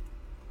lights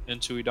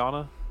into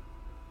Idana.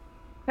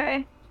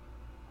 Okay,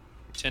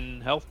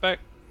 10 health back.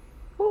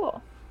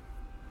 cool.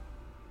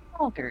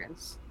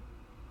 Ogres.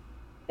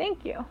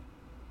 Thank you.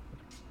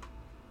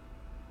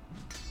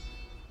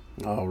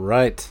 All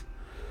right.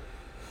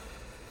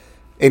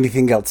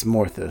 Anything else,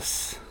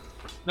 Morthus?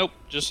 Nope,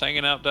 just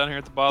hanging out down here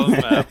at the bottom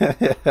of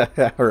the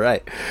map. All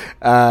right.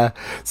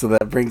 So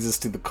that brings us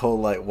to the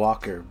Cold Light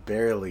Walker,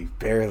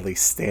 barely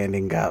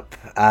standing up.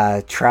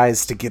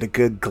 Tries to get a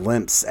good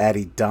glimpse at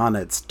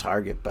Idana, its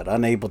target, but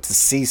unable to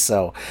see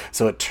so.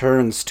 So it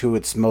turns to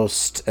its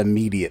most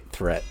immediate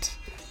threat,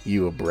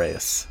 you,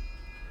 Abreus.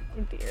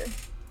 Oh dear.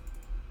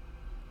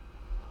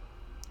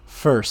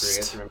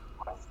 First. Remember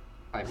last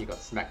time he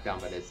got smacked down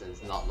by this and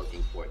is not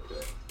looking forward to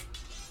it.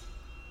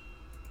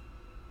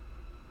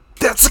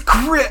 That's a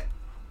crit!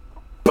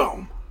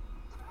 Boom!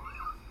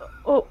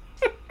 Oh,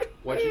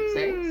 What'd you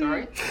say?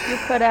 Sorry? you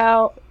cut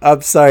out.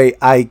 I'm sorry,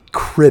 I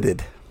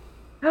critted.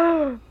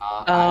 Oh.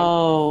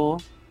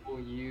 I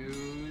will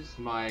use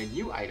my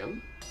new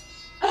item.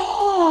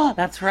 Oh,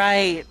 that's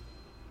right.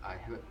 I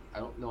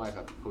don't know if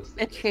I've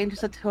posted It this.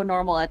 changes it to a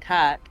normal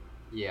attack.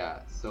 Yeah,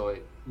 so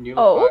it new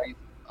Oh.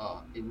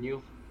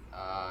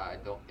 I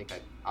don't think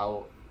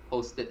I'll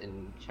post it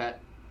in chat.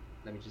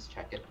 Let me just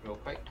check it real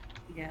quick.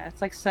 Yeah,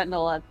 it's like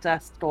Sentinel at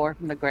Death's Door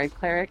from the Grave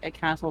Cleric. It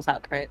cancels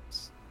out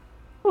crits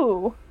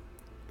Ooh.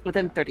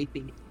 within 30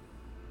 feet.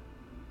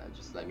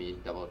 Just let me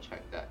double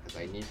check that because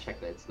I need to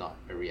check that it's not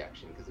a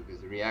reaction. Because if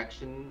it's a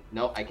reaction,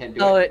 no, I can't do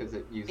Oh, it because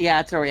it uses.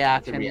 Yeah, it's a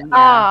reaction. reaction. Yeah.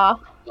 Ah,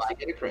 So I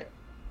get a crit.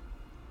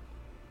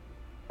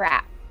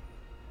 crap.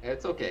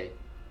 It's okay.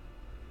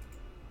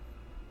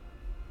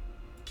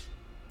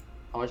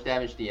 How much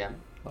damage, DM?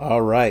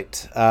 All right.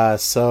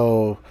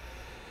 So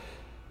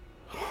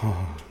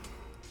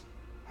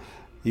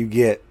you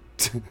get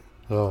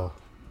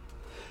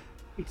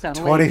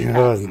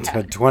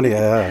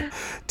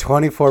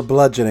 24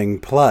 bludgeoning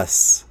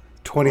plus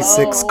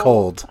 26 Oh.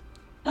 cold.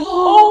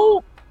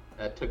 Oh!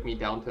 That took me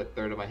down to a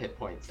third of my hit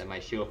points, and my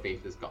shield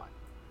faith is gone.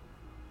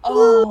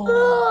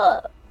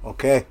 Oh!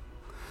 Okay.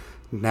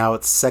 Now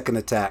it's second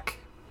attack.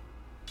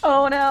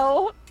 Oh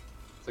no.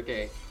 It's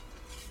okay.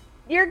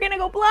 You're gonna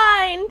go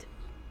blind.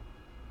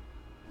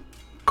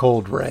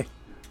 Cold ray.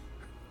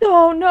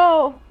 Oh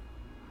no.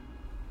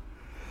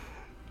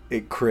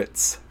 It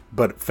crits,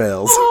 but it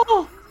fails.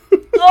 Oh,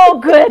 oh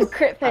good.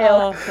 Crit fail.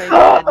 Oh, thank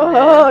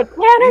Oh, goodness.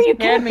 Tanner, You you scared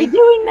can't me. be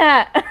doing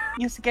that.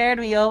 You scared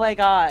me, oh my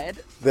god.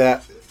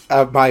 That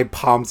my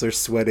palms are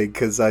sweating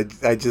because I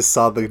just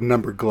saw the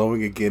number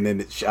glowing again,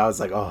 and I was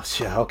like, oh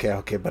shit,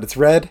 okay, but it's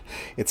red.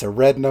 It's a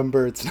red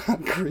number. It's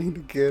not green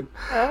again.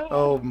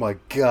 Oh my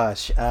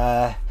gosh.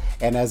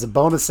 And as a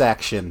bonus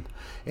action,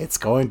 it's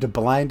going to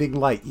blinding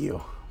light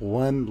you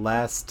one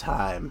last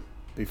time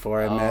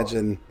before I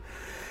imagine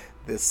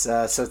this.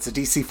 So it's a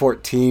DC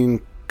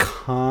 14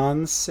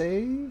 con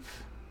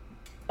save.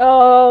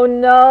 Oh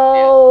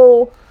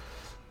no.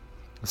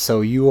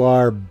 So you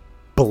are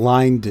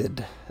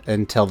blinded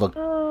until the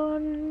Oh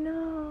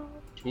no.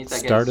 Which means I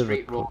get Start a of the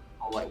straight roll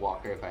for Light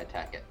Walker if I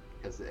attack it,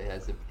 because it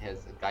has a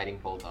guiding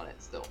bolt on it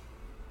still.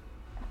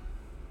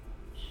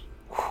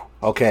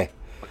 Okay.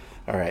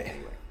 All right.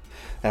 Anyway.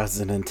 That was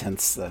an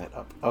intense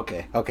setup.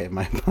 Okay.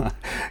 My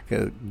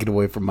gotta get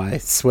away from my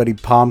sweaty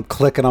palm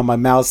clicking on my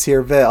mouse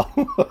here,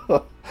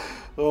 Vale.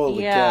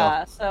 Holy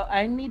Yeah, so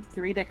I need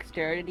 3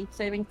 dexterity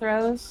saving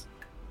throws.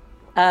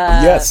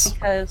 Yes.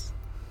 Because,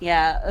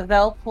 yeah,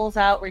 Vel pulls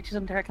out, reaches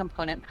into her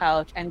component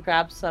pouch, and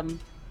grabs some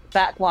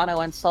fat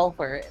guano and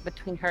sulfur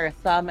between her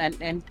thumb and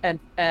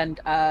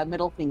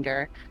middle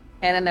finger,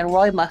 and then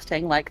Roy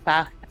Mustang like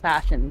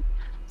fashion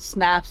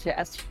snaps it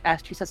as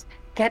she says,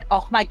 "Get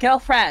off my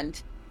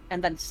girlfriend!"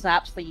 and then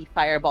snaps the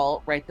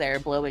fireball right there,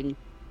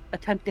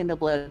 attempting to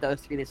blow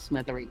those 3 to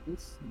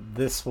smithereens.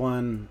 This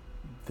one,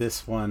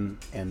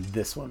 and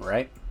this one,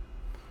 right?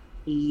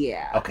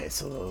 Yeah. Okay,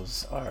 so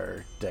those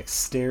are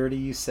dexterity,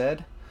 you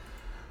said?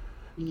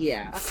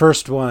 Yeah.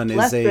 First one is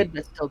Less a good,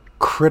 but still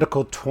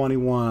critical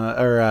 21,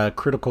 or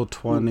critical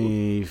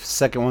 20.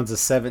 Second one's a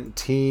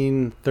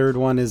 17. Third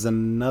one is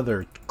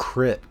another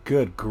crit.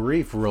 Good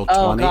grief, roll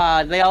 20. Oh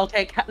god, they all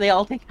take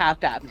half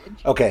damage.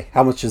 Okay,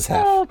 how much is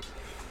half?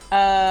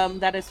 Oh,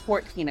 that is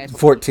 14. I think.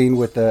 14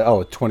 with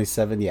the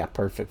 27. Yeah,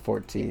 perfect.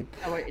 14.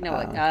 Oh, wait,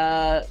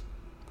 no,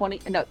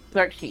 20. No,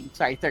 13.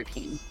 Sorry,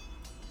 13.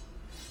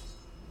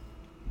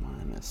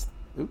 Minus.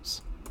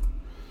 Oops.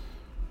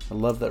 I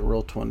love that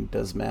roll 20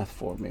 does math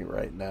for me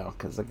right now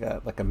because I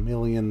got like a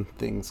million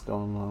things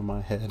going on in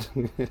my head.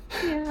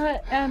 Yeah,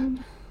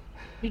 and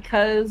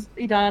because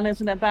Idan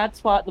is in a bad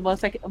spot, the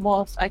most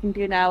I can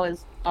do now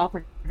is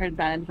offer her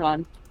advantage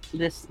on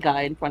this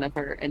guy in front of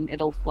her, and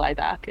it'll fly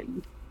back.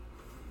 And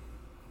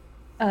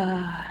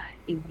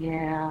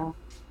yeah.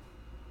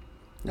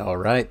 All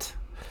right.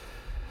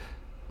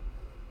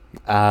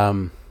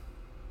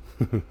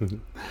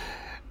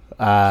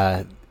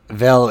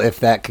 Vel, if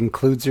that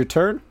concludes your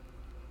turn.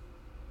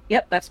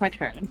 Yep, that's my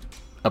turn.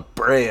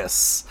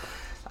 Abreus,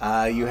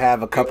 you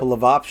have a couple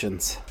of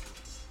options.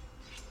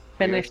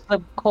 Finish the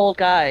cold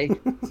guy.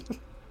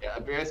 Yeah,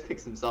 Abreus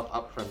picks himself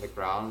up from the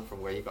ground from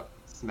where he got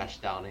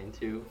smashed down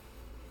into,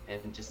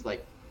 and just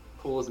like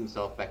pulls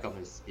himself back up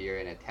his spear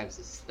and attempts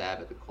to stab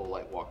at the Cold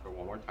Light Walker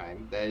one more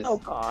time. That is Oh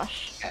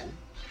gosh. 10.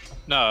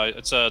 No,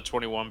 it's a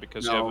 21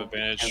 because you No, have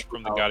advantage cancel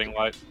from the out. guiding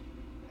light.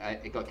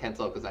 It got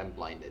cancelled because I'm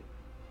blinded.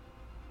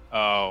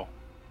 Oh,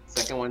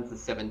 Second one's a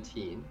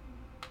 17.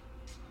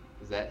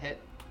 Does that hit?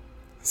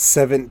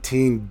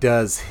 17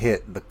 does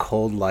hit the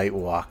Cold Light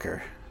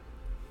Walker.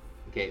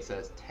 Okay, so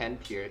it's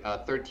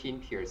 13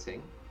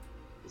 piercing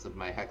because of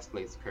my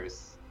Hexblade's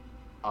curse.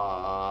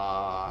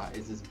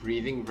 Is his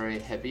breathing very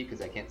heavy?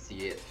 Because I can't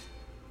see it.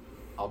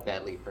 How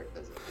badly hurt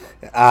does it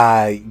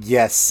look?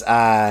 Yes,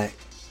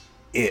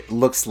 it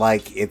looks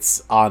like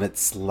it's on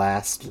its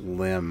last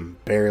limb,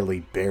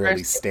 barely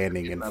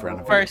standing in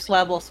front of it. First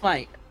level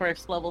smite.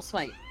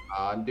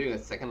 I'm doing a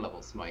second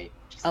level smite.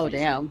 Oh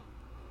damn.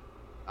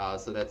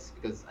 So that's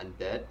because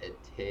undead. It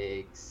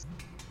takes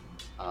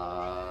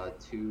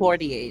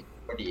 48.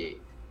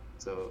 48.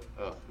 So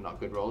not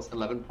good rolls.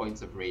 11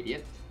 points of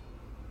radiant.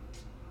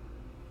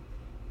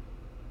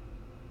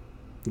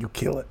 You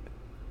kill it.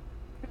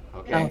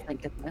 Okay. Oh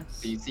thank goodness.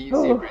 So you see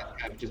Brett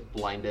kind of just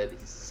blinded.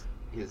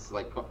 He's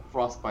like got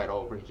frostbite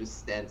all over. He just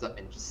stands up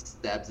and just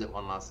stabs it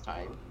one last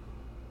time.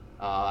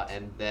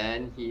 And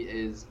then he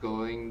is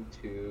going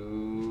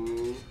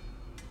to.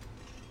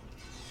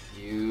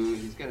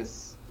 He's going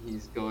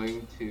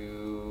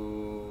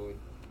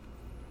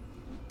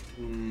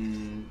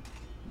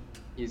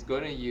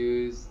to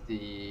use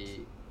the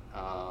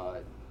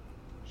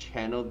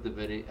channel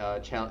divinity.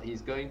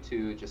 He's going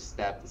to just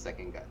stab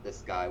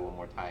this guy one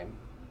more time.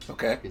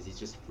 Okay. Because he's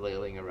just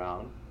flailing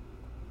around.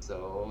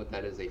 So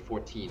that is a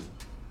 14.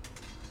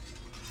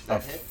 Does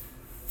that hit?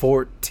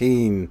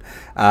 14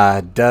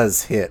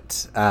 does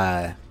hit.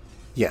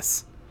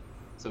 Yes.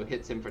 So it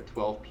hits him for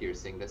 12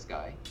 piercing, this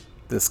guy.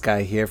 This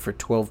guy here for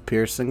 12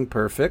 piercing.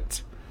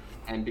 Perfect.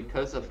 And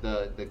because of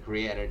the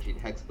gray energy in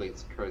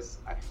Hexblade's curse,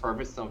 I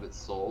harvest some of its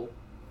soul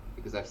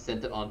because I've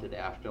sent it on to the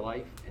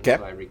afterlife, and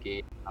so I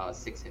regain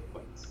 6 hit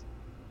points.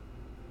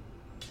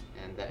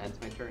 And that ends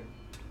my turn.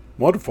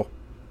 Wonderful.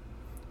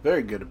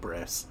 Very good,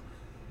 Abreus.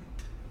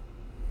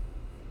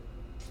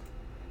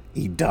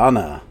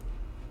 Idana.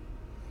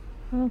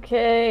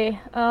 Okay.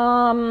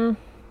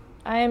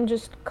 I am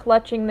just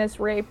clutching this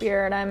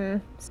rapier and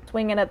I'm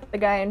swinging at the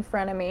guy in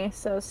front of me.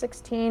 So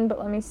 16, but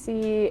let me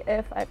see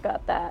if I've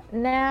got that.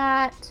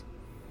 Nat.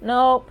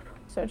 Nope.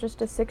 So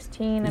just a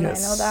 16, and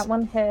Yes. I know that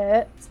one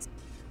hits.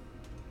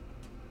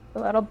 So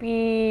that'll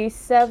be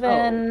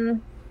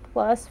 7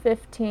 plus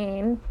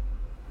 15.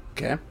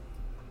 Okay.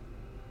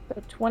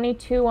 So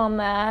 22 on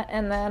that,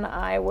 and then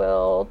I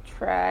will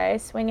try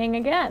swinging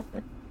again.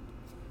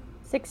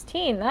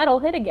 16, that'll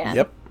hit again.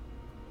 Yep.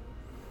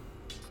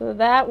 So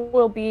that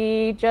will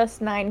be just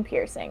 9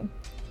 piercing.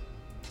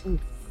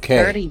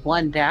 Okay.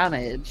 31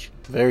 damage.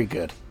 Very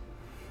good.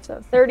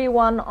 So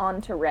 31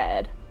 onto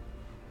red.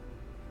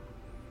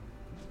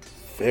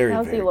 Very,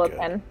 How's very he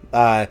looking?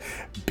 good.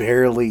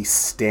 Barely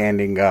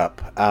standing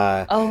up.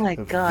 Oh my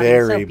god.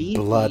 Very he's so beefy.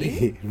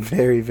 bloody.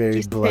 Very, very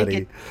He's bloody.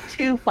 taken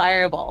 2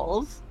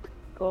 fireballs.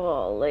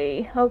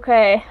 Golly.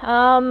 Okay.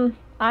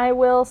 I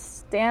will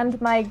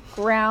stand my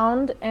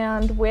ground,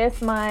 and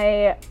with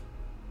my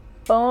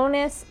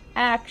bonus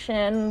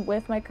action,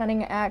 with my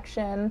cunning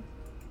action,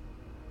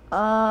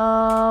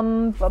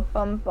 Nope,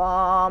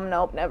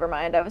 never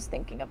mind. I was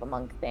thinking of a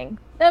monk thing.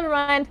 Never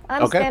mind.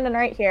 I'm Okay. standing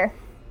right here.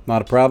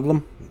 Not a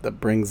problem. That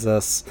brings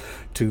us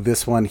to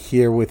this one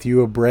here with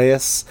you,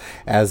 Abreus,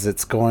 as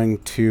it's going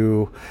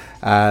to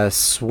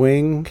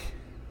swing.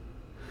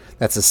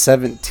 That's a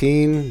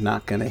 17.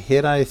 Not going to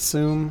hit, I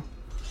assume.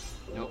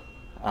 Nope.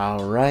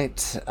 All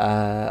right.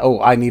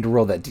 I need to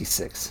roll that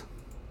d6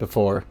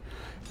 before.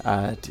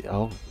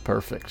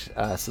 Perfect.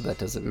 So that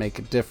doesn't make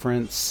a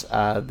difference.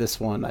 This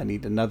one, I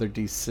need another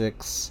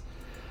d6.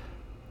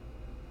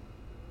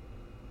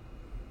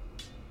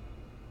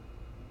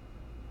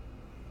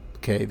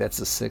 Okay, that's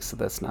a 6, so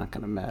that's not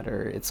going to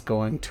matter. It's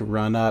going to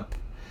run up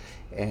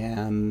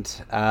and...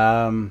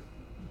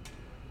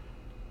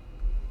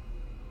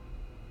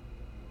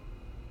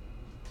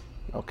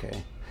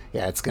 okay.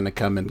 Yeah, it's going to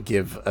come and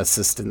give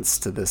assistance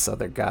to this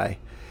other guy.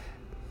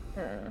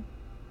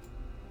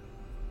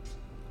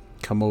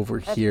 Come over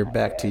here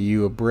back to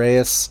you,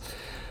 Abreus.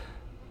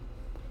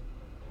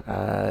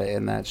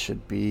 And that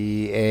should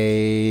be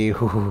a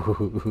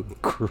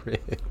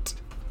crit.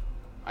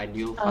 I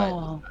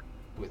nullify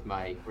with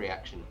my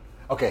reaction.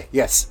 Okay,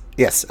 yes,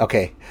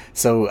 okay.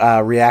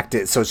 So react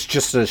it. So it's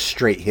just a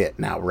straight hit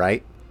now,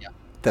 right? Yeah.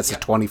 That's a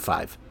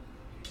 25.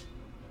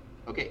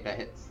 Okay, that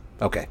hits.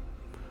 Okay.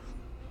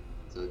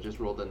 So just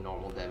roll the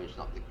normal damage,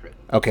 not the crit.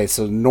 Okay,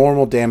 so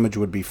normal damage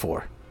would be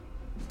 4.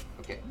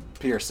 Okay.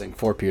 Piercing,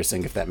 4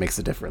 piercing, if that makes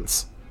a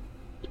difference.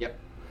 Yep.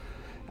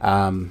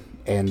 And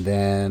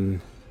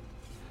then...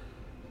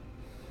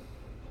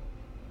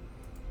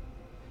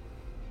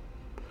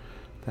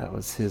 that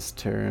was his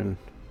turn.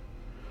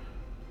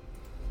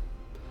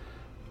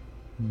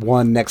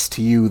 One next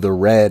to you, the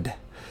red.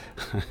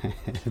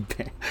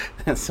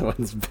 This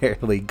one's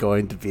barely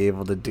going to be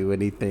able to do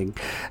anything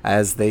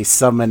as they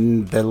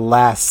summon the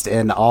last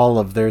and all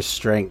of their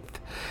strength.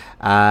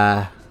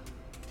 That's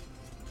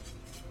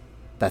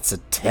a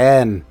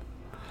 10.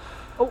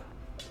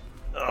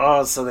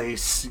 Oh, so they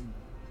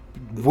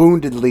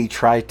woundedly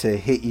try to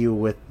hit you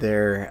with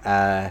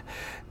their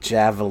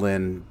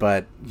javelin,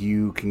 but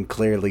you can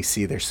clearly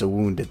see they're so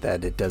wounded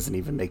that it doesn't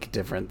even make a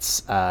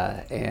difference.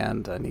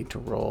 And I need to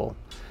roll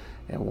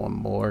and one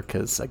more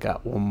because I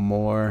got one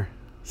more.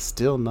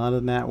 Still not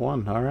a nat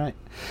 1. All right.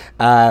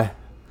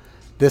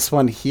 This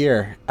one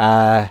here,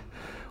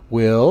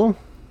 Will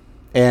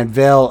and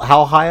Vel.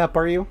 How high up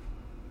are you?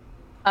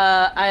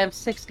 I am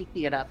 60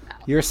 feet up now.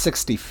 You're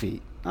 60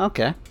 feet.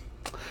 Okay.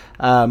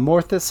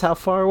 Morthus, how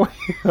far away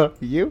are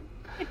you?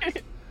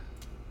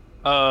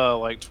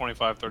 Like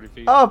 25, 30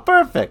 feet. Oh,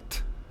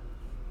 perfect.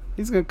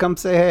 He's gonna come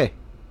say hey.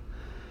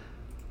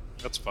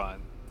 That's fine.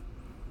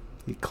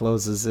 He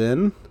closes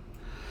in,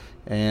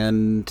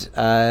 and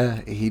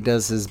he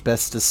does his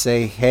best to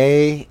say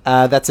hey.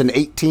 That's an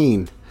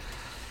 18.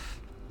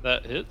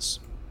 That hits.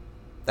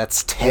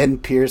 That's 10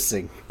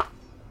 piercing.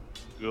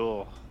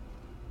 Cool.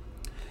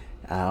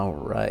 All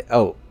right.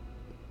 Oh,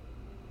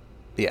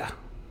 yeah.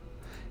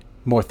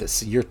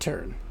 Morthus, your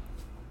turn.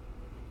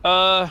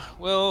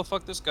 Well,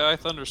 fuck this guy,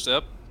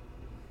 Thunderstep.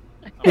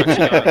 I'm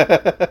actually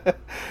gonna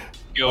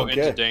go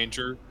into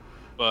danger,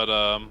 but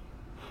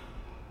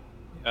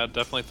yeah,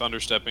 definitely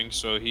Thunderstepping.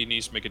 So he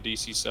needs to make a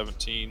DC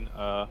 17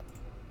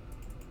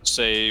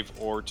 save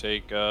or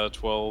take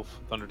 12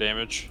 thunder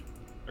damage,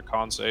 or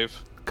con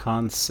save.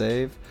 Con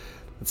save.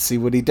 Let's see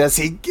what he does.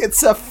 He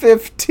gets a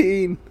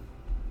 15.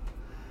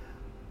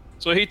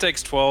 So he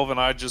takes 12, and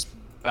I just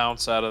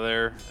bounce out of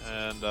there,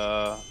 and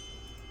now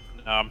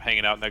I'm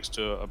hanging out next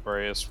to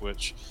Abreus,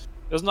 which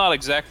is not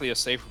exactly a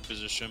safer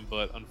position,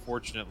 but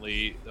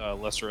unfortunately,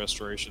 Lesser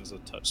Restoration is a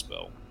touch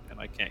spell, and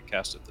I can't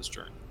cast it this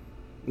turn.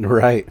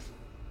 Right.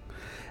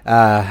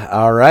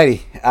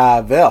 Alrighty.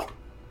 Vel.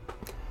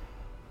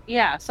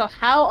 Yeah, so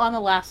how on the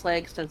last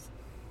legs does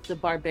the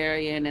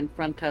barbarian in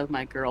front of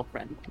my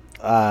girlfriend?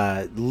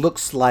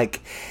 Looks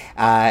like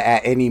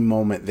at any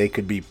moment they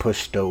could be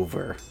pushed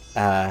over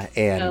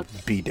and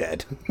be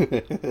dead.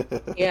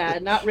 Yeah,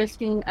 not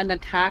risking an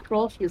attack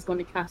roll, she's going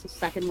to cast a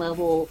second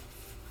level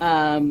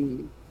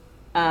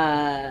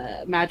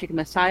magic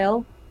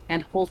missile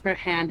and hold her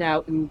hand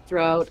out and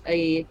throw out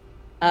a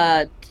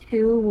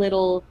 2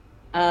 little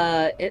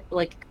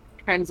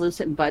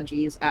translucent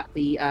budgies at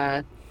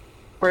the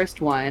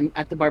first one,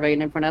 at the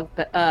barbarian in front of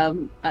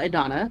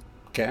Idana.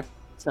 Okay.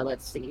 So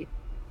let's see.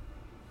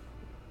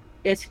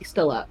 Is he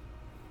still up?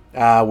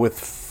 With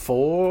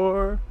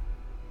 4.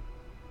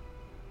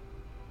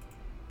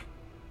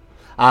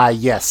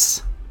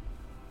 Yes.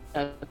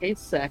 Okay,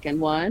 second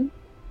one.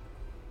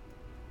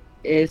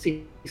 Is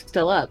he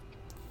still up?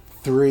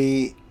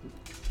 3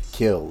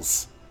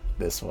 kills.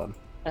 This one.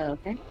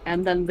 Okay.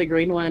 And then the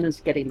green one is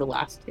getting the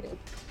last 2.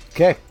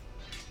 Okay.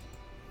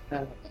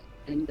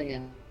 And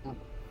then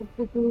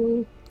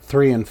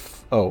 3 and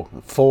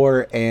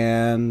 4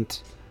 and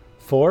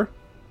 4.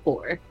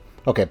 4.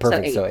 Okay,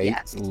 perfect. So 8.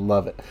 Yes.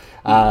 Love it.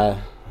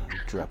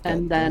 Drop that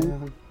And then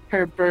down.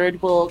 her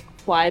bird will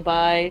fly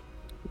by,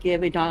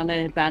 give Idana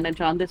an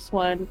advantage on this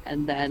one,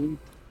 and then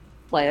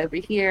fly over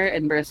here,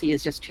 and Mercy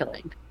is just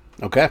chilling.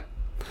 Okay.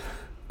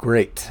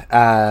 Great.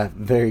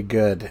 Very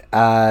good.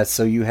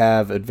 So you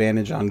have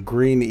advantage on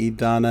green,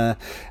 Idana.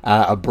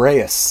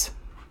 Abreus.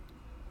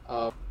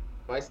 Am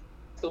I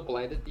still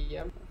blinded,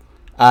 DM?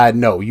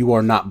 No, you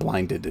are not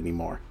blinded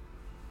anymore.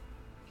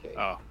 Okay.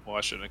 Oh, well,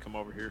 I shouldn't have come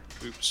over here.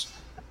 Oops.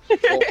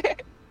 Well,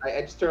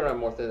 I just turn around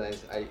more than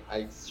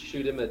I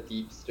shoot him a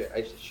deep stare.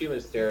 I shoot him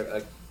a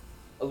stare,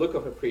 a look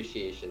of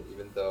appreciation,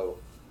 even though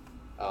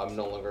I'm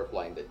no longer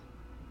blinded.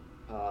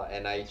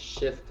 And I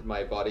shift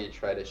my body to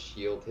try to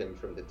shield him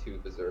from the two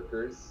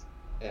berserkers,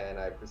 and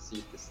I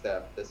proceed to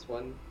stab this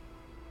one.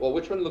 Well,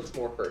 which one looks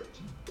more hurt?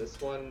 This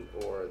one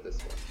or this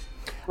one?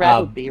 Red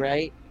would be,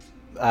 right?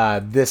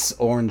 This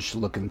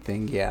orange-looking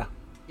thing, yeah.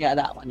 Yeah,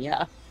 that one,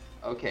 yeah.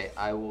 Okay,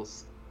 I will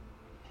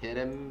hit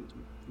him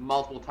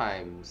multiple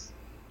times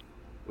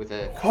with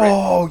a crit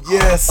Oh,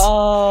 yes!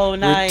 Oh,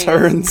 nice.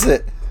 Returns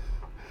it.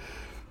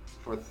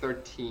 for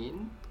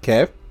 13.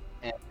 Okay.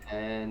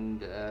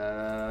 And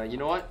you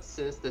know what?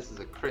 Since this is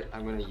a crit,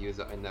 I'm going to use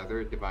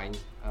another Divine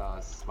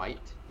Smite.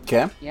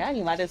 Okay. Yeah,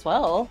 you might as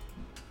well.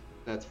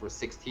 That's for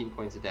 16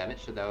 points of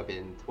damage, so that would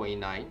have been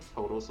 29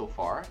 total so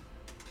far.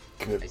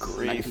 Good I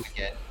smite him grief.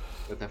 again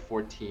with a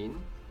 14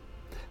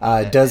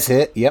 It does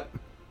hit, yep.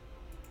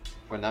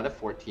 for another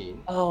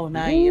 14. Oh,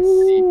 nice.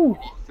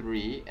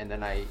 3, and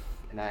then I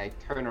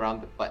turn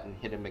around the butt and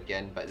hit him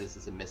again, but this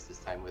is a miss this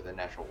time with a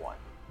natural 1.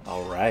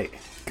 All right.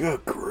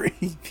 Good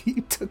grief.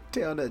 You took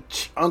down a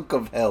chunk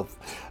of health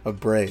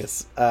of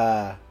Breus.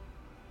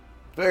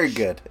 Very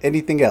good.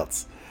 Anything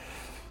else?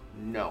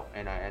 No,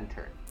 and I end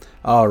turn.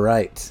 All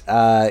right.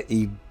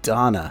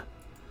 Idana.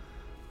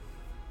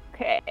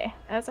 Okay,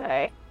 as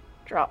I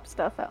drop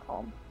stuff at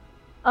home.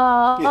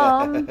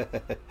 I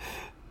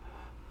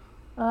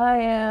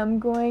am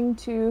going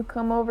to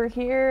come over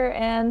here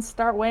and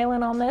start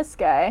wailing on this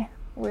guy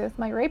with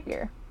my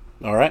rapier.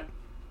 All right.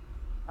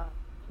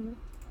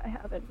 I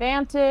have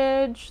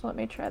advantage. Let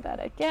me try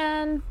that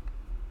again.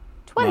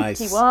 Nice.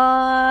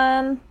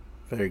 21.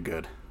 Very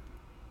good.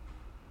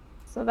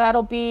 So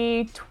that'll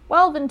be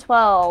 12 and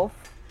 12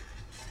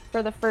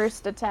 for the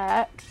first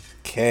attack.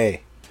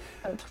 Okay.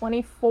 So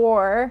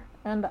 24,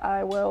 and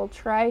I will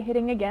try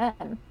hitting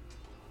again.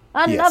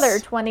 Another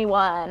Yes.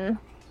 21.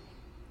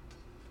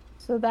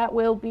 So that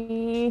will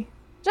be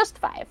just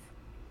 5.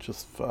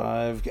 Just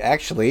 5.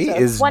 Actually, So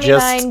is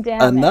 29 just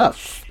damage.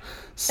 enough.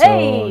 So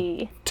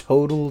Hey!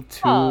 total to,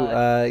 Fun.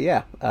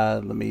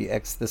 let me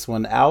X this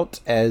one out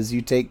as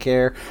you take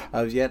care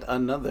of yet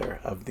another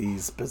of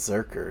these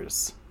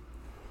berserkers.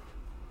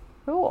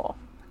 Cool.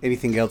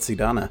 Anything else,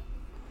 Idana?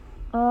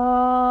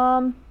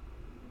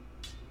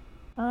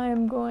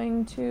 I'm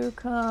going to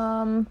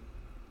come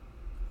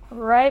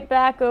right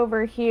back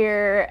over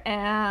here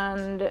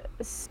and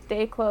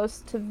stay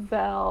close to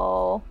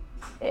Vel-ish,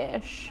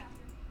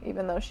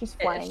 even though she's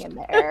flying in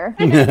the air.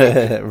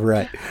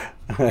 Right.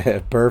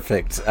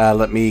 Perfect.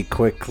 Let me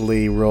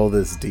quickly roll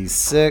this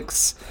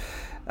d6.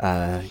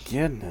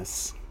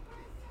 Goodness.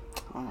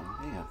 Oh,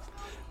 man.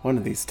 One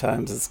of these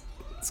times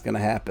it's going to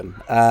happen.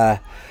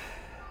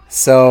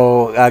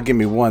 So give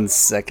me 1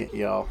 second,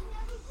 y'all.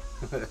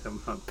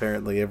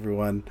 Apparently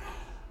everyone...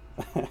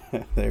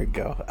 there we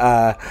go.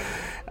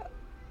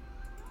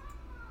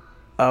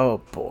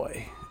 Oh,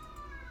 boy.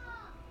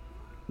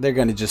 They're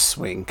going to just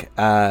swing.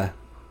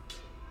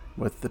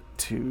 With the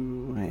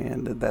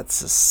 2-handed,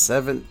 that's a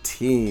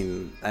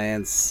 17,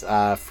 and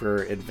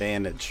for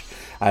advantage.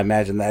 I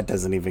imagine that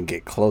doesn't even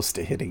get close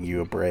to hitting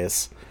you,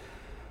 Abreus.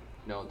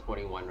 No,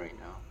 21 right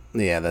now.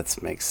 Yeah,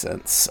 that makes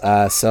sense.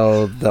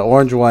 So the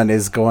orange one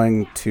is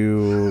going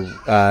to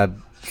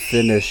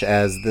finish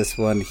as this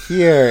one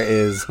here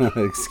is,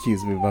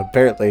 excuse me, but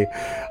apparently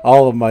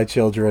all of my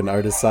children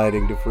are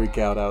deciding to freak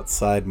out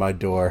outside my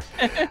door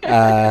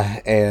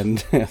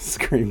and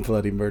scream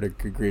bloody murder,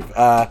 good grief.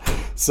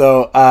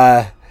 So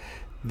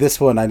this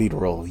one I need to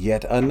roll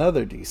yet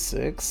another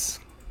d6.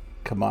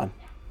 Come on.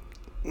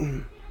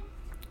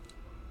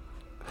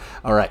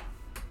 All right.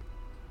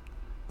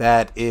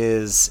 That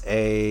is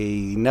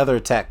another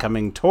attack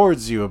coming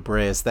towards you,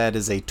 Abreus. That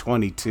is a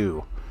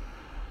 22.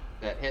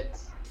 That hits.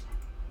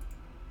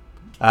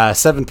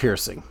 7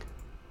 piercing.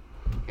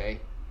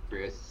 Okay.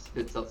 Brius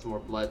spits out some more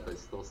blood, but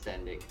it's still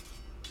standing.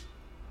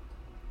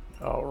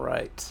 All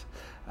right.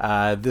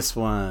 This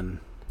one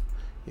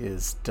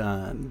is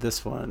done.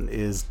 This one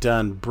is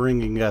done,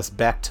 bringing us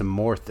back to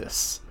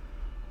Morthus.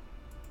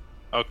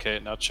 Okay,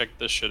 now check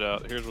this shit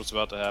out. Here's what's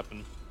about to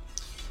happen.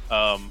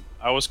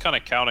 I was kind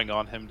of counting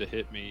on him to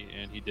hit me,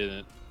 and he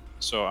didn't.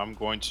 So I'm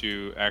going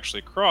to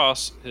actually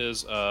cross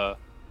his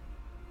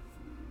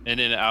in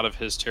and out of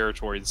his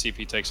territory and see if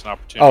he takes an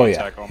opportunity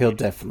attack on he'll me.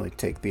 definitely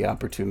take the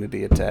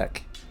opportunity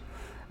attack.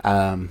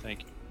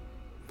 Thank you.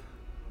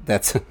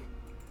 That's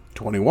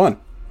 21.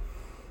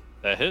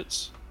 That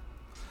hits.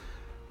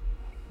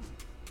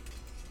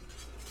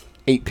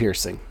 8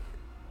 piercing.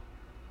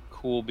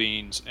 Cool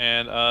beans.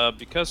 And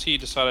because he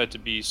decided to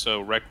be so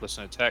reckless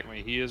and attack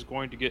me, he is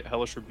going to get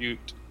hellish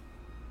rebuked.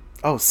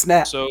 Oh,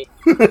 snap. So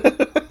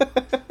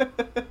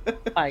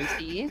I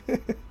see.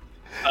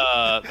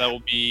 that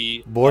will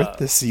be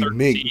Morthus, you 13.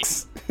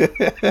 minx.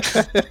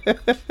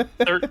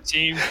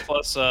 13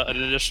 plus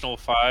an additional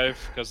 5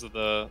 because of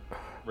the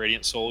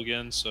Radiant Soul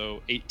again,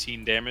 so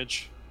 18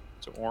 damage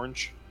to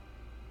orange.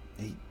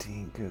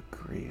 18, good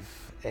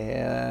grief.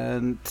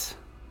 And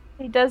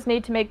He does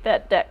need to make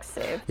that dex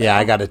save. yeah,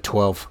 I got a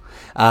 12.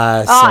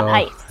 Nice.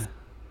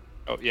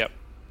 Oh, yep.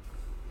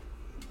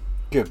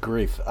 Good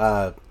grief.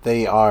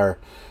 They are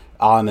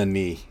on a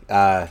knee.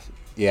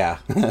 Yeah,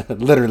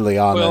 literally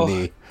on a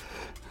knee.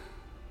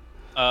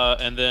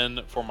 And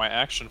then for my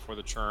action for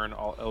the turn,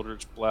 I'll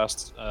Eldritch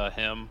Blast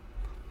him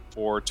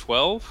for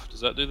 12.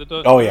 Does that do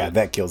the Oh yeah,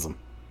 that kills him.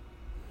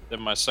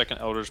 Then my second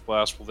Eldritch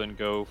Blast will then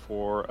go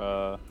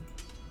for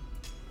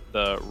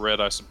the red,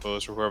 I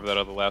suppose, or whoever that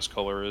other last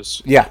color is.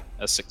 Yeah.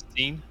 A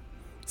 16.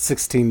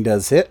 16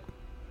 does hit.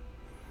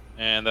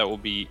 And that will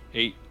be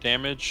 8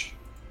 damage.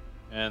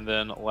 And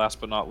then last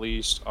but not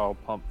least, I'll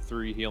pump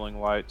 3 healing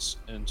lights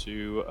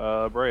into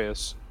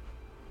Breas.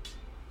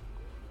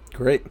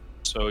 Great.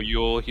 So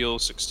you'll heal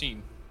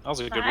 16. That was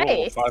a good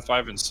roll. 5,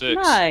 5, and 6.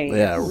 Nice.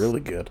 Yeah,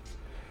 really good.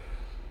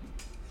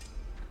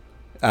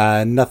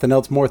 Nothing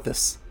else,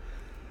 Morthus.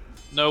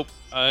 Nope.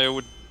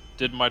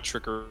 Did my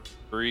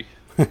trickery.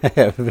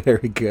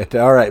 Very good.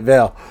 All right,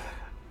 Val.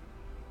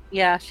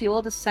 Yeah, she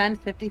will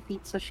descend 50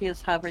 feet, so she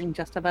is hovering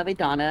just above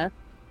Idana,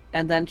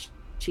 and then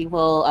she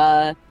will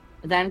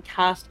then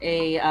cast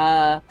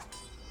a.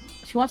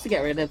 She wants to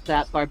get rid of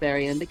that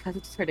barbarian because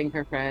it's hurting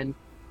her friend,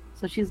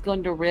 so she's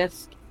going to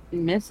risk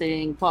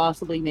missing,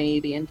 possibly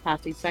maybe, and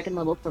cast a second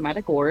level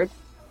chromatic orb,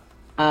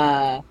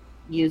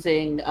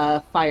 using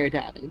fire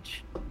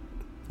damage.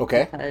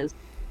 Okay. Because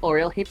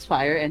Oriel hates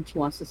fire, and she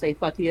wants to say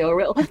 "fuck you,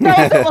 Oriel."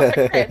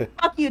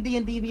 Fuck you,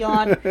 D&D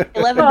Beyond. 11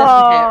 doesn't hit.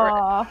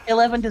 Right?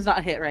 11 does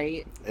not hit,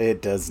 right? It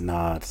does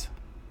not.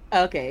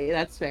 Okay,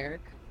 that's fair.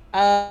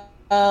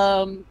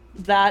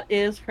 That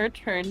is her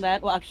turn.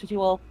 That well, actually, she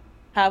will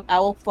have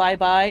Owl fly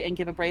by and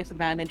give a brace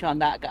advantage on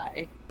that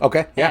guy.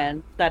 Okay. Yeah.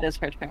 And that is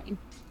her turn.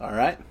 All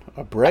right.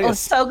 A I brace. was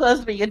so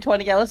close to being a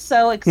 20. I was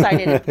so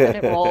excited when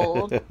it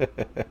rolled.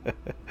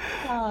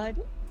 God.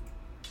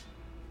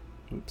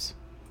 Oops.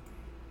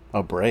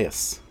 Oh,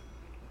 Breas.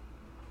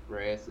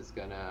 Reyes is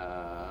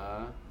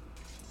gonna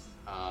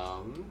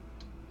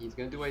he's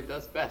gonna do what he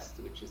does best,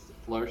 which is to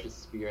flourish his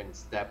spear and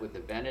stab with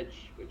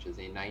advantage, which is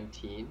a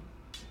 19.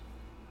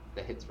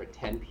 That hits for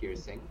 10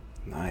 piercing.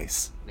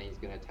 Nice. Then he's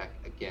gonna attack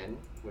again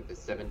with a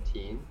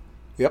 17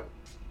 Yep.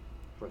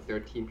 for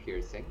 13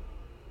 piercing.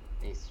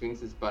 And he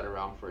swings his butt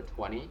around for a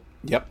 20.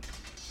 Yep.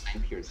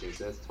 9 piercing,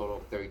 so that's a total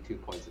of 32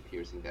 points of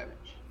piercing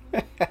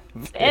damage.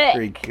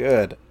 Very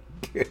good.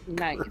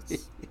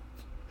 Nice.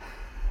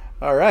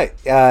 All right.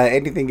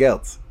 Anything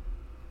else?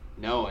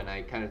 No, and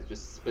I kind of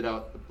just spit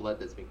out the blood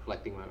that's been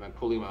collecting,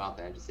 pulling my mouth,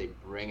 and I just say,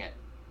 "Bring it!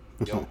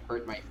 Don't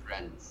hurt my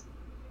friends."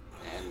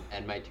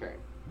 And my turn.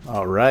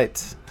 All right.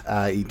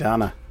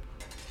 Idana.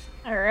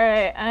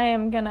 Alright, I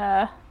am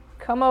gonna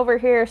come over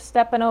here,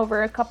 stepping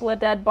over a couple of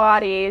dead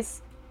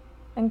bodies,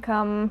 and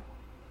come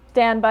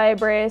stand by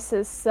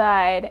Breas'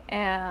 side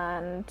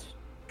and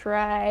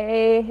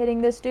try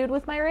hitting this dude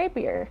with my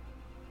rapier.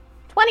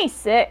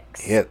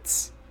 26.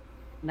 Hits.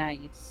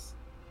 Nice.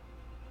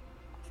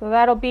 So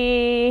that'll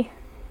be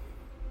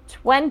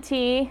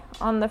 20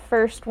 on the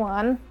first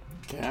one.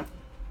 Okay.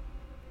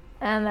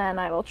 And then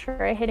I will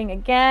try hitting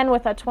again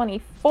with a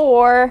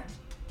 24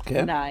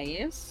 Okay.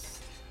 Nice.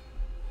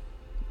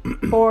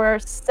 for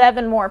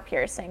 7 more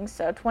piercings.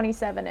 So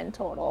 27 in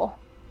total.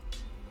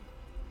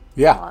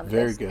 Yeah. On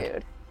Very this good.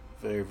 Dude.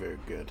 Very, very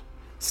good.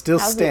 Still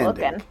How's he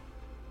standing. looking?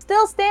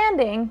 Still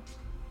standing.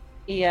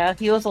 Yeah,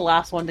 he was the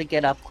last one to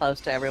get up close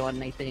to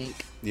everyone, I think.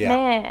 Yeah.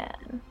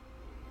 Man.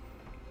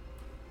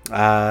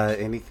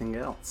 Anything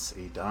else,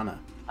 Idana?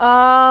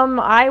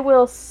 I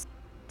will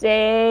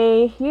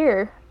stay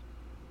here.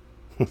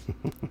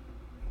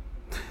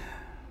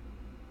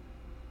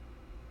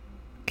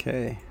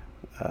 Okay.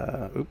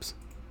 Oops.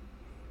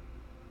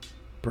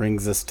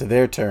 Brings us to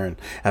their turn.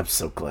 I'm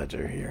so glad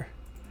you're here.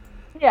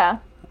 Yeah.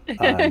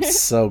 I'm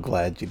so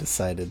glad you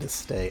decided to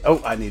stay.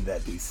 Oh, I need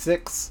that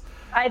D6.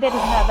 I didn't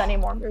have any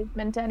more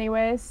movement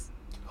anyways.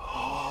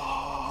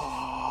 Oh,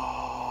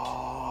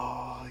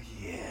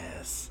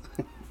 yes.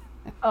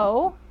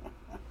 Oh?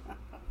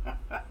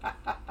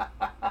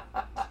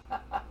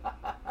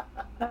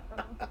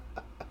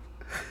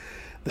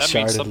 The That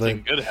means something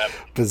Sharded good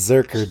happened.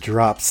 Berserker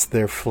drops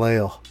their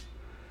flail.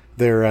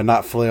 Their,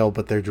 not flail,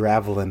 but their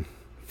javelin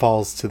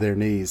falls to their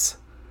knees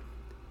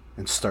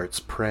and starts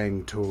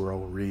praying to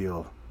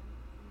Oriel.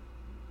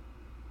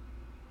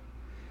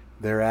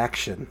 Their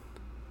action.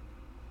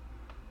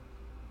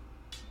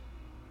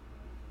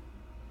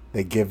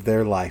 They give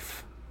their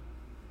life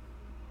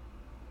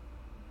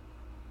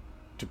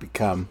to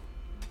become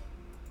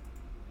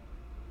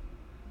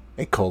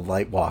a cold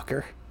light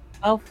walker.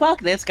 Oh, fuck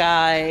this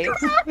guy.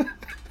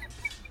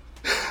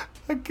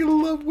 I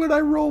can love when I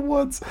roll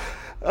ones.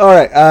 All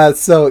right,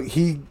 so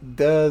he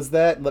does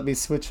that. Let me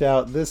switch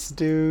out this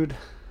dude.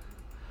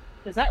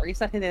 Does that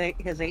reset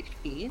his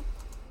HP?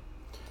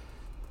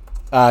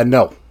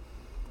 No.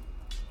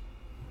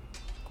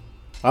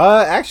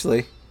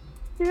 Actually,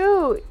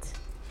 Shoot.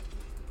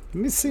 let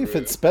me see if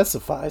it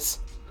specifies.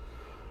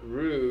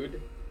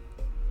 Rude.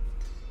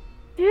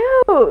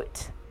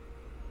 Shoot.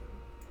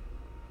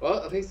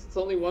 Well, at least it's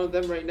only one of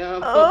them right now.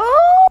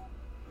 Oh.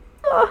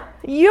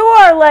 You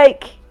are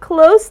like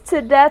close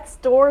to death's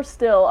door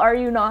still, are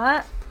you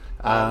not?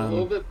 A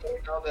little bit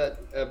better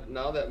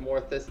now that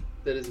Morthus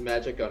did his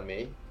magic on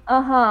me.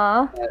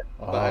 Uh-huh.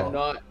 But I'm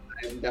not.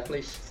 I'm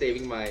definitely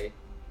saving my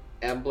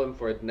emblem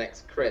for the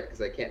next crit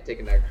because I can't take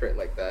another crit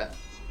like that.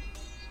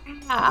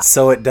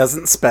 So it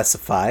doesn't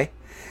specify.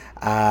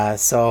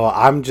 So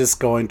I'm just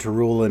going to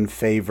rule in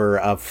favor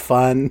of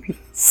fun.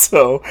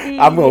 So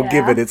I'm going to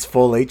give it its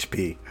full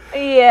HP.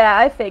 Yeah,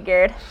 I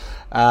figured.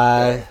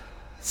 Yeah.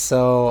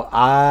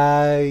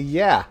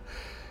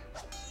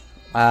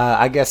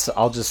 I guess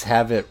I'll just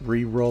have it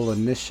re-roll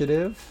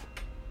initiative.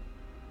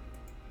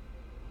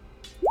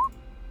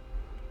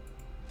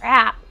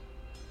 Crap.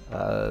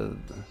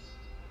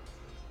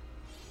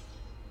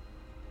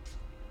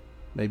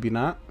 Maybe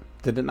not.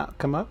 Did it not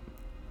come up?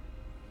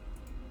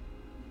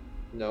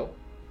 No.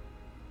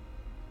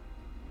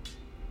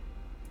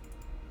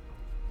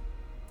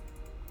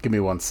 Give me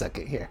 1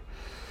 second here.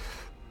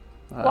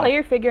 While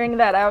you're figuring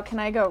that out, can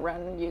I go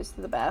run and use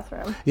the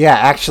bathroom? Yeah,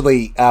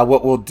 actually,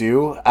 what we'll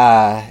do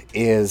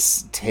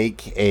is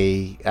take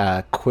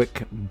a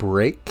quick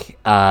break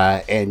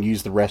and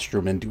use the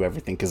restroom and do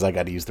everything, because I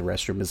got to use the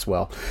restroom as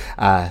well.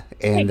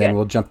 And then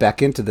we'll jump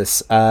back into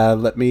this.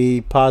 Let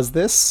me pause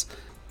this.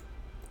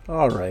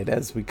 All right,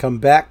 as we come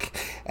back,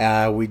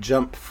 we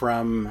jump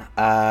from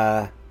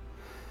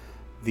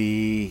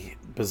the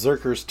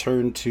Berserker's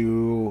turn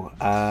to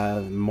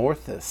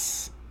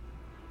Morthus.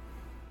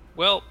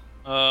 Well,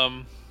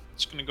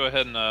 just gonna go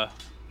ahead and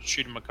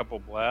shoot him a couple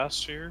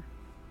blasts here.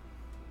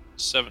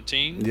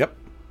 17. Yep.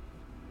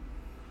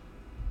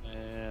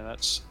 And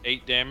that's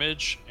 8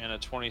 damage and a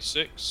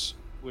 26,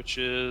 which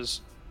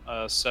is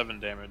 7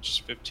 damage. It's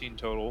 15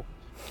 total.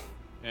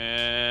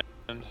 And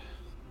then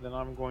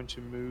I'm going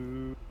to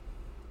move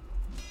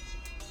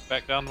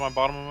back down to my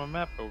bottom of my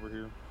map over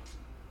here.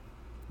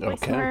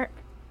 Okay.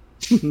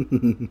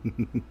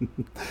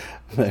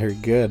 Very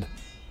good.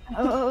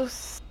 Oh,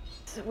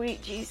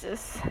 sweet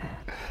Jesus.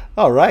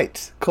 All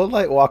right, Cold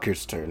Light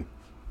Walker's turn.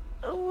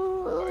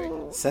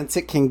 Ooh. Since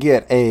it can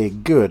get a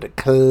good,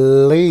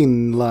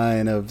 clean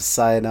line of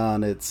sight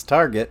on its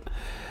target,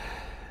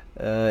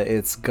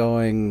 it's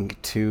going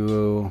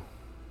to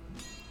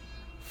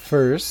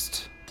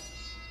first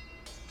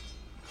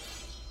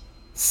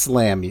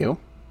slam you.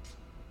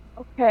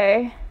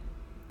 Okay.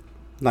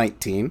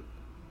 19.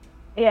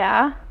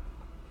 Yeah.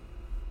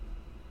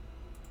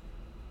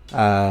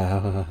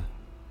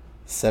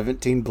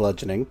 17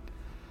 bludgeoning.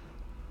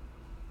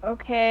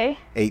 Okay.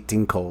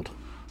 18 cold.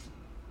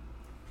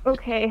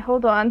 Okay,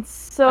 hold on.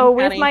 So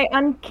with my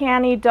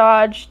uncanny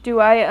dodge, do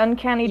I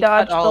uncanny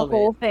dodge the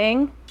whole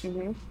thing?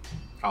 Mm-hmm.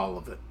 All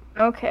of it.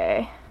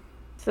 Okay.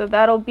 So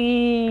that'll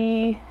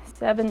be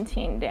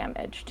 17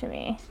 damage to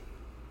me.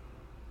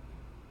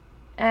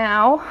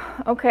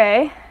 Ow.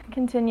 Okay.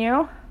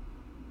 Continue.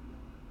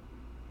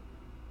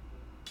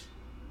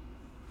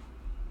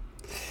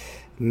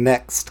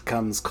 Next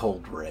comes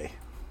Cold Ray.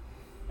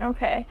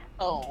 Okay.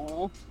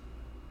 Oh.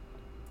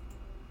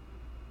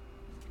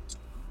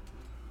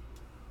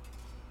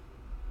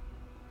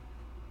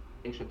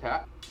 Range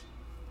attack.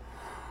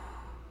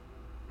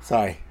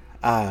 Sorry.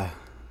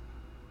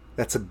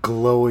 That's a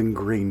glowing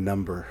green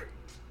number.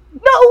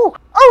 No!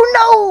 Oh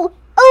no!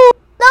 Oh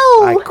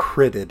no! I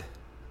critted.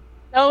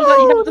 No,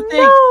 you have to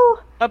think. No!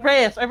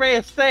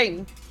 Arrayus,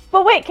 thing.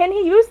 But wait, can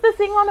he use the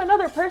thing on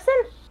another person?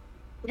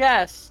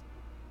 Yes.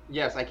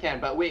 Yes, I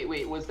can. But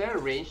wait. Was there a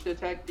ranged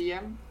attack,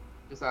 DM?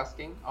 Just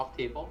asking, off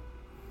table.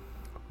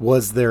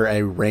 Was there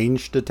a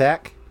ranged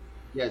attack?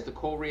 Yeah, is the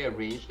Cold Ray a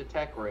ranged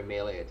attack or a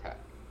melee attack?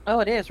 Oh,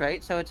 it is,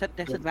 right? So it's at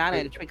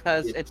disadvantage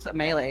because it's a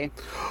melee.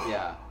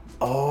 Yeah.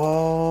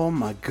 Oh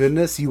my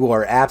goodness, you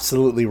are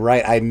absolutely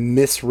right. I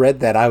misread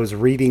that. I was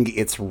reading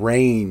its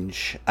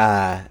range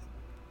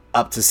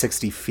up to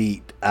 60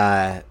 feet.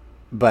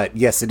 But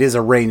yes, it is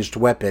a ranged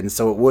weapon,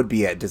 so it would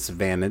be at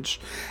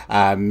disadvantage,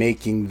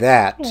 making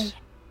that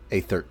a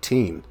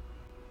 13.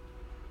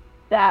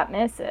 That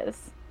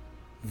misses.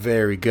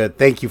 Very good.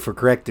 Thank you for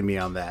correcting me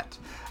on that.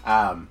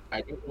 I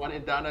didn't want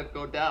it down to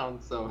go down,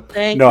 so...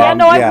 Thank No, you. Yeah,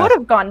 no, yeah. I would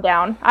have gone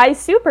down. I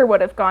super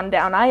would have gone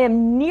down. I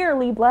am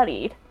nearly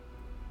bloodied.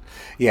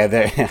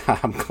 Yeah,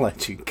 I'm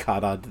glad you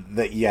caught on to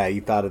that. Yeah,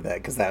 you thought of that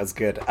because that was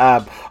good.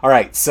 All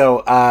right,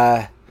 so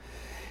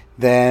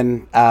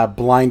then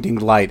Blinding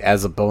Light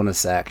as a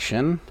bonus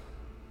action.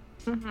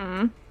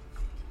 Mm-hmm.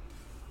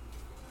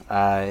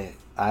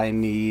 I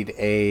need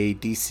a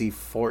DC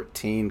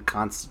 14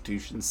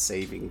 Constitution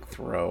saving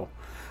throw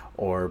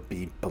or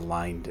be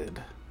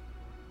blinded.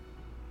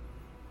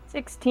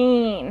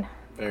 16.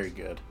 Very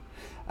good.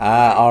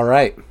 All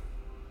right.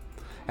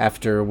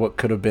 After what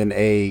could have been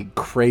a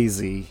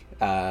crazy,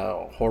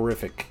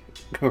 horrific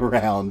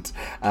round,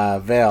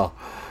 Vale.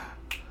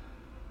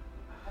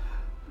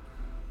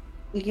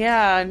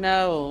 Yeah,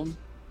 no.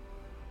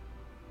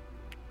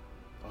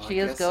 She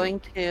is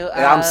going to.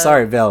 I'm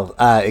sorry, Vel.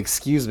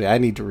 Excuse me. I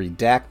need to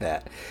redact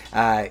that.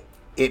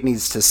 It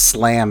needs to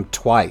slam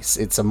twice.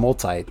 It's a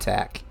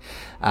multi-attack.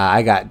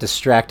 I got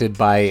distracted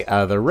by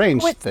the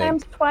range It thing.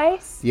 slams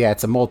twice? Yeah,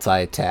 it's a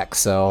multi-attack,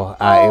 so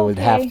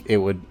it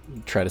would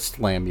try to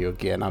slam you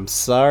again. I'm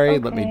sorry.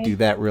 Let me Okay. do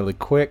that really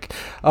quick.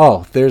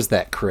 Oh, there's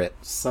that crit.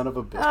 Son of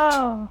a bitch.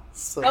 Oh.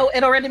 Oh,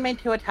 it already made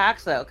 2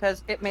 attacks though,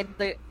 because it made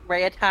the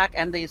ray attack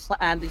and the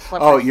slippery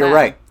Oh, you're slam.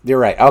 right. You're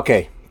right.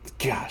 Okay.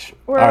 Gosh.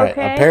 We're All right.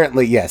 okay?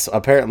 Apparently, yes.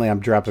 Apparently, I'm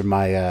dropping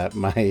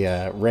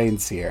my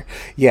reins here.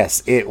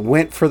 Yes, it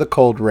went for the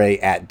cold ray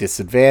at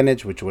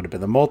disadvantage, which would have been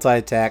the multi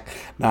attack,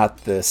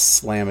 not the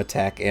slam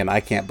attack. And I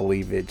can't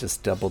believe it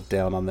just doubled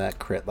down on that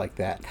crit like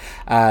that.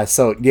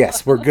 So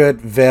yes, we're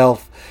good.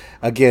 Vel,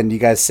 again, you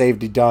guys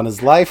saved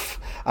Idana's life.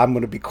 I'm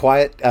gonna be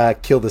quiet.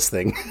 Kill this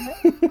thing.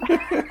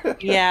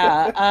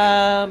 Yeah.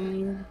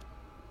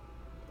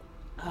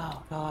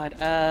 Oh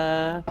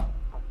God.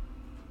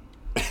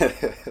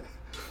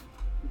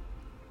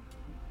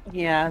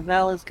 Yeah,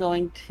 Vel is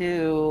going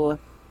to.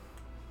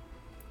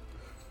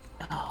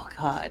 Oh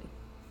God.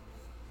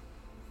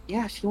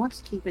 Yeah, she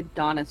wants to keep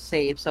Idana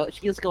safe, so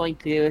she is going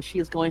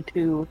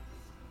to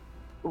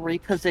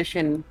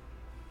reposition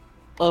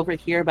over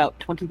here about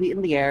 20 feet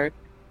in the air,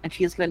 and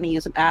she is going to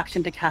use an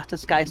action to cast a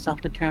Sky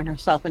Self to turn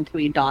herself into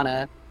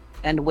Idana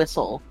and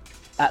whistle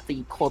at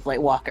the Cold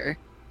Light Walker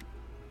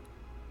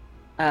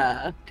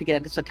to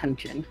get its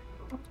attention.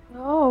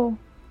 Oh.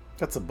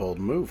 That's a bold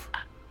move.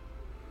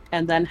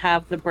 And then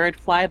have the bird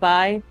fly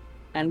by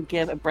and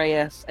give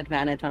Abreus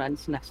advantage on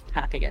its next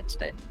attack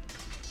against it.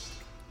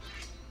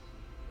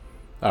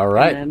 All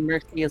right. And then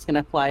Mercy is going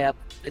to fly up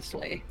this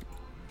way.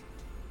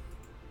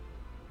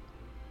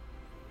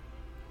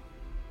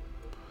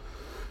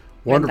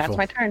 Wonderful. And that's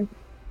my turn.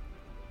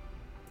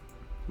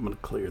 I'm going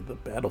to clear the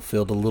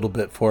battlefield a little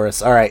bit for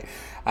us. All right.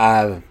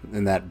 And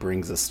that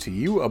brings us to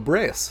you,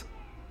 Abreus.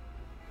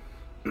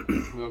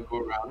 We'll go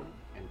around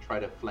and try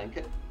to flank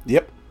it,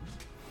 Yep.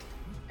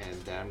 and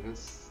then I'm gonna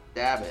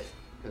stab it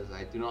because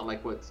I do not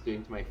like what it's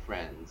doing to my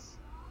friends.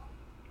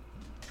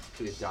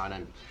 To the Donna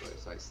in particular,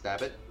 so I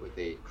stab it with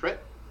a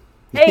crit,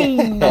 Hey!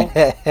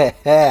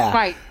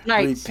 Right,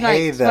 nice,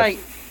 Repay nice, the right.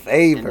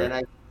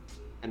 favor.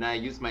 and I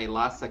use my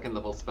last second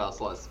level spell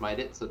slot to smite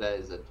it, so that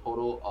is a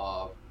total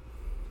of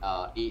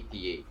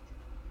 8d8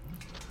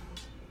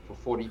 for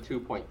 42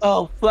 points.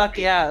 Oh, fuck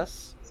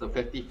yes. So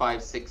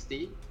 55,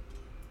 60.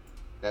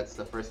 That's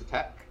the first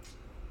attack.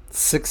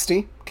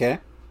 60. Okay.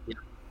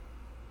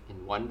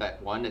 In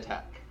one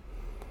attack.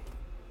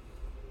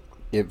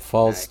 It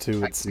falls And I to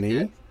attack its again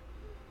knee.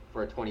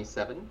 for a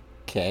 27,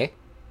 Okay.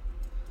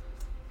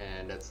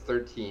 and that's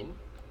 13.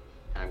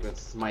 And I'm going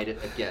to smite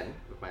it again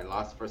with my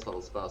last first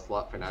level spell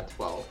slot for now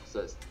 12,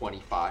 so it's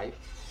 25,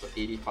 so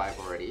 85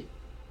 already.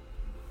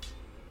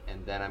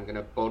 And then I'm going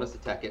to bonus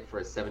attack it for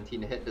a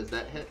 17 to hit. Does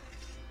that hit?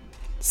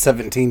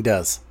 17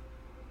 does.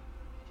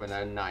 For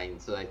now 9,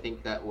 so I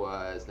think that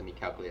was, let me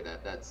calculate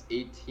that. That's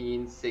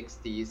 18,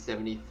 60,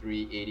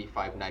 73,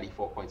 85,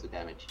 94 points of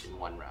damage in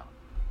one round.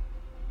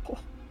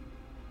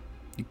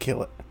 You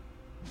kill it.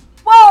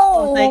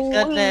 Oh, thank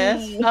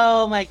goodness.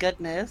 Oh, my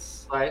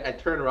goodness. So I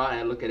turn around and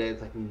I look at it,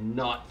 it's like,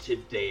 not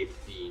today,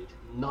 fiend.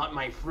 Not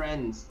my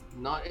friends.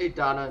 Not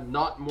Idana,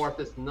 not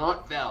Morphus,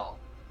 not Vel.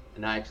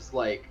 And I just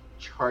like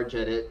charge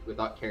at it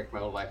without caring for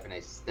my own life, and I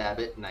stab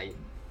it, and I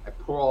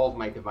pour all of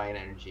my divine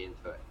energy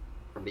into it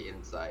from the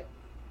inside.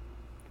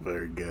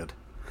 Very good.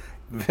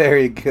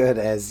 Very good.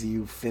 As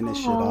you finish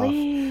it off,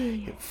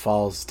 Golly. it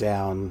falls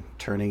down,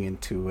 turning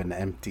into an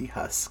empty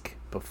husk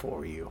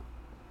before you.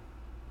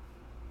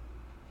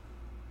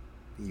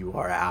 You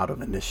are out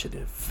of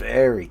initiative.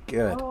 Very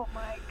good. Oh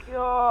my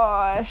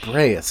gosh.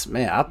 Breas,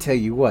 man, I'll tell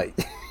you what.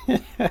 You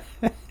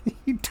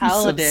do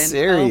Paladin, some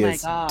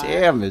serious oh my God.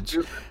 damage.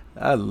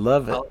 I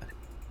love it.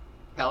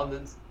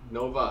 Paladins,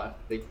 Nova,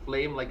 they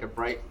flame like a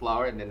bright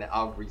flower, and then they're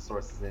out of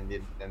resources, and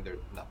then there's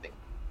nothing.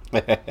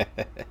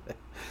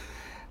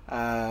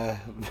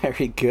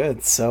 Very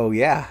good. So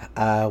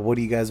yeah, what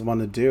do you guys want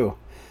to do?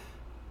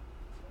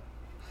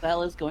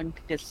 Vel is going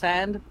to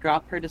descend,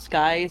 drop her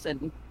disguise,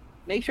 and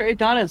make sure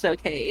Idana's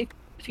okay.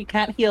 She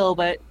can't heal,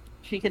 but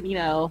she can,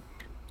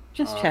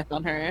 just check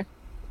on her.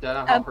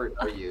 Dana, how hurt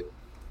are you?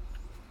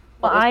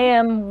 Well, I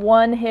am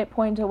 1 hit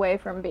point away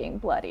from being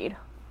bloodied.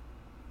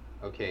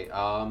 Okay,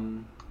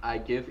 I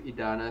give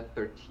Idana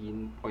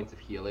 13 points of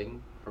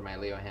healing for my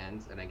Leo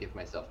hands, and I give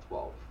myself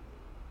 12.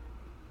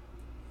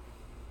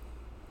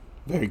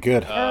 Very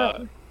good.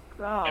 I'm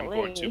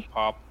going to Golly.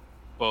 pop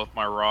both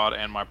my rod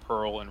and my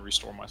pearl and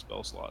restore my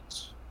spell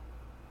slots.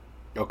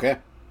 Okay.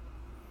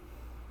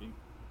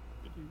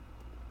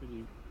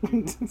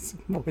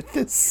 More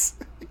this.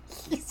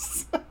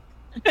 He's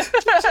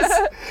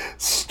just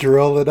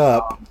strolling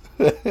up.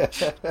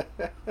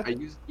 I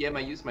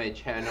use my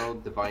channel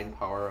divine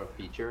power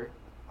feature,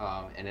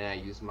 and then I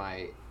use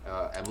my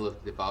Amulet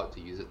of Devout to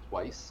use it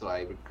twice, so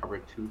I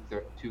recover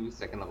two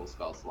second level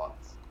spell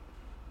slots.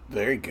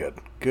 Very good.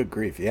 Good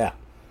grief, yeah.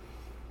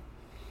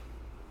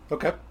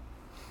 Okay.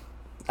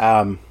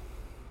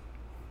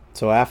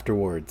 So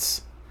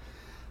afterwards,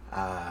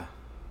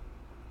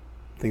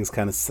 things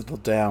kind of settle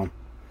down.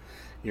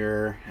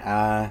 You're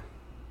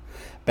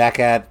back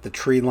at the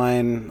tree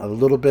line, a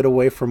little bit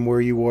away from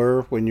where you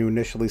were when you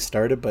initially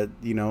started, but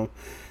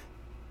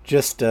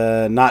just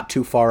not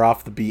too far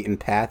off the beaten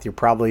path. You're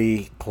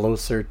probably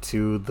closer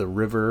to the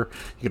river.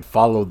 You could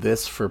follow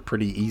this for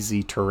pretty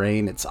easy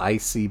terrain. It's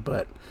icy,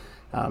 but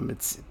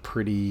it's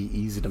pretty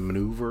easy to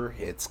maneuver.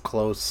 It's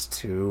close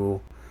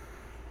to,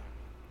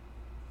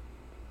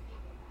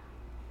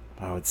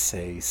 I would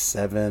say,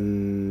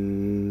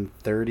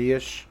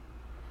 7:30ish.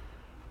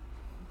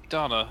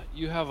 Donna,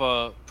 you have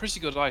a pretty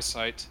good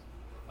eyesight.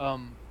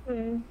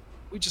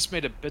 We just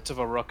made a bit of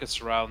a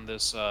ruckus around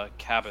this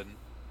cabin.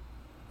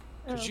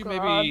 Could you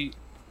maybe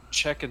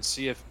check and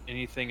see if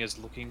anything is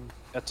looking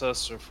at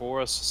us or for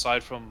us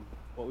aside from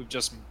what we've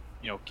just,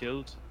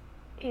 killed?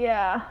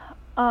 Yeah.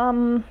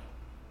 Vel,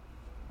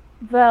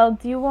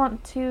 do you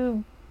want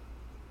to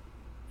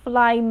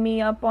fly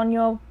me up on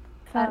your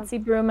fancy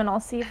broom and I'll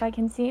see if I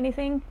can see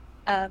anything?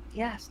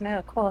 Yes, no,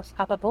 of course.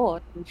 Hop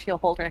aboard. And she'll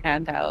hold her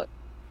hand out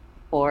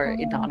for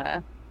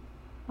Idana.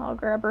 I'll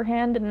grab her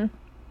hand and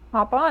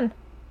hop on.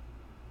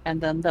 And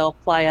then they'll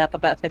fly up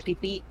about 50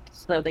 feet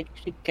so they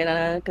should get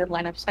a good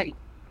line of sight.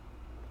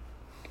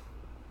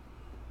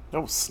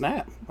 Oh,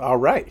 snap. All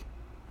right.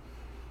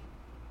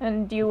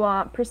 And do you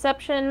want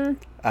perception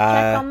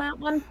check on that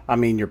one? I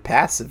mean, your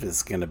passive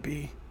is going to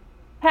be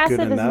Passive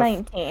good is enough.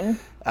 19.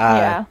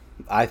 Yeah.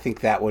 I think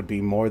that would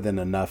be more than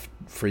enough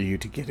for you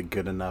to get a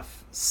good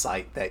enough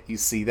sight that you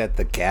see that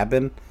the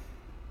cabin,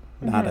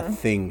 not a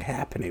thing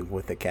happening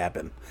with the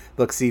cabin.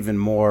 Looks even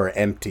more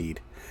emptied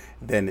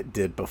than it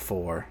did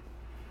before.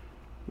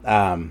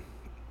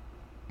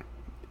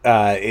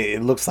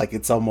 It looks like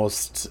it's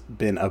almost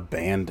been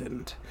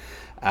abandoned.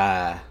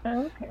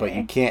 But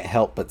you can't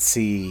help but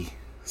see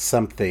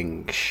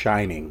something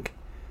shining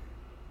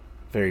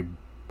very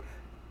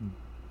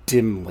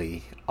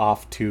dimly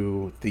off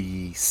to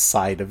the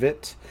side of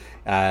it.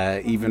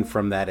 Even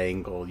from that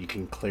angle, you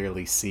can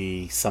clearly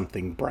see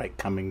something bright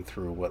coming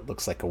through what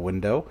looks like a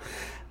window.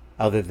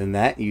 Other than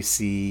that, you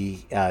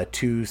see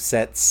 2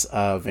 sets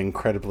of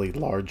incredibly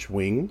large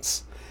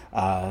wings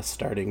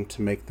starting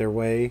to make their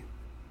way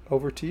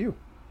over to you.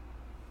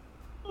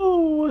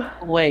 Oh.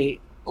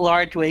 Wait,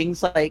 large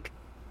wings, like,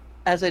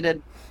 as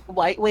in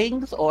white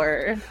wings,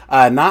 or?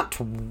 Not.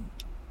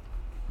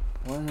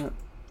 What?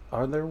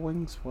 Are their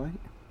wings white?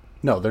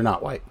 No, they're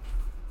not white.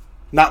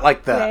 Not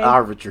like the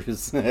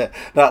arbiters.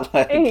 Not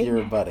like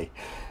your buddy.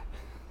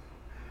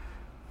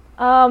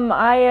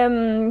 I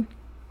am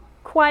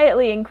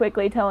quietly and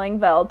quickly telling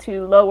Vel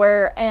to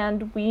lower,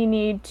 and we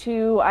need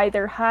to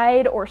either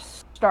hide or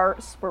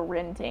start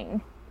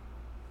sprinting.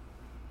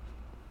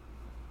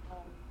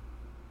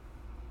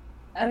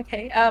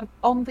 Okay,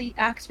 on the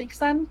axe speaks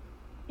then?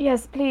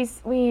 Yes,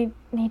 please, we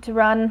need to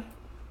run.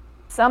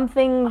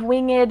 Something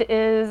winged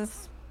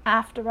is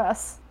after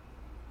us.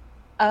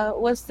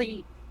 Was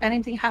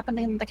anything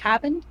happening in the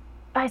cabin?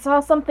 I saw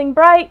something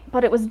bright,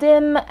 but it was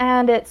dim,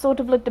 and it sort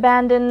of looked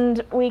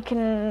abandoned. We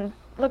can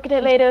look at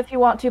it later if you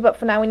want to, but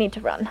for now we need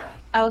to run.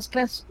 I was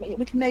gonna,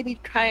 we can maybe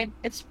try,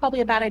 it's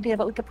probably a bad idea,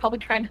 but we could probably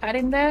try and hide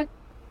in there.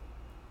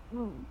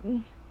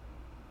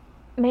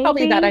 Maybe.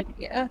 Probably a bad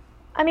idea.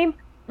 I mean,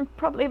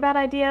 probably a bad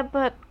idea,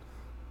 but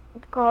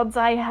gods,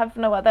 I have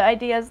no other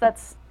ideas.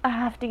 That's a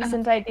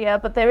half-decent idea,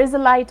 but there is a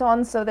light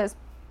on, so there's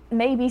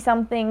maybe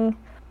something.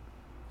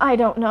 I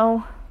don't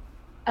know.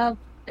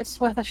 It's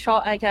worth a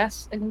shot, I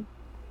guess, and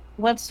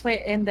once we're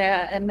in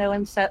there and no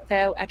one's out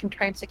there, I can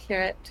try and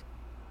secure it.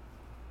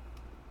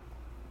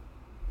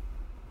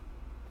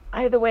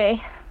 Either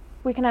way,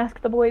 we can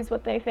ask the boys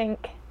what they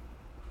think.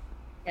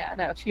 Yeah,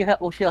 no,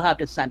 she'll have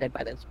descended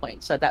by this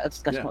point, so that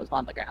discussion was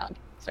on the ground.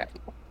 Sorry.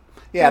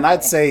 Yeah, and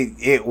I'd say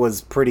it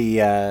was pretty,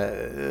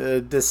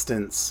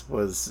 distance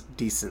was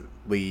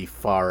decently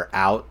far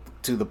out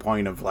to the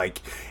point of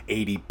like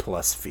 80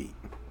 plus feet.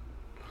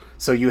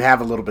 So you have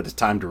a little bit of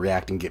time to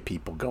react and get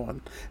people going.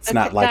 It's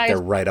not like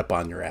they're right up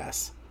on your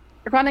ass.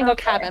 Running a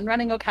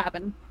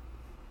cabin.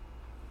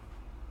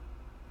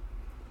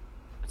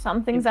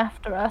 Something's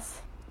after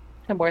us.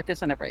 And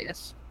Morthus and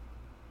Abraeus.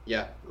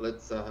 Yeah,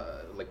 let's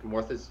like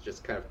Morthus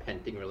just kind of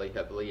panting really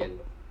heavily, and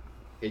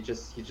he's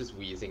just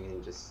wheezing,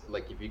 and just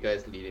like if you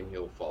guys lead him,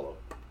 he'll follow.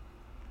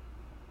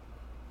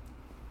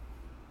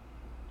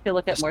 He'll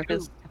look at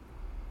Morthus.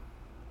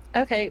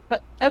 Okay,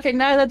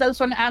 now that does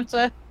one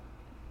answer.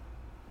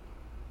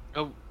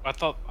 Oh, I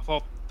thought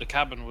the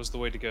cabin was the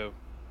way to go.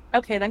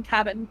 Okay, then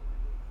cabin.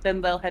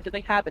 Then they'll head to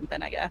the cabin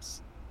then, I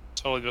guess.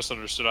 Totally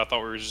misunderstood. I thought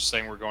we were just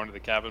saying we're going to the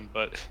cabin,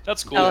 but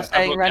that's cool. I was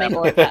saying running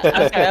or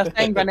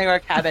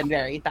cabin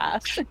very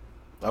fast.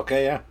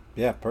 Okay,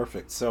 yeah,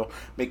 perfect. So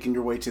making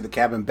your way to the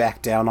cabin,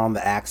 back down on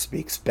the axe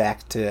speaks,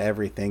 back to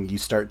everything. You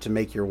start to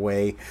make your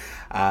way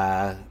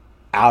out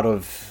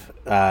of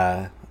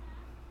the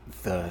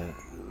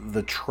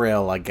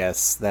trail, I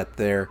guess, that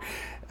they're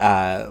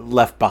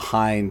left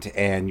behind,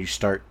 and you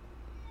start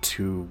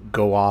to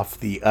go off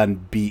the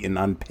unbeaten,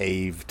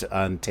 unpaved,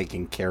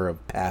 untaken care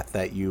of path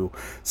that you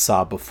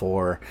saw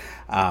before.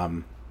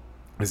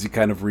 As you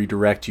kind of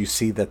redirect, you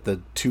see that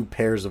the two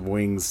pairs of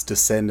wings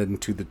descend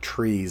into the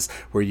trees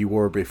where you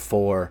were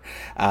before,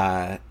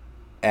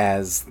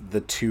 as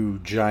the two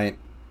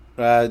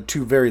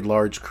very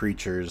large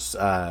creatures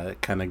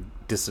kind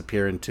of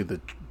disappear into the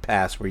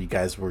past where you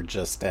guys were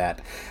just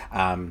at,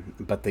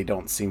 but they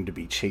don't seem to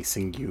be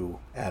chasing you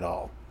at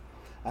all.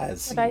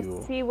 Did I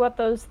see what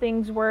those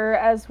things were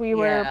as we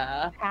were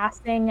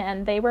passing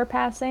and they were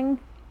passing?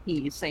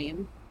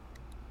 Same.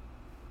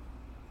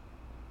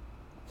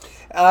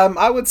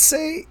 I would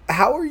say,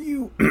 how are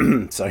you?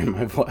 Sorry,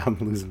 I'm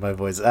losing my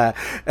voice.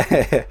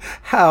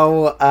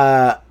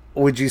 How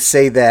would you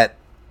say that?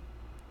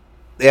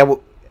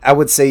 I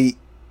would say,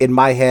 in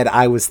my head,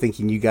 I was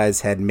thinking you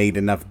guys had made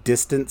enough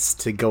distance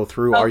to go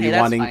through. Are you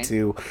wanting fine.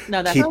 to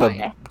No,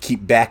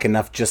 keep back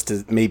enough just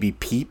to maybe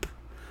peep?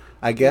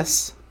 I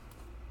guess.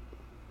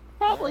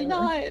 Probably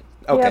not.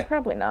 Okay. Yeah,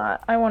 probably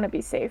not. I want to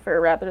be safer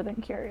rather than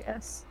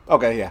curious.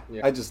 Okay, yeah.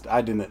 Yeah.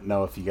 I didn't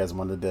know if you guys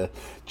wanted to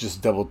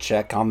just double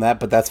check on that,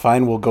 but that's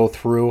fine. We'll go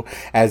through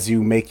as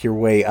you make your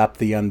way up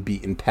the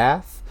unbeaten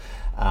path.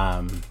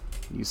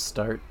 You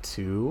start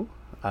to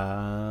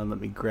let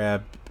me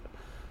grab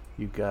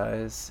you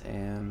guys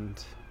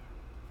and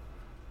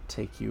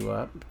take you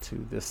up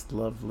to this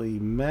lovely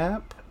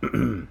map.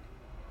 Once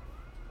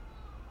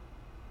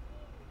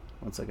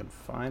I can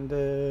find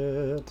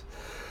it.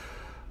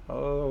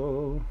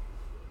 Oh,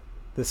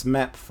 this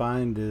map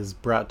find is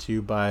brought to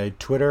you by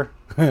Twitter.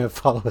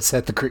 Follow us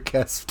at the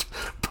Critcast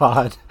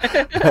Pod.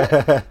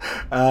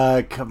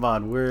 Come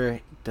on, where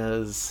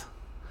does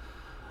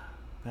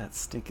that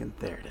stinking?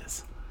 There it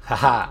is.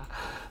 Haha.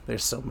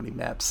 There's so many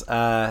maps.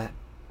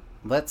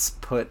 Let's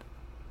put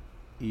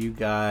you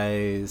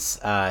guys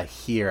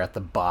here at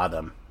the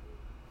bottom.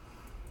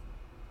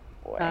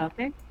 Boy.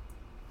 Okay.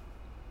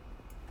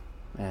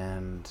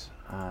 And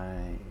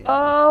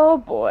Oh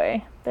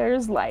boy,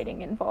 there's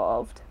lighting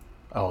involved.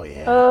 Oh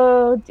yeah.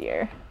 Oh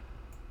dear.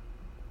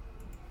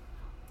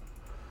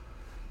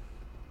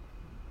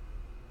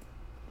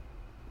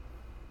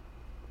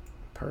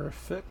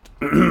 Perfect.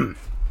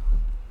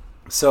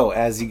 So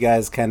as you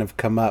guys kind of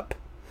come up,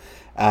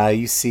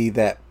 you see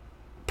that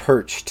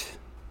perched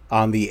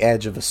on the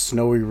edge of a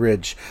snowy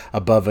ridge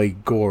above a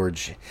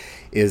gorge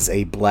is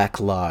a black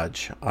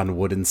lodge on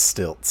wooden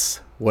stilts.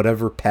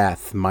 Whatever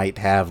path might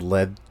have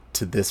led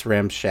to this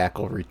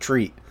ramshackle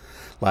retreat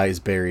lies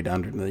buried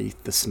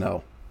underneath the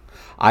snow.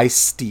 Ice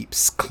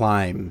steeps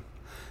climb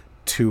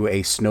to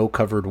a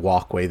snow-covered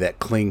walkway that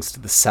clings to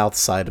the south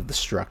side of the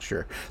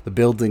structure. The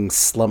building's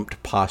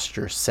slumped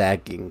posture,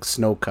 sagging,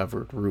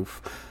 snow-covered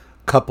roof,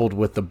 coupled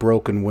with the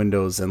broken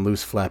windows and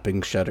loose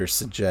flapping shutters,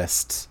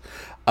 suggests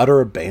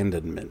utter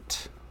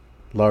abandonment.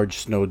 Large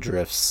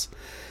snowdrifts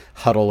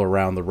huddle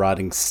around the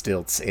rotting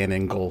stilts and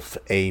engulf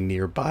a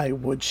nearby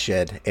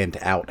woodshed and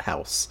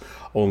outhouse.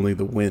 Only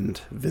the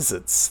wind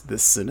visits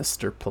this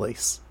sinister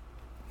place.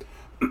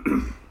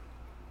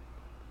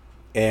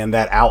 And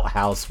that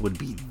outhouse would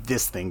be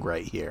this thing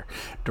right here,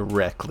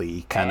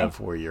 directly kind of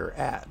where you're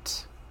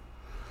at.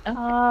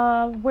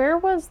 Where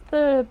was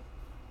the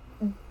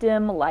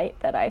dim light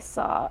that I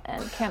saw,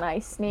 and can I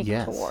sneak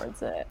Yes.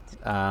 towards it?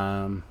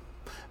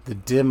 The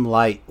dim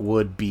light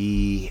would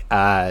be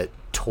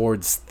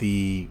towards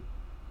the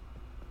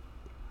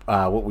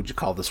what would you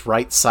call this?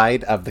 Right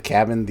side of the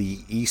cabin,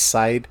 the east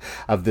side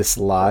of this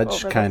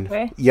lodge. Over Kind this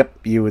way? of. Yep,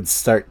 you would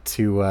start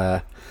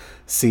to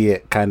see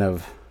it kind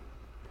of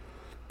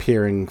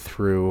peering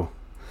through.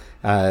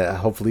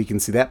 Hopefully, you can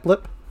see that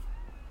blip.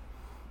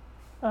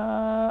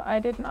 I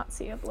did not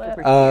see a blip.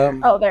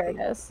 Oh, there it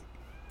is.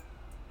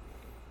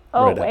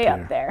 Oh, right way up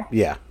up there.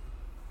 Yeah.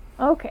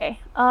 Okay.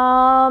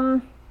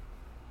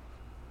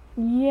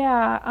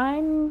 Yeah,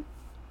 I'm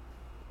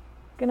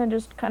gonna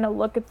just kind of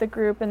look at the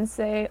group and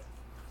say,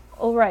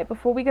 all right,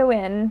 before we go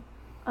in,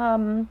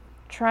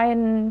 try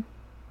and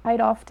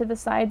hide off to the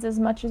sides as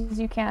much as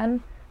you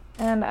can,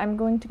 and I'm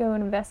going to go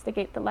and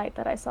investigate the light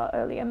that I saw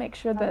earlier, make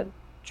sure that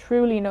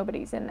truly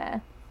nobody's in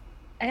there.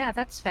 Yeah,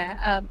 that's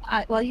fair.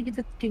 While you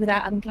do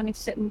that, I'm going to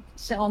sit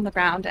on the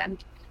ground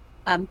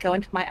and go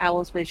into my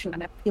owl's vision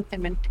and appeal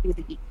him into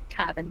the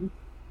cabin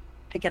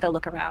to get a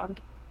look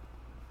around.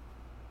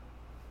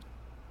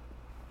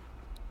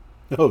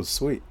 Oh,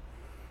 sweet.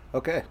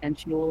 Okay. And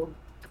she'll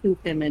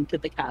poop him into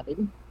the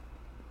cabin.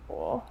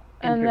 Cool.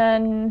 And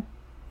And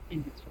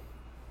then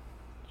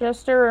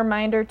just a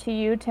reminder to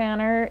you,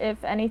 Tanner,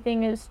 if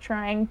anything is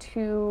trying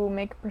to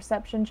make a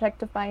perception check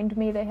to find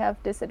me, they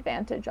have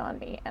disadvantage on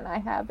me, and I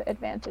have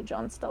advantage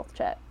on stealth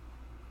check.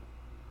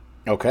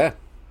 Okay.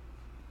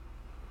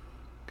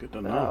 Good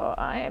to know. So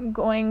I am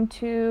going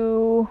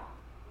to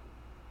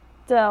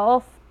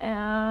stealth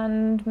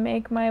and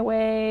make my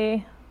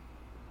way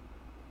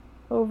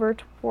over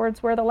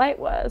towards where the light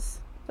was.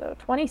 So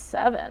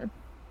 27.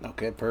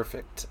 Okay,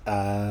 perfect.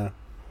 You're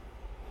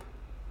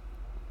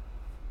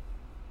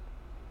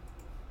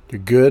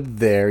good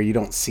there. You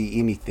don't see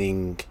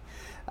anything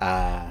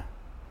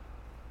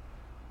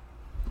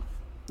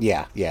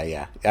Yeah.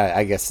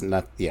 I guess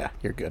not. Yeah,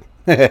 you're good.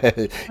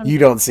 You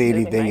don't see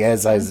Moving anything, my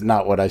as I hand.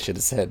 not what I should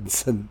have said.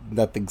 So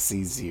nothing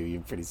sees you.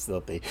 You're pretty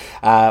stealthy.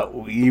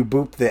 You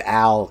boop the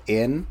owl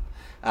in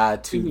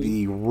to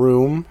the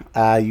room.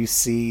 You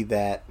see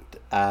that.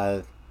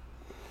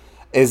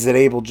 Is it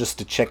able just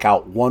to check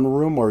out one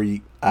room, or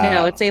you?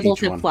 No, it's able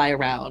each to one? fly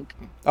around.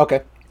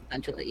 Okay.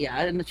 Essentially,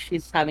 yeah, and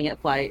she's having it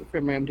fly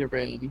from room to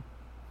room.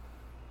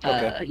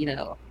 Okay.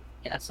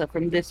 Yeah. So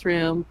from this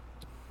room,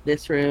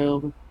 this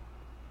room,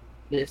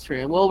 this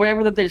room. Well,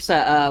 wherever there's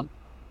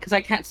because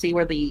I can't see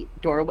where the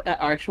door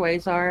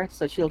archways are,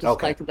 so she'll just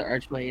fly through the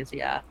archways.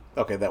 Yeah,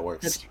 Okay, that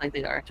works. just like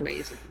the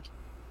archways.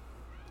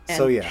 And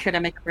So, yeah. should I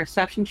make a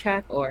perception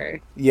check or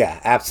Yeah,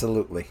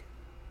 absolutely.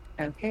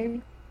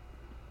 okay?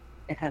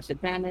 It has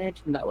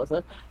advantage, and that was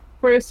a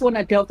first one.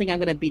 I don't think I'm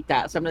gonna beat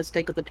that, so I'm gonna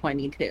stick with the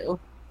 22.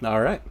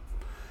 All right.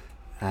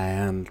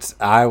 And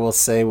I will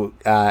say,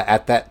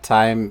 at that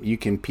time, you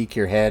can peek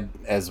your head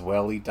as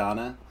well,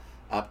 Idana,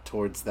 up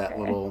towards that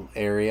Okay. little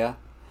area.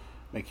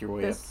 Make your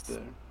way This up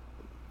there.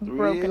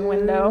 broken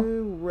window.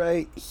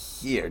 Right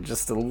here,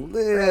 just a little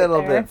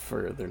there. bit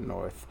further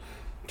north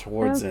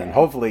towards in. Okay.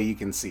 Hopefully, you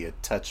can see a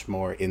touch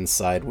more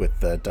inside with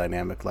the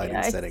dynamic lighting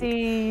Yeah, I setting.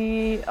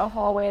 see a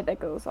hallway that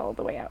goes all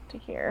the way out to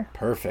here.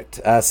 Perfect.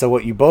 So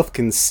what you both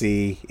can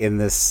see in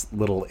this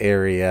little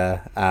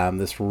area,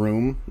 this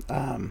room,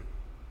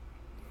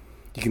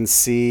 you can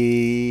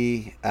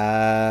see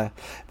that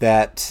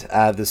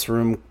this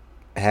room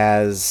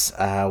has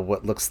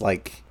what looks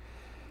like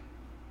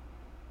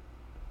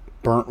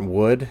burnt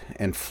wood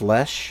and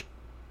flesh.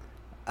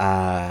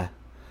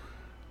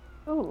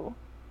 Ooh.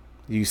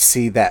 You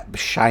see that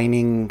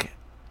shining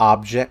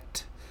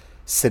object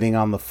sitting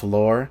on the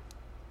floor.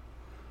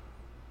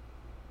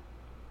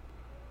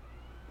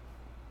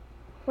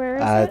 Where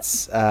is it?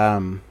 It's yeah,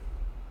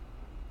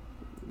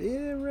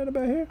 right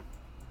about here.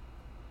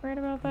 Right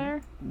about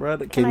there.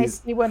 Right, Can I you,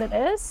 see what it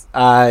is?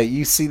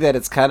 you see that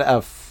it's kind of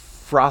a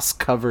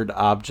frost-covered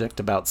object,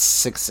 about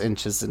 6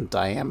 inches in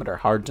diameter,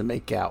 hard to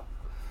make out.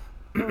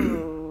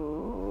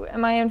 Ooh.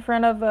 Am I in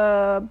front of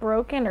a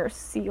broken or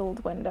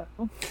sealed window?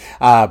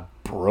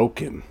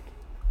 Broken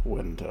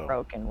window.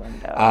 Broken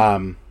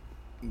window.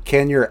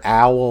 Can your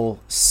owl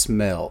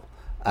smell?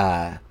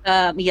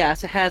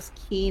 Yes, it has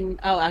keen.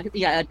 Oh,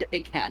 yeah,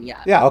 it can.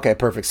 Yeah. Yeah, okay,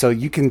 perfect. So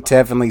you can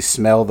definitely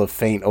smell the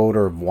faint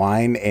odor of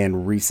wine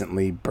and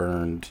recently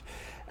burned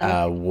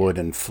wood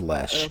and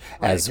flesh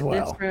as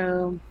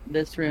well.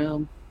 This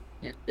room,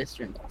 yeah, this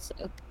room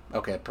also.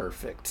 Okay,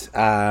 perfect.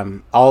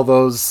 All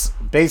those,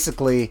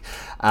 basically,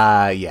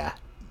 yeah,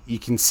 you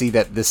can see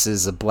that this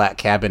is a black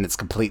cabin. It's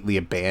completely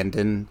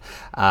abandoned.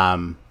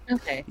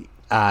 Okay.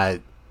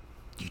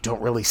 You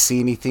don't really see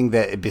anything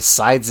that,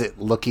 besides it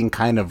looking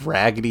kind of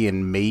raggedy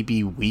and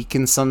maybe weak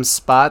in some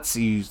spots,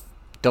 you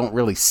don't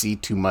really see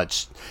too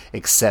much,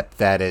 except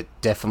that it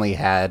definitely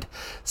had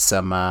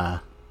some,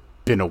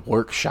 been a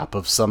workshop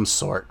of some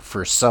sort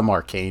for some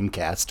arcane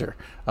caster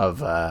of,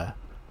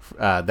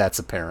 that's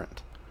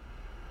apparent.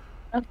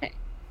 Okay.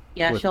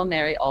 Yeah, With- she'll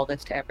narrate all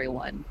this to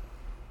everyone,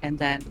 and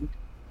then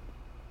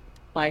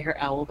fly her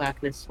owl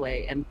back this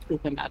way and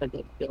poop him out of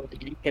the building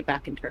and get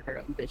back into her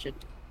own vision.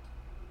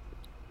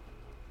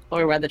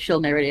 Or rather, she'll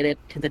narrate it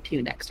to the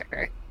two next to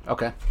her.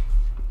 Okay.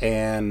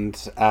 And,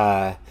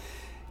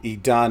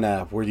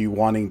 Idana, were you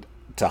wanting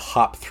to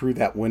hop through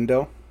that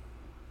window?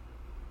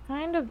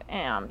 Kind of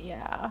am,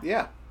 yeah.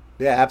 Yeah.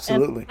 Yeah,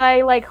 absolutely. And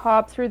I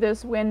hop through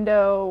this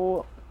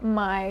window.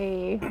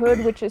 My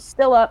hood, which is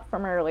still up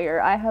from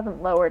earlier, I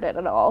haven't lowered it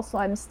at all, so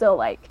I'm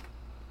still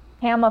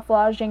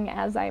camouflaging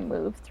as I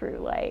move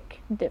through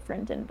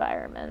different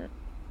environments.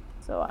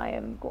 So I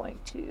am going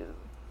to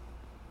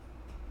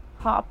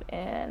hop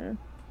in.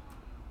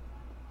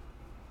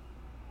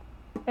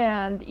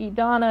 And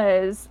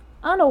Idana is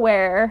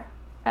unaware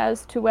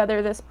as to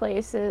whether this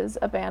place is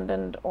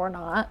abandoned or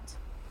not.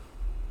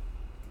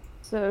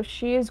 So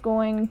she is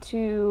going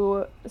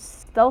to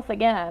stealth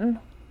again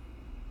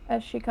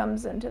as she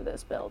comes into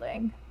this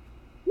building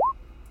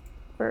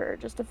for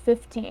just a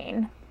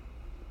 15.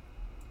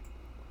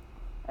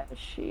 As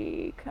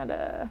she kind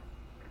of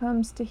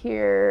comes to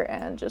here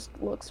and just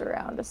looks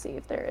around to see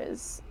if there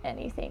is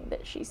anything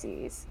that she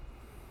sees.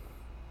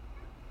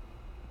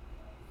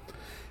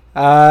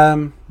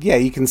 Yeah,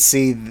 you can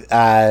see,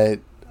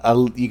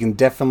 you can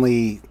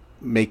definitely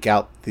make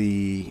out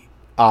the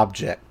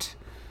object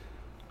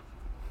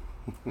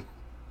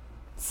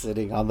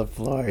sitting on the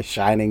floor,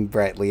 shining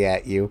brightly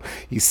at you.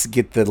 You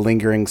get the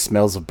lingering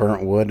smells of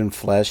burnt wood and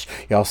flesh.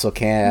 You also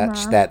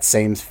catch that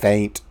same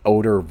faint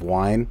odor of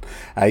wine.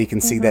 You can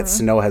see that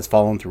snow has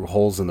fallen through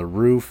holes in the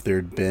roof.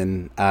 There'd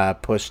been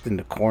pushed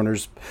into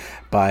corners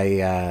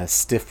by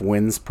stiff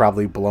winds,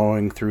 probably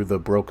blowing through the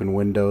broken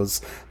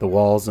windows. The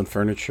walls and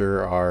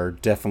furniture are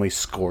definitely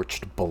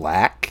scorched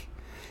black,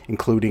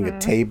 including a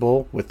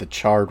table with the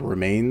charred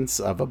remains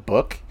of a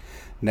book.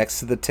 Next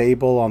to the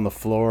table on the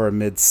floor,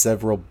 amid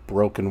several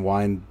broken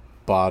wine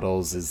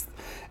bottles, is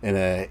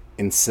an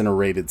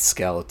incinerated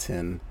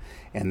skeleton.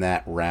 and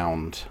that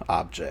round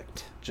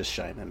object just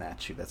shining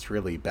at you. That's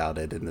really about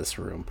it in this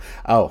room.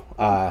 Oh,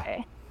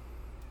 Okay.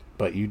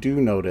 but you do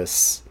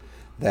notice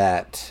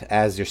that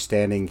as you're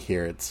standing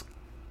here, it's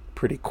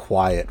pretty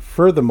quiet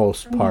for the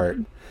most part,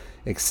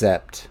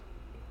 except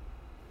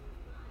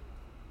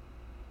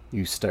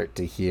you start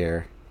to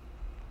hear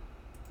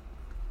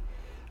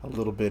a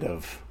little bit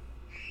of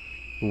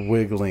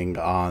wiggling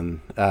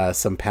on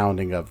some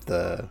pounding of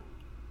the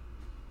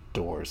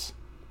doors.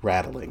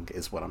 Rattling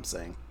is what I'm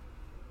saying.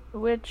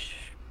 Which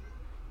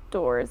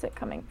door is it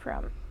coming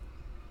from?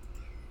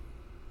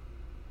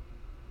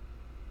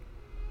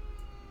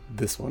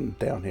 This one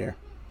down here.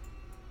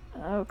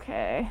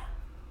 Okay.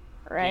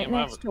 Right Liam, I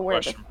have next a to where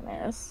the question. one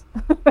is.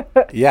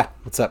 Yeah,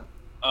 what's up?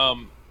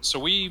 So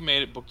we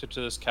booked it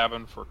to this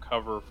cabin for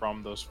cover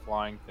from those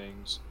flying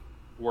things.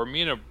 Where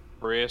me and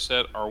Abrea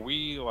said, are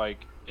we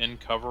like in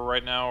cover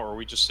right now, or are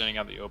we just standing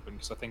out in the open?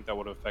 Because I think that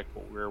would affect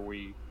where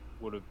we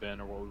would have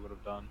been or what we would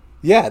have done.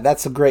 Yeah,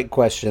 that's a great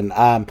question.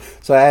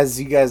 So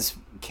as you guys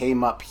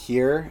came up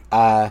here,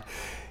 I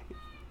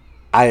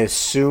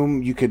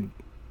assume you could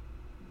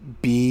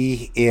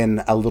be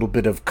in a little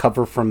bit of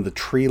cover from the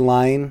tree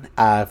line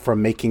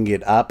from making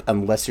it up,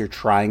 unless you're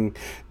trying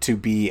to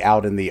be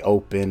out in the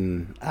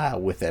open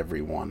with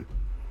everyone.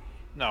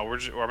 No,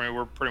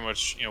 we're pretty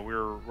much, we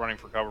were running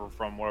for cover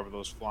from whatever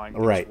those flying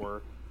things Right.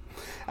 were.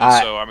 And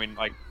Uh, so,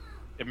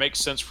 it makes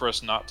sense for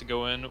us not to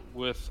go in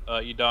with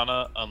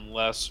Idana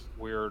unless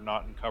we're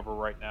not in cover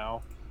right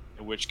now.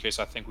 In which case,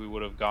 I think we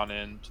would have gone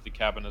into the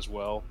cabin as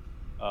well,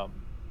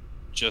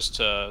 just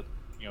to,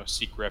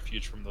 seek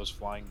refuge from those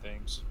flying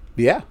things.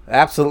 Yeah,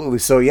 absolutely.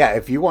 So yeah,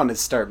 if you want to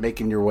start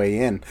making your way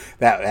in,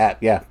 that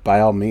yeah, by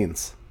all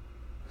means.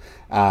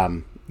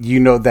 You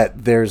know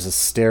that there's a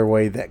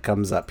stairway that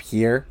comes up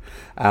here.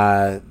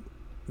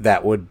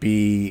 That would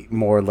be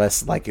more or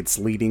less like it's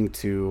leading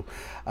to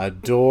a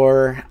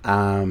door.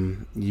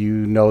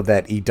 You know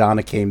that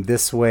Idana came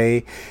this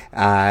way,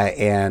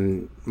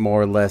 and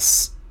more or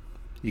less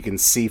you can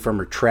see from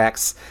her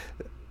tracks,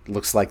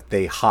 looks like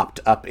they hopped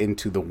up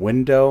into the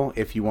window.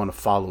 If you want to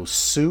follow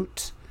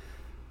suit.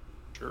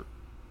 Sure.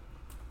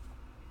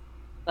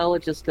 I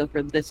would just go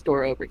for this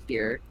door over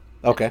here.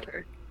 Okay.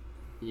 Enter.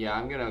 Yeah,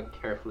 I'm gonna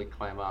carefully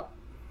climb up.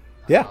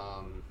 Yeah.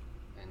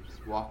 And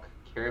just walk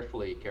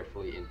carefully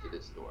into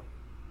this door.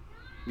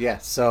 Yeah,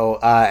 so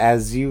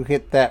as you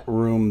hit that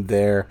room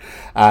there,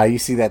 you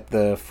see that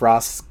the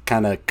frost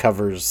kind of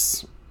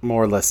covers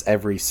more or less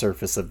every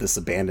surface of this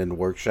abandoned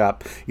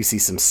workshop. You see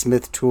some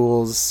smith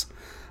tools,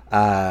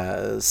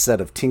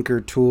 set of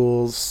tinker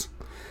tools.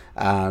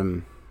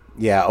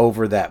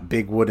 Over that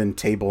big wooden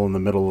table in the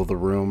middle of the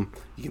room,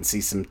 you can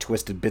see some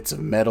twisted bits of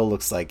metal.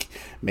 Looks like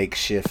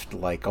makeshift,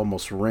 like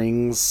almost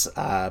rings.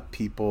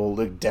 People,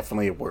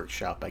 definitely a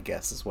workshop, I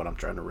guess, is what I'm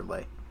trying to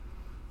relay.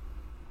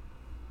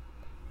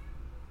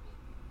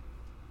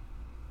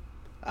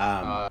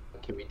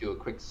 Can we do a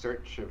quick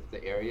search of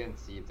the area and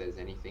see if there's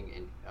anything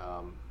in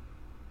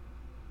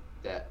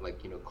that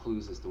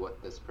clues as to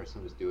what this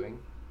person was doing?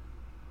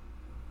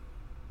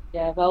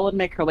 Yeah, Val would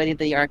make her way to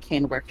the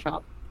arcane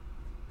workshop.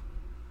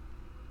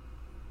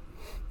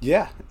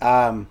 Yeah.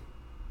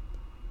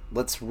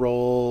 Let's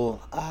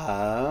roll.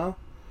 I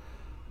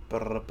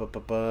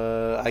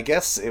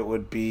guess it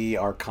would be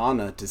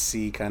Arcana to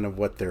see kind of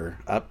what they're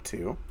up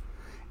to.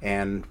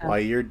 And while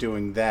you're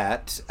doing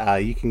that,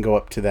 you can go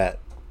up to that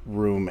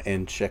room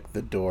and check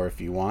the door if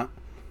you want.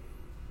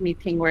 Me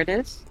ping where it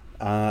is.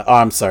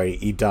 I'm sorry,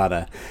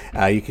 Idana.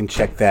 You can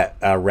check that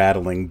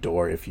rattling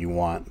door if you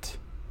want.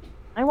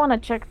 I want to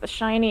check the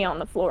shiny on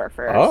the floor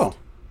first. Oh,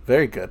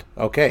 very good.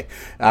 Okay.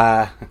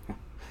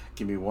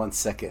 Give me 1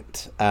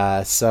 second.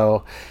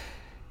 So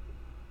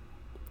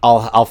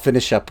I'll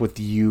finish up with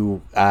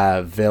you,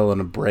 Vil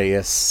and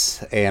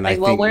Abreus, and I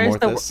think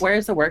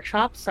where's the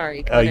workshop?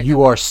 Sorry.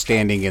 You are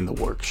standing in the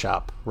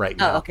workshop right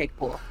now. Oh, okay,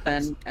 cool.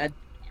 Then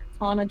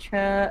Arcana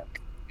check.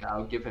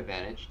 I'll give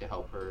advantage to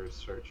help her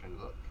search and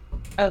look.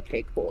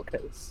 Okay, cool.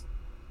 Because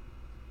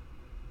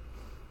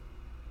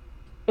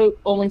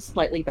only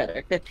slightly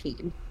better.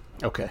 15.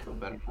 Okay. Feel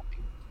better.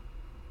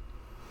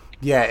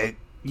 Yeah,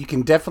 you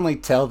can definitely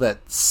tell that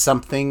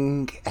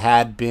something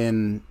had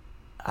been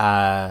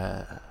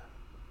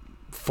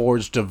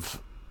forged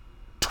of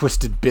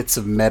twisted bits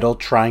of metal,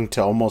 trying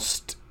to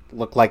almost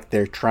look like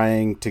they're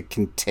trying to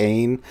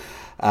contain,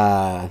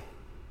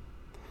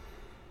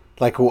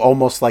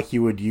 almost like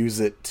you would use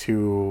it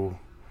to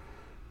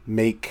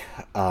make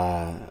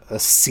a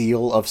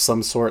seal of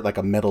some sort, like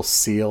a metal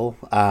seal.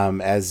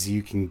 As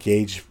you can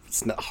gauge,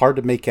 it's hard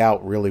to make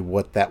out really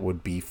what that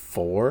would be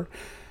for.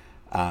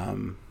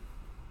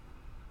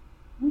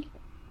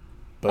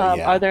 But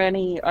yeah. Are there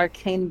any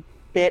arcane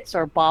bits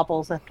or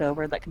baubles left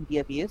over that can be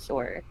of use,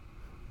 or?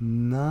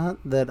 Not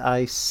that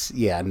I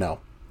see. Yeah, no.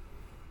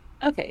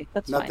 Okay,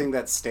 that's Nothing fine.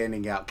 that's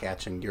standing out,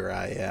 catching your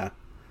eye, yeah.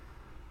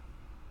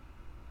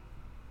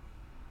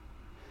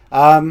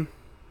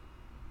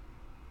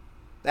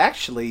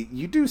 Actually,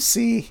 you do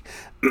see.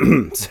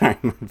 Sorry,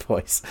 my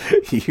voice.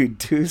 You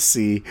do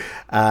see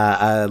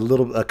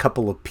a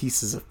couple of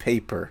pieces of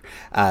paper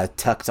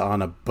tucked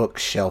on a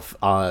bookshelf.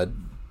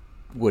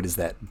 What is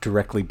that?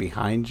 Directly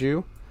behind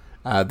you.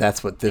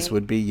 That's what this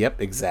would be. Yep,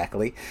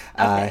 exactly.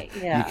 Okay,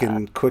 yeah. You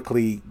can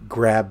quickly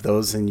grab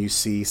those, and you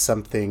see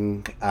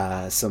something,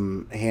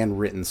 some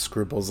handwritten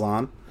scribbles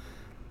on.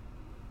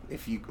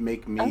 If you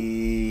make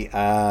me.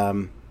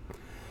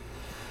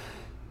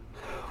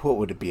 What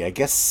would it be? I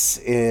guess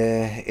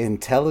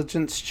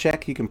intelligence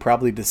check. You can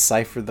probably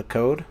decipher the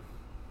code.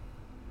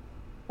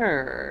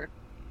 Sure.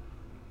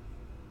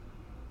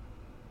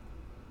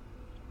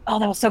 Oh,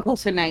 that was so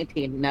close to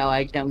 19. No,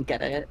 I don't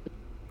get it.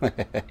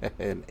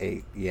 An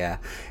 8, yeah.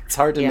 It's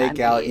hard to Yeah, make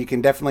an out. 8. You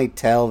can definitely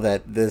tell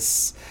that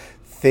this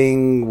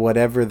thing,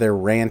 whatever they're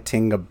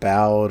ranting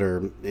about,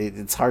 or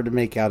it's hard to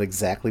make out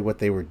exactly what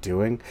they were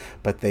doing,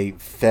 but they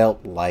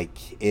felt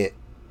like it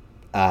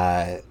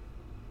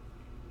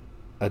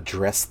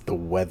addressed the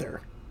weather.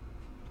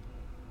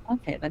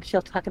 Okay, then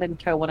she'll tuck it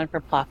into one of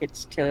her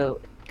pockets to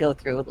go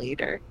through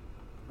later.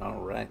 All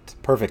right,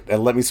 perfect.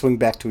 Let me swing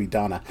back to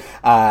Idana.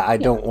 I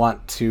don't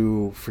want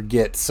to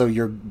forget. So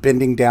you're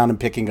bending down and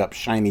picking up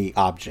shiny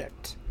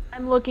object.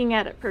 I'm looking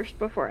at it first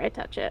before I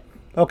touch it.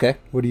 Okay,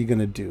 what are you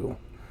gonna do?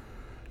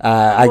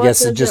 I What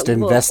guess does just it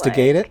look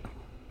investigate like? it.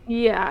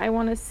 Yeah, I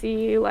want to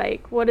see,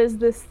 like, what is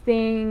this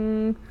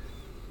thing?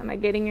 Am I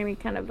getting any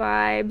kind of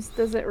vibes?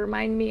 Does it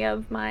remind me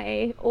of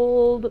my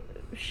old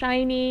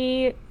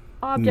shiny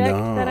object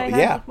that I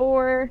had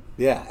before?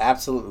 Yeah,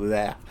 absolutely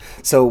that.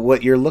 So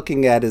what you're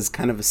looking at is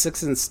kind of a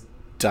 6-inch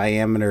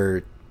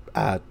diameter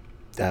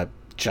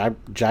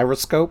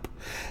gyroscope,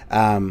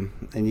 and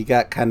you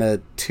got kind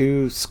of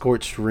 2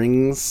 scorched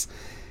rings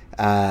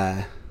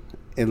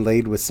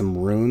inlaid with some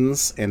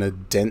runes and a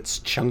dense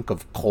chunk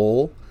of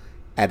coal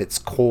at its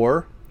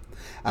core.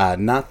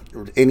 Not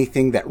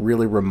anything that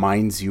really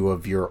reminds you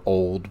of your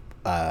old,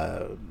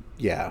 what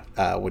do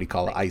you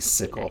call it?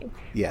 Icicle. knife.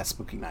 Yeah,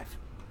 spooky knife.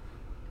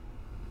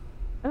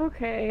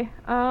 Okay.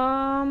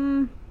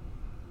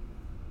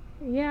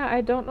 Yeah, I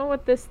don't know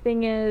what this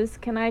thing is.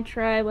 Can I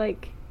try,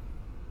 like,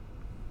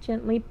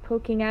 gently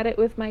poking at it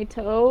with my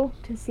toe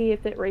to see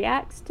if it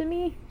reacts to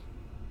me?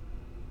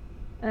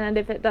 And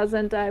if it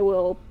doesn't, I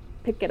will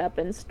pick it up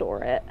and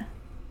store it.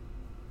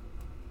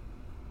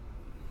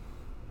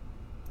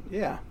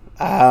 Yeah.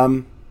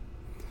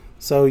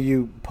 So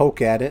you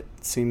poke at it.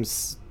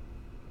 Seems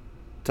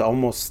to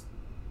almost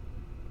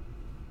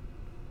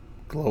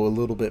glow a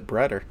little bit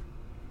brighter.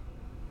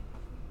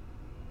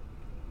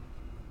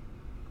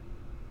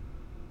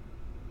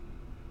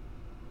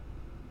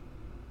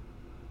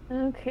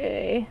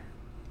 Okay.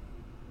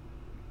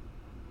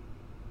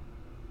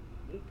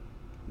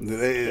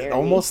 It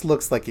almost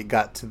looks like it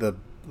got to the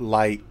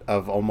light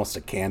of almost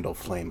a candle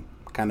flame,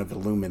 kind of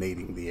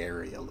illuminating the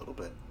area a little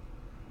bit.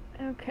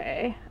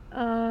 Okay.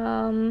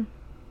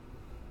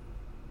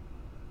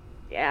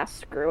 Yeah,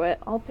 screw it.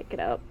 I'll pick it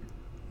up.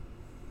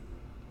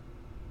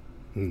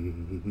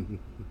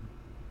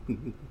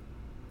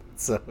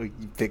 So you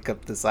pick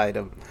up this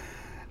item,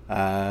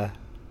 and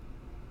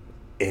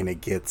it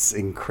gets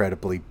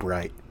incredibly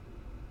bright.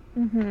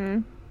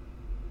 Mm-hmm.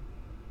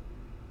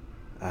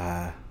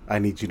 I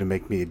need you to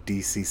make me a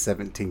DC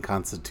 17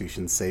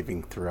 Constitution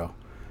saving throw.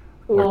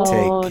 Oh, Or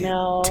take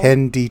no.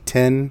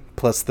 10d10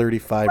 plus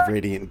 35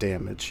 radiant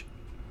damage.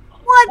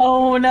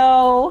 Oh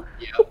no!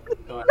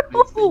 No,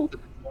 the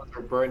ones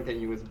were burnt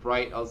and it was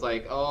bright. I was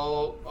like,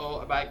 oh,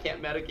 but I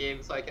can't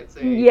metagame, so I can't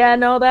say. Yeah,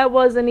 no, that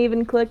wasn't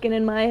even clicking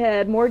in my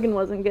head. Morgan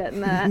wasn't getting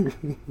that.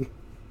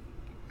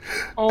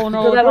 Oh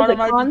no! So that was a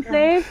Donna, con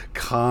save?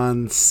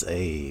 Con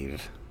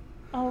save.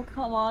 Oh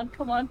come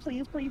on,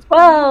 please, please.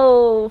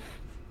 12!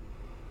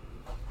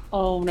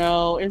 Oh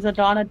no! Is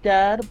Adana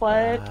dead?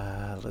 What?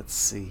 Let's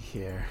see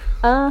here.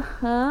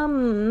 Uh-huh. I'll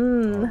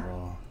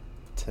roll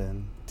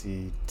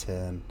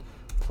 10d10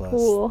 plus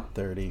Cool.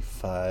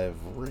 35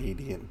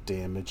 radiant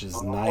damage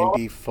is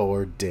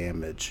 94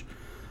 damage.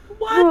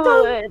 What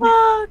Good.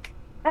 the fuck?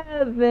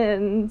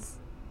 Heavens.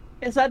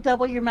 Is that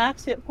double your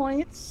max hit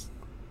points?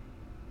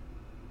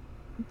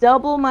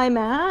 Double my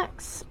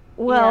max?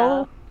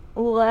 Well,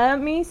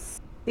 let me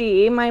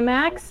see. My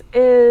max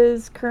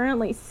is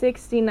currently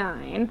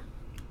 69.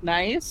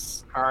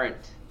 Nice.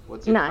 Current.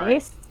 What's your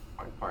Nice.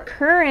 current part?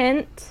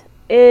 Current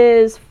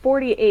is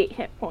 48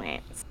 hit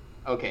points.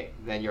 Okay,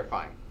 then you're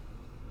fine.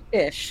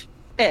 Ish.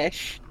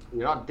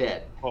 You're not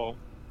dead. Well,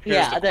 here's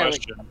Yeah, the there we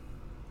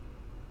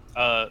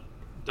question.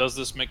 Does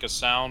this make a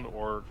sound,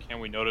 or can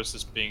we notice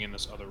this being in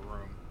this other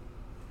room?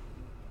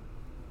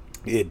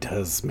 It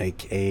does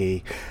make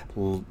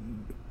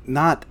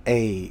not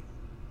a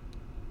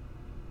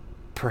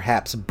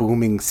perhaps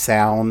booming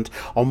sound,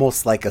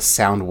 almost like a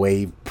sound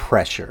wave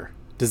pressure.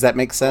 Does that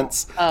make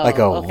sense? Oh, like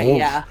okay, whoosh,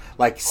 yeah.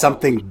 like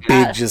something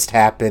yeah. big just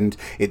happened.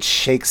 It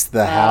shakes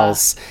the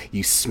house.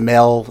 You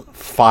smell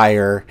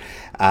fire.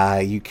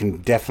 You can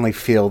definitely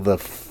feel the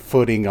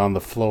footing on the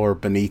floor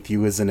beneath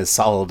you isn't as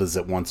solid as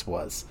it once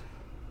was.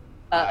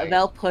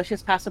 Vel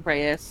pushes past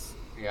Abraeus.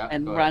 Yeah.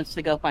 and go ahead. runs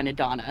to go find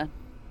Adana.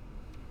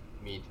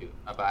 Me too.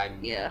 But I'm.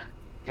 Yeah.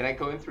 Can I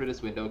go in through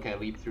this window? Can I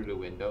leap through the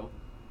window?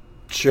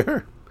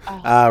 Sure.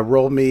 Oh.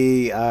 Roll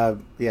me,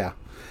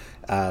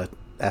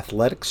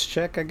 athletics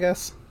check, I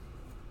guess.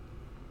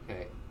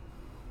 Okay.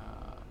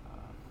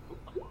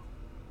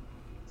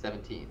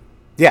 17.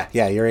 Yeah,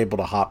 you're able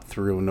to hop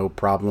through, no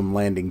problem,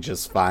 landing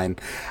just fine.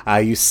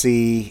 You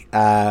see,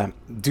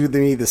 do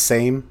me the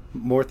same,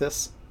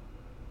 Morthus?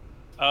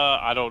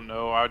 I don't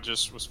know. I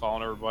just was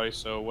following everybody,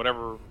 so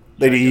whatever. Are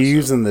I you guess so.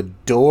 using the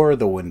door or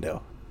the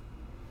window?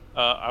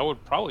 I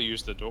would probably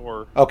use the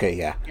door. Okay,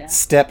 yeah. Yeah.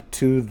 Step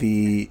to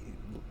the...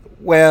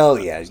 Well,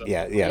 yeah,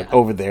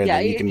 over there, Yeah,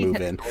 then you you- can you move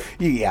hit in. the door.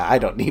 Yeah, I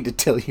don't need to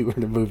tell you where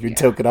to move your Yeah.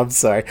 token, I'm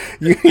sorry.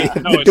 No,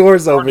 The it's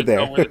door's hard over to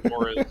tell there. where the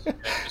door is. Yeah,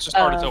 it's just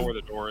hard to tell where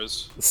the door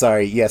is.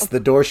 Sorry, yes, the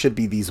door should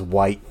be these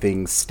white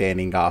things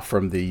standing off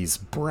from these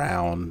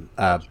brown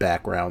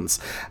backgrounds.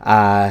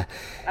 Yeah.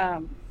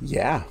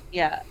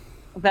 Yeah.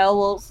 Vel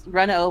will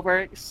run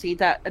over, see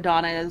that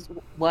Adana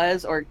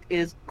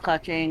is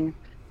clutching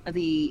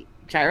the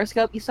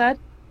gyroscope, you said?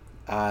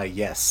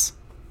 Yes.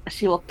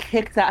 She will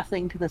kick that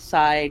thing to the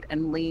side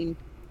and lean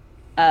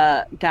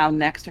down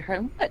next to her.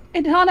 What?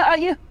 Adana, are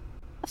you?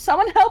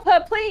 Someone help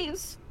her,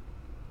 please!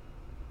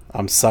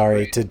 I'm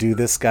sorry to do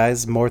this,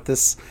 guys.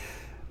 Morthus.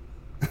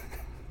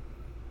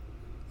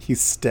 You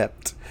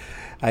stepped.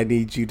 I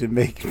need you to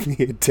make me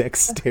a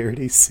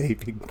dexterity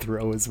saving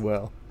throw as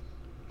well.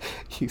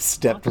 You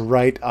stepped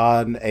right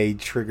on a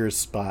trigger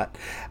spot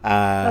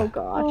Oh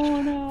gosh.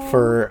 Oh no.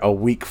 for a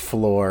weak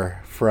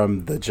floor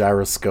from the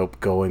gyroscope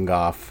going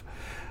off.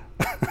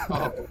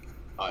 Oh,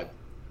 God.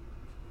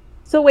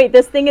 So wait,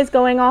 this thing is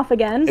going off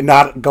again?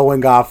 Not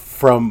going off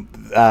from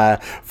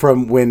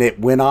when it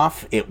went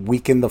off. It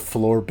weakened the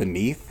floor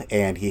beneath,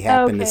 and he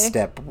happened to Okay.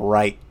 step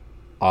right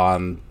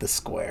on the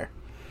square.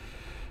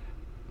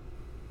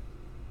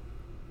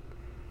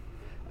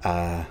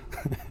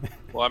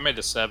 Well, I made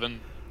a 7,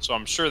 so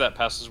I'm sure that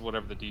passes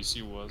whatever the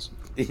DC was.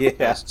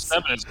 Yeah.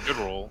 7 is a good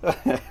roll.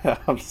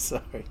 I'm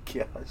sorry,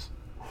 gosh.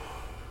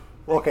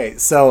 Okay,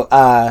 so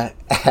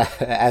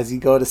as you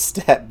go to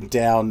step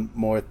down,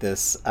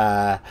 Morthus,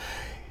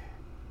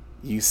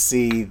 you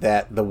see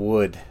that the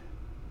wood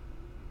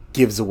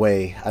gives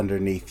away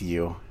underneath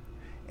you,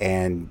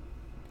 and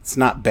it's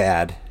not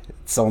bad.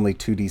 It's only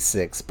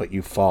 2d6, but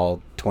you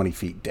fall 20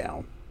 feet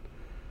down.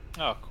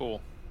 Oh, cool.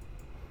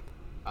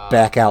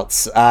 Back out,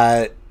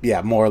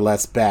 more or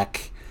less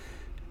back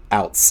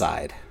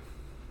outside.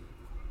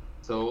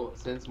 So,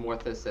 since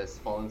Morthus has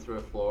fallen through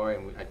a floor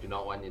and I do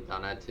not want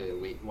Idana to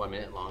wait 1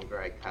 minute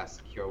longer, I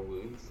cast Cure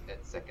Wounds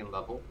at 2nd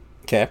level.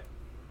 Okay.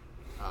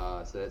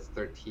 So that's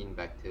 13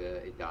 back to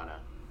Idana.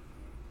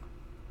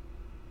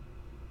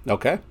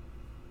 Okay.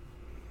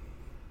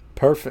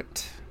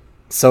 Perfect.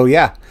 So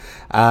yeah,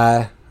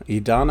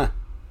 Idana,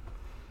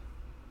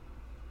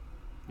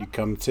 you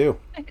come too.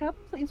 Wake up,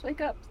 please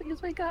wake up,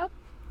 please wake up.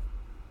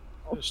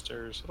 The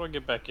stairs. How do I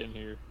get back in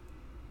here?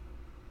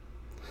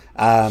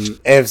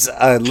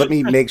 Let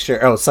me make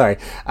sure. Oh, sorry.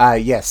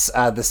 Yes,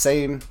 the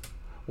same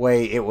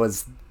way it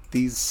was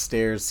these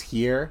stairs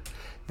here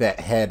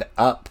that head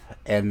up,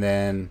 and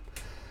then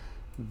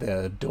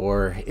the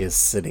door is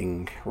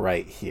sitting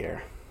right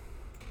here.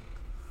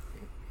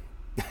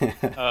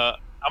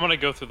 I'm gonna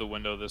go through the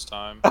window this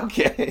time.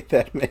 Okay,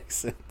 that makes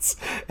sense.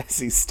 As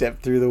he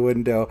stepped through the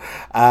window,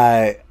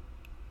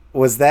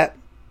 was that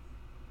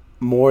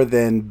more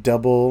than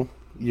double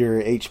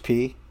your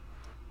HP,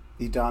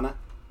 Idana?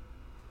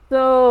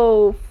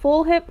 So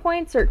full hit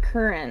points or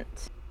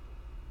current?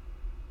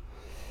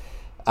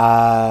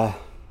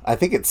 I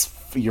think it's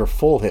your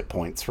full hit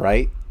points,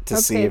 right? To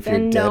see if you're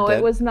then dead. no, dead?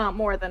 it was not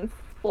more than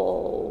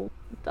full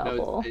No,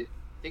 double. I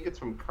think it's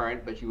from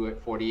current, but you were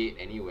at 48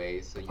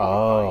 anyway, so you were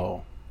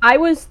Oh, I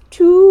was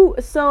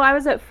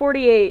at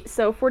 48,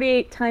 so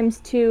 48 times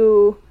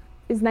 2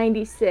 is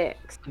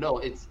 96. fine. No,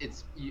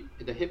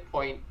 the hit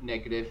point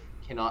negative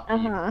cannot be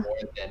Uh-huh. more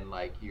than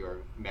like your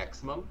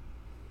maximum.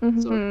 Mm-hmm.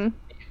 So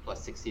it's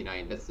plus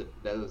 69.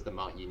 That was the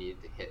amount you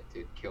needed to hit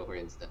to kill her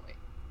instantly,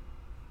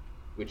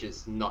 which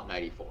is not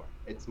 94.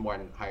 It's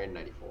higher than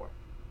 94.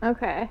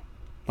 Okay.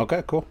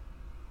 okay, cool.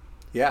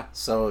 Yeah,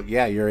 so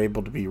yeah, you're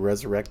able to be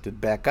resurrected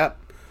back up.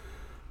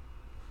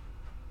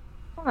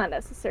 Well, not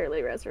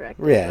necessarily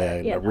resurrected. Yeah,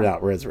 but, no, you we're know.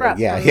 not resurrected.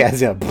 Yeah, Brought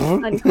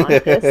yeah.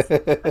 unconscious.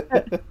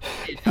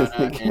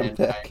 And Come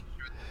back.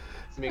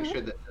 to make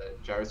sure that the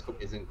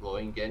gyroscope isn't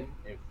glowing again.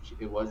 If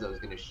it was, I was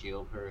going to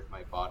shield her with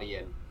my body,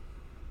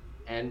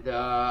 and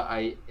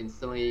I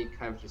instantly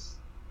kind of just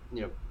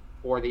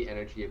pour the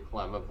energy of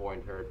Calamavor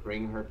into her,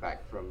 bring her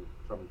back from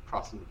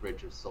crossing the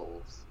Bridge of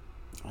Souls.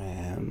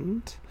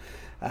 And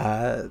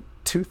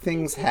two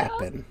things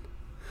happen.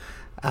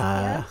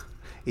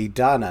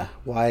 Idana,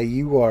 while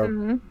you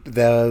are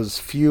those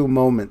few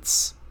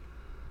moments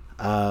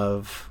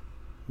of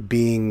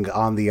being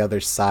on the other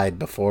side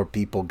before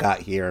people got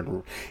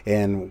here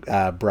and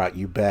brought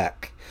you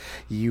back,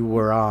 you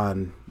were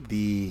on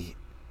the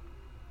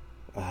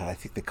I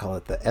think they call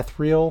it the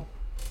ethereal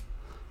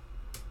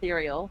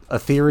Cereal.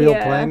 ethereal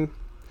Yeah. plane,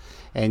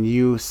 and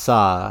you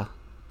saw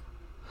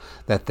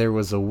that there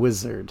was a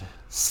wizard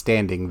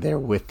standing there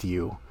with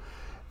you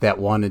that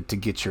wanted to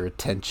get your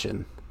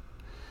attention,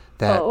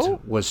 that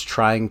was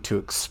trying to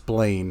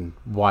explain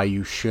why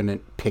you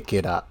shouldn't pick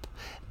it up.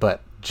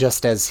 But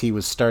just as he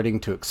was starting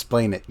to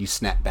explain it, you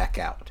snapped back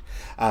out.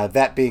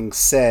 That being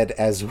said,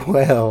 as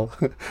well,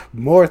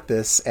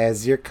 Morthus,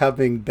 as you're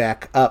coming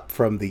back up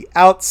from the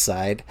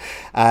outside,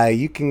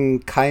 you can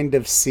kind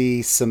of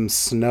see some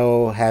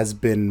snow has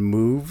been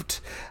moved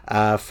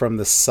from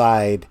the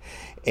side,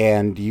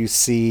 and you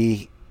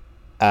see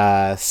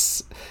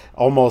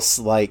almost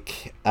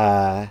like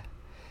I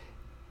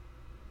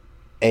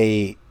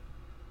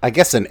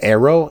guess an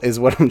arrow is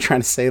what I'm trying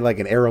to say, like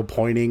an arrow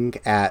pointing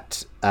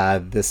at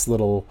this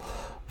little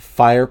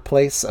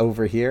fireplace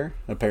over here.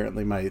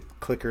 Apparently my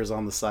clicker is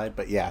on the side,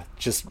 but yeah,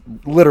 just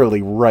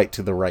literally right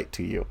to the right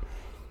to you.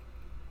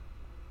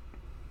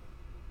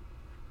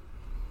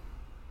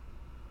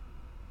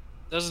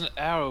 There's an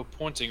arrow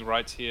pointing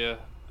right here.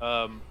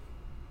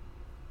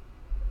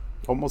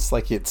 Almost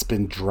like it's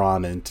been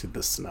drawn into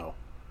the snow.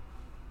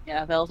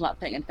 Yeah, Vel's not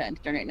paying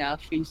attention right now.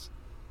 She's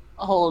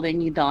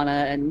holding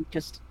Idana and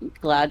just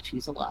glad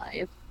she's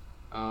alive.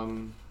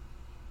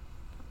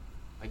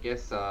 I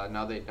guess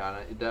now that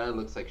Idana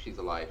looks like she's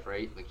alive,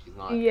 right? Like she's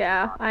not.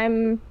 Yeah,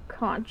 I'm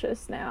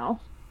conscious now.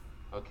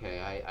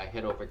 Okay, I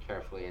head over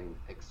carefully and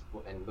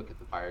look at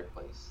the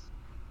fireplace.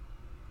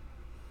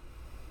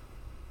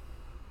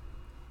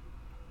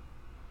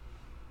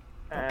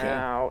 Okay.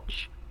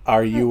 Ouch.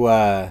 Are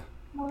you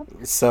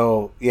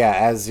so yeah,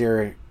 as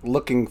you're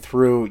looking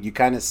through, you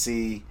kind of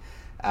see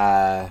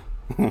that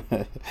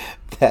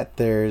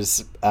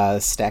there's a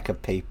stack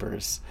of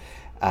papers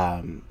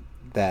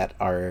that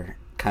are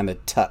kind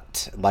of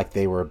tucked like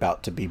they were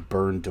about to be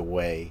burned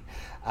away,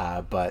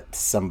 but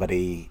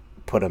somebody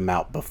put them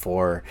out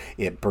before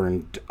it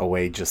burned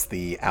away just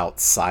the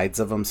outsides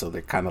of them, so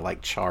they're kind of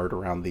like charred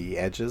around the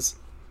edges.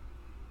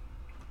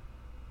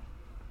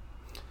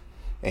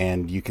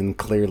 And you can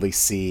clearly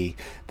see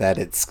that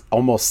it's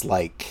almost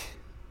like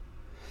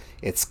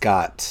it's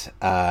got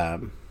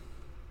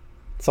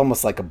it's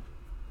almost like a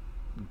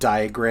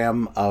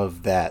diagram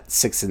of that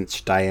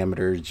 6-inch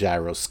diameter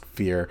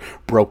gyrosphere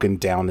broken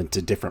down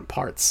into different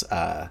parts,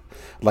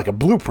 like a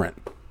blueprint.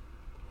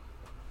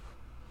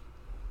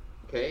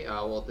 Okay,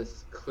 well, this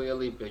is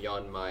clearly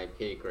beyond my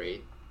pay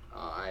grade.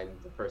 I'm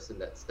the person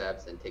that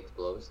stabs and takes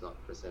blows, not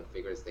the person that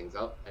figures things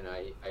out. And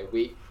I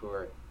wait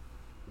for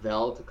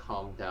Vel to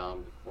calm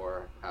down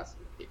before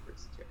passing the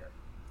papers to her.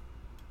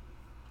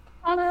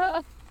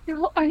 Anna,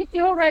 are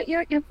you all right?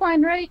 You're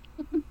fine, right?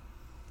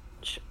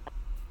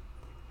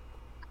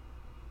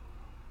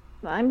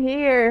 I'm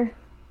here.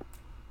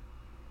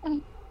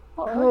 Oh.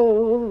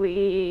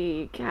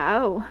 Holy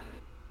cow.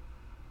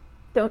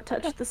 Don't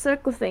touch the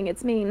circle thing,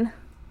 it's mean.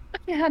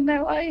 Yeah,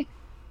 no,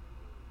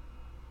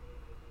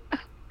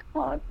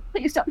 God,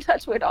 please don't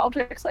touch weird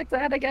objects like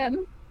that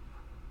again.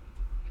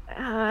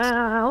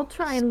 I'll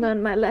try and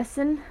learn my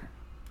lesson.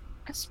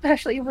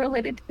 Especially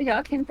related to the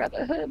Arcane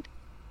Brotherhood.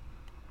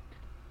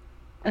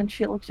 And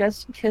she'll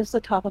just kiss the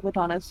top of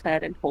Madonna's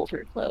head and hold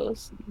her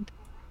close. And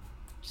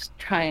just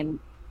try and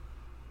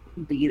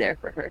be there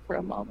for her for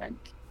a moment.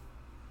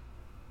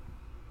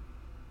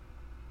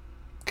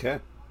 Okay.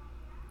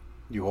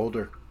 You hold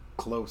her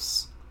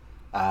close.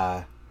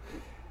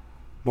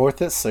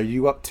 Morthus, are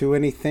you up to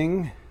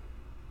anything?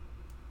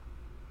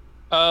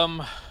 I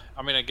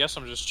mean, I guess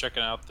I'm just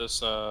checking out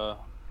this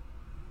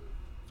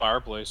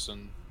fireplace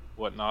and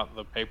whatnot,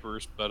 the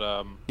papers,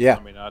 but yeah.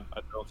 I mean, I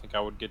don't think I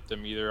would get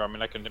them either. I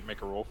mean, I can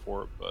make a roll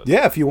for it, but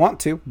yeah, if you want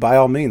to, by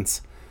all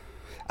means.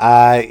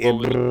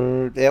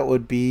 It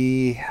would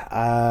be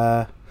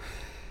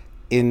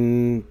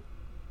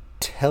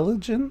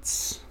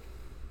intelligence.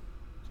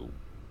 Cool.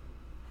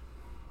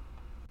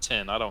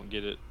 10. I don't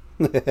get it.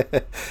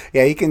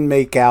 Yeah, you can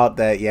make out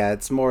that, yeah,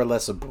 it's more or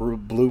less a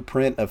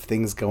blueprint of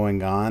things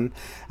going on.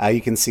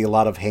 You can see a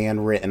lot of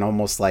handwritten,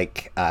 almost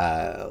like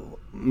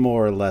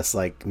more or less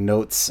like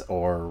notes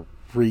or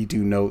redo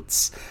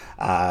notes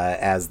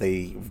as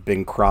they've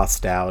been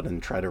crossed out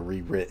and try to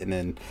rewritten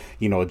and,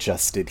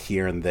 adjusted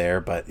here and there.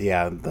 But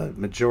yeah, the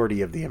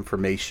majority of the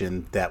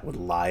information that would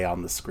lie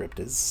on the script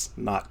is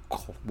not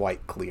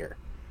quite clear.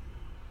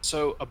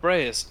 So,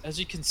 Abreus, as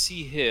you can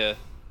see here,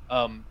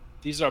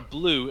 these are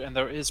blue, and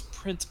there is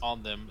print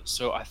on them,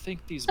 so I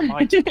think these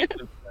might be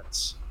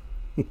blueprints.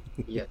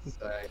 Yes,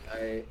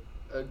 I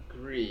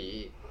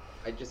agree.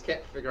 I just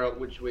can't figure out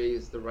which way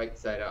is the right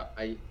side up.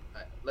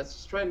 Let's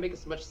just try and make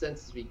as much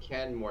sense as we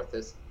can,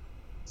 Morthus,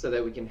 so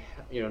that we can,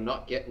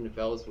 not get in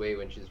Vel's way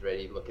when she's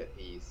ready to look at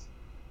these.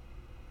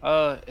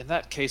 In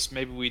that case,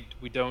 maybe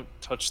we don't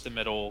touch them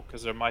at all,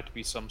 because there might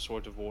be some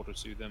sort of order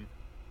to them.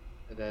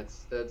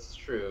 That's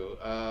true.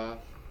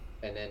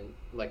 And then,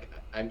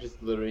 I'm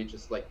just literally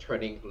just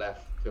turning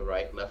left to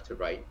right,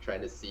 trying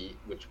to see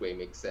which way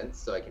makes sense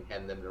so I can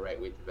hand them the right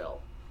way to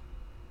Vel.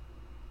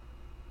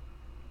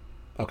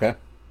 Okay.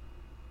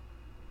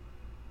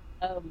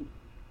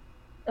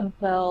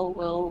 Vel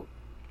will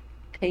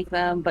take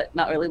them, but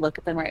not really look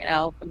at them right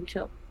now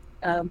until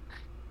Um,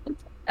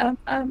 um,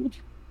 um,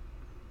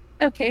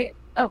 okay.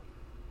 Oh,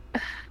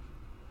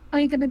 are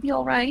you gonna be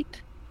all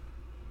right?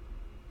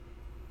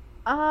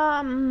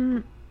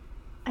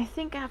 I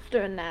think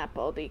after a nap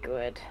I'll be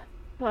good.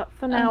 But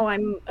for now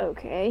I'm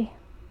okay.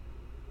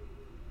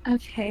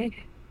 Okay.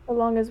 As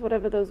long as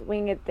whatever those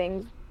winged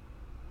things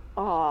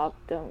are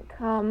don't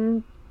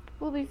come,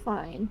 we'll be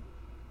fine.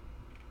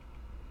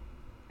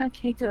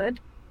 Okay, good.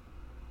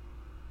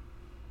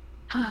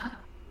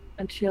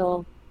 And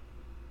she'll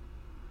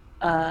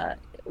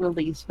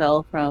release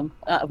Idana from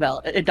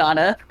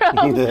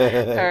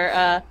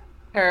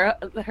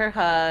her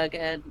hug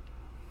and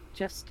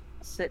just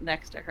sit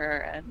next to her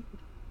and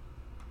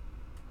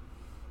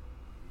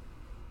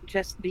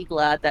just be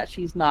glad that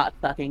she's not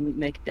fucking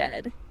Mick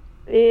dead.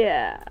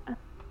 Yeah.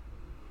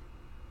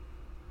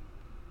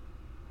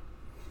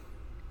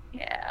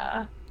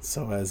 Yeah.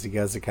 So as you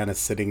guys are kind of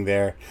sitting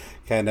there,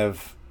 kind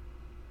of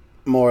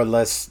more or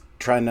less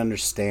trying to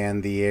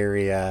understand the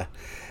area,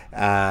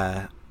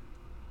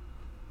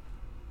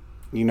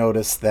 you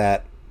notice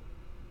that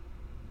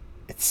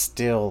it's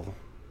still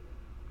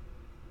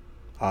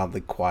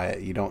oddly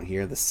quiet. You don't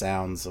hear the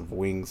sounds of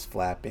wings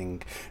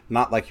flapping.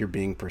 Not like you're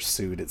being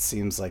pursued. It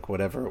seems like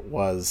whatever it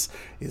was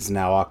is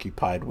now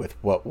occupied with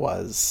what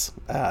was,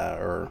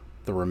 or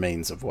the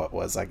remains of what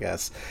was, I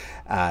guess.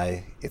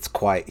 It's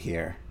quiet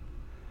here.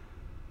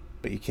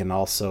 But you can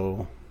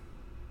also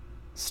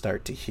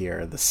start to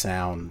hear the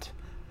sound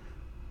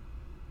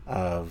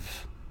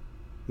of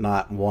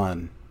not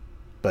one,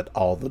 but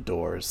all the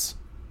doors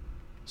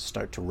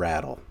start to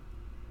rattle.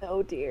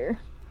 Oh dear.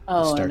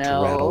 Oh, start no. to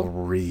rattle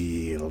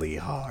really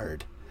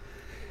hard.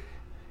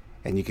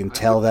 And you can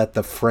tell that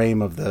the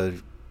frame of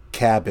the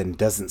cabin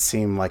doesn't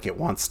seem like it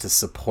wants to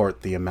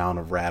support the amount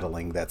of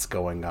rattling that's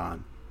going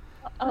on.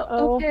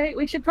 Oh, okay,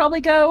 we should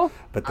probably go.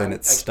 But then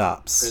it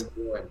stops.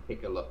 And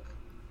take a look.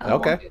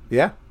 Okay,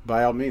 yeah,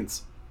 by all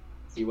means.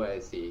 See what I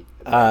see.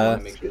 I want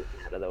to make sure.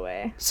 Out of the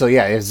way. So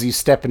yeah, as you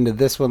step into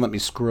this one, let me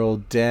scroll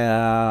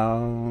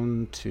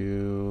down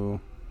to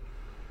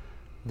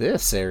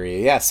this area.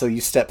 Yeah, so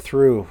you step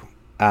through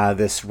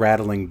this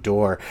rattling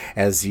door.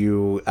 As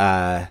you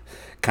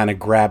kind of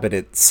grab it,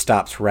 it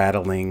stops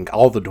rattling.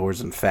 All the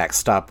doors, in fact,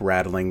 stop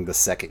rattling the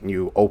second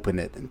you open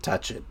it and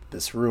touch it.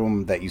 This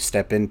room that you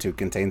step into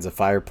contains a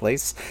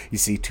fireplace. You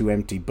see 2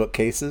 empty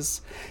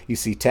bookcases. You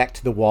see tacked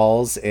to the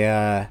walls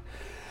and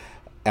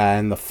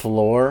the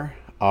floor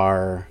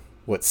are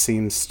what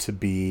seems to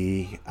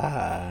be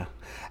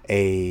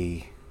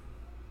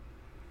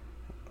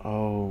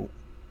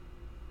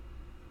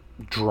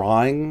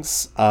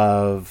drawings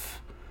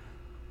of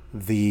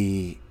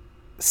the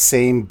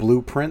same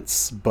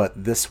blueprints,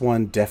 but this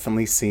one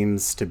definitely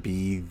seems to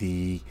be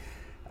the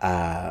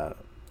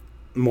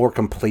more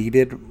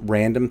completed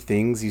random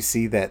things. You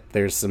see that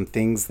there's some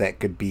things that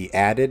could be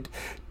added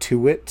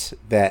to it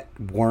that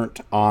weren't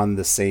on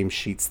the same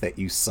sheets that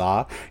you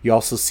saw. You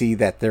also see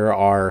that there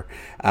are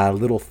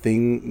little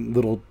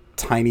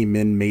tiny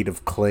men made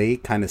of clay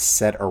kind of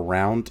set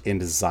around and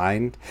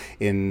designed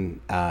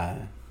in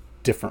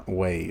different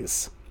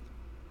ways.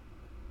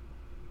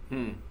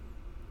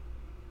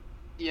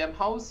 Yeah,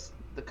 how's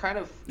the kind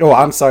of... Oh,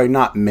 I'm sorry,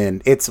 not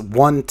men. It's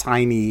one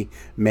tiny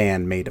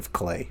man made of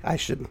clay. I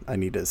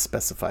need to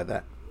specify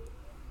that.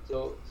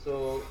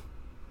 So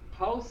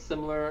how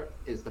similar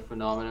is the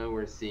phenomenon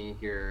we're seeing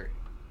here?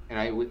 And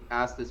I would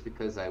ask this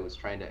because I was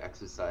trying to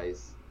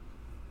exercise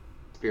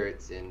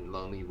spirits in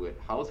Lonelywood.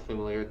 How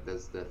familiar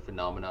does the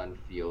phenomenon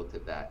feel to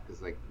that?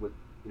 Because like, with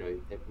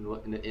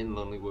in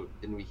Lonelywood,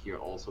 didn't we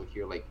also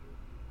hear like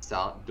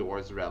sound,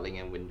 doors rattling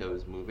and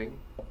windows moving?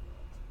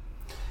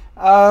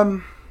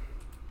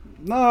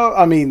 No,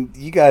 I mean,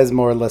 you guys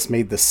more or less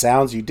made the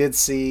sounds. You did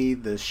see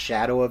the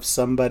shadow of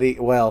somebody.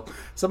 Well,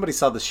 somebody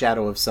saw the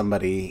shadow of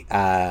somebody,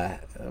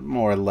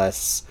 more or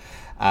less,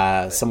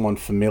 someone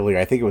familiar.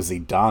 I think it was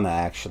Idana,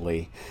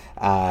 actually,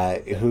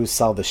 who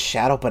saw the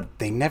shadow, but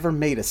they never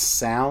made a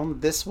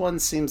sound. This one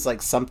seems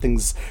like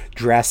something's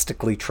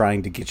drastically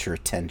trying to get your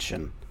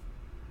attention.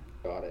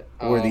 Got it.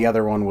 Where the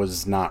other one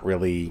was not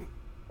really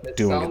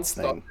doing its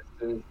thing.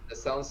 The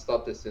sound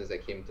stopped as soon as I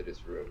came to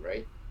this room,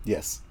 right?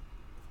 Yes.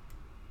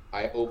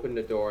 I opened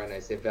the door and I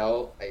say,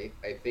 Val, I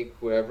think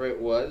whoever it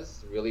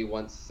was really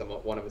wants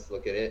one of us to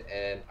look at it,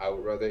 and I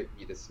would rather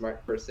be the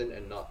smart person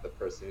and not the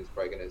person who's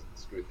probably going to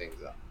screw things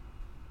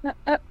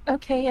up.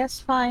 Okay, yes,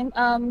 fine.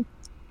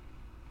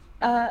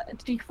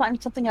 Did you find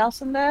something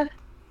else in there?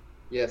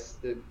 Yes,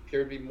 there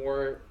appear to be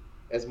more,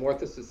 as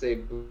Morthus would say,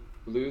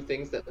 blue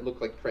things that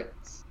look like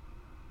prints.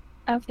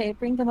 Okay,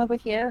 bring them over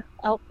here.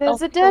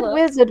 There's a dead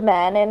wizard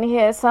man in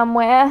here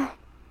somewhere.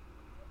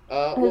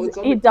 Well, it's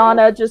on the Idana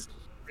ground. just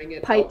Bring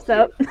it pipes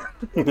out up.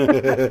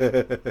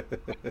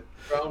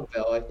 Brown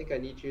Bell, I think I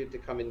need you to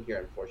come in here,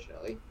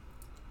 unfortunately.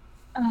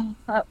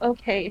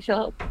 Okay,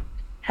 she'll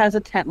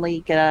hesitantly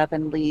get up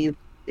and leave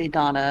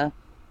Idana.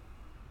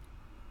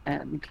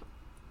 And,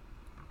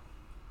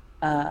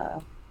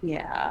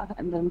 yeah,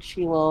 and then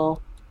she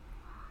will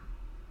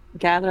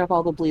gather up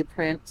all the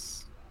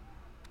blueprints,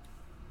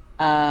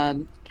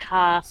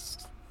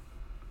 cast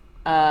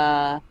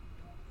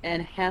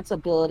enhance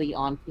ability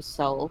on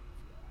herself.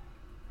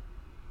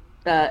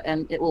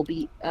 And it will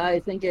be, I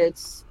think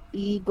it's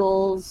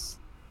Eagles.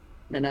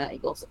 No, not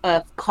Eagles.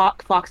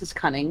 Fox's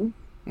Cunning.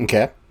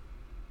 Okay.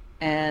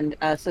 And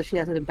so she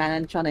has an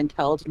advantage on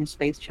intelligence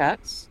based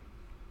checks.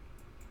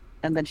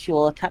 And then she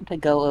will attempt to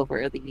go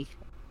over the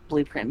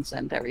blueprints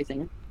and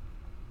everything.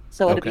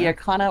 So would it be Okay.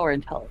 Arcana or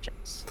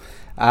Intelligence?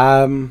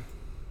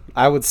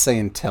 I would say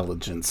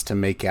intelligence to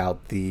make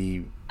out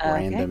the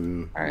Okay.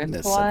 randomness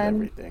of one.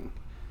 everything.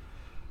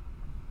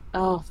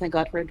 Oh, thank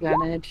God for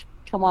advantage.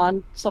 Come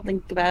on, something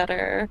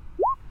better.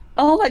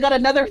 Oh my God,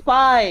 another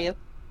 5.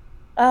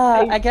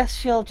 I guess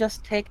she'll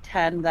just take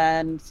 10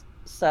 then.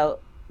 So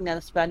I'm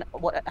gonna spend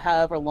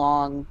however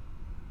long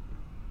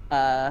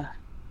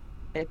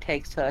it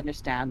takes to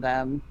understand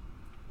them.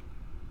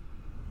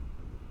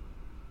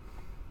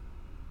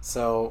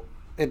 So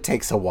it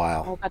takes a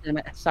while. Oh God damn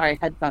it! Sorry,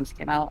 headphones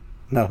came out.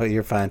 No,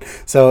 you're fine.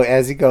 So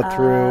as you go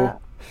through,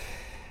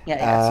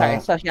 Yeah. Sorry.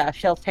 So yeah,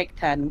 she'll take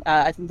 10.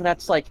 I think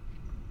that's like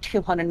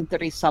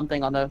 230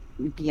 something on the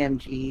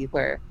BMG,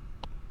 where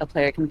a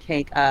player can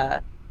take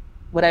how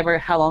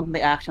long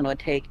the action would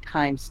take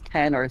times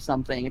 10 or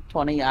something,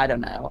 20, I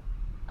don't know,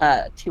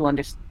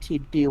 to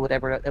do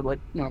whatever it would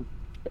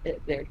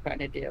they're trying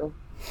to do.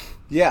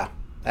 yeah,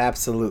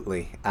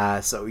 absolutely.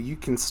 So you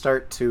can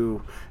start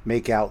to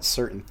make out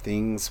certain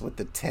things with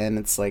the 10.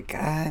 It's like,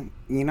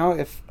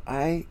 if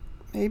I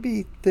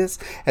maybe this,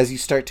 as you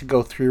start to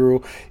go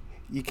through,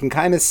 you can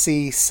kind of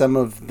see some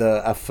of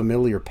a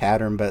familiar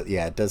pattern, but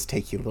yeah, it does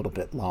take you a little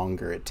bit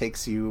longer. It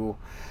takes you,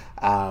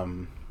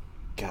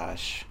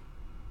 gosh.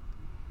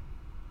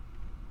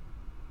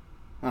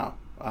 Oh,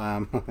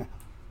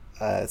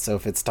 so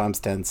if it's times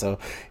 10, so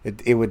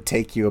it would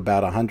take you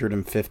about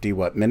 150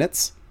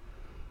 minutes?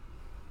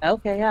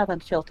 Okay, yeah, then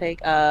she'll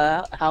take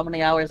how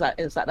many hours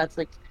is that? That's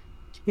like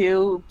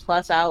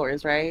 2+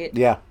 hours, right?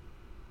 Yeah.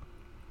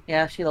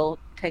 Yeah, she'll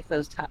take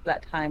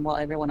that time while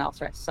everyone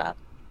else rests up.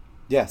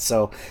 Yeah,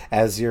 so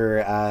as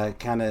you're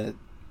kind of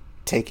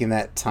taking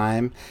that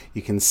time,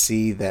 you can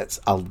see that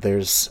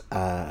there's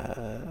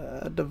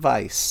a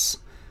device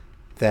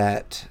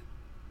that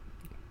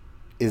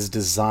is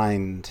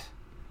designed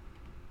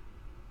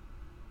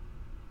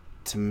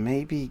to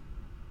maybe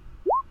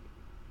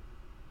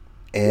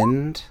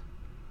end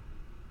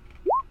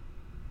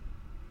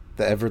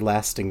the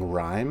everlasting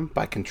rhyme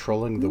by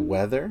controlling the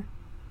weather.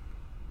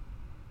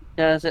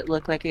 Does it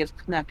look like it's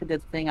connected to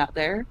the thing out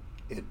there?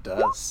 It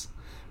does.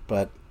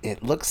 But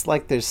it looks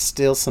like there's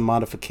still some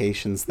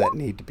modifications that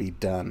need to be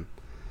done.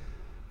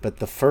 But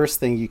the first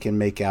thing you can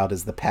make out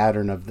is the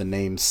pattern of the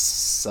name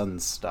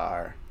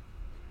Sunstar.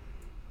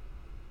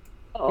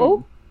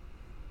 Oh,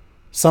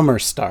 Summer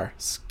Star,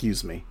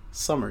 excuse me.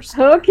 Summer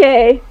Star.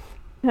 okay.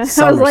 I was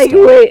Summer like,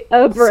 Star. wait,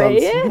 a Brea?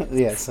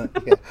 Yes,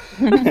 yeah.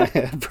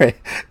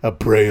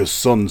 Abrea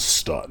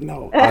Sunstar.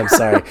 No, I'm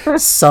sorry.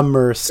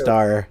 Summer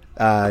Star.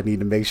 I need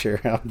to make sure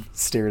I'm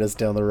steering us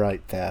down the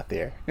right path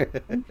here.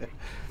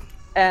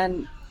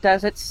 And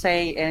does it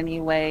say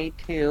any way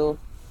to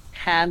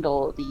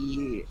handle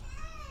the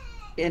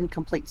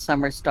incomplete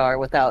Summer Star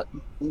without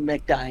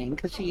Mick dying?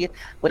 Because she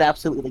would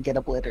absolutely get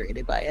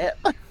obliterated by it.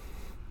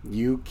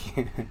 You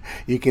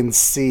can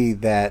see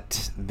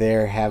that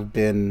there have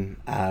been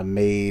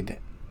made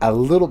a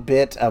little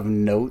bit of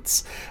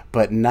notes,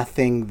 but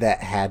nothing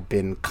that had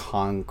been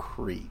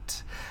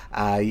concrete.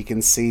 You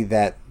can see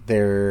that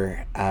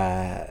there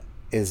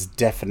is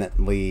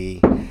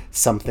definitely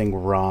something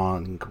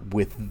wrong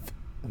with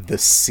the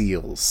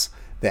seals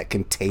that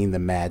contain the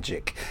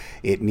magic.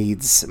 It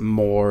needs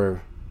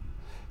more,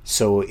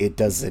 so it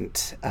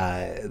doesn't.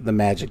 The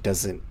magic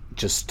doesn't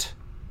just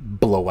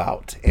blow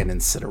out and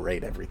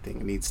incinerate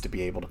everything. It needs to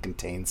be able to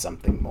contain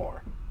something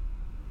more.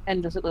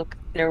 And does it look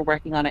they're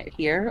working on it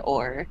here,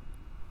 or?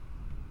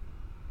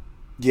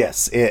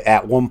 Yes, it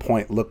at one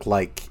point looked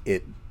like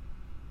it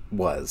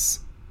was.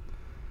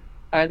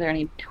 Are there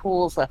any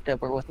tools left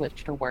over with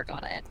which to work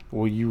on it?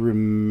 Well,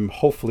 you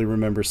hopefully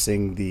remember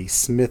seeing the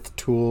smith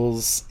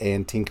tools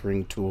and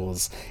tinkering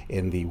tools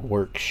in the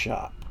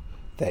workshop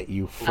that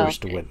you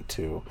first went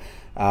to.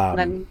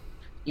 Then,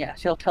 yeah,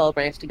 she'll tell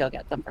Brace to go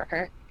get them for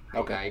her.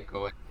 Okay. I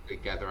go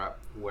and gather up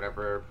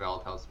whatever Vel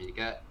tells me to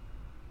get,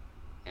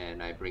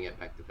 and I bring it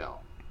back to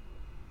Vel.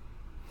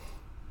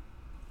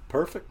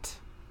 Perfect.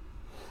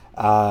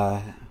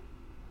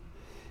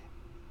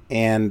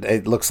 And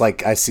it looks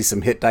like I see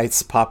some hit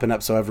dice popping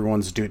up, so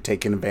everyone's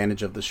taking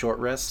advantage of the short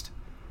rest.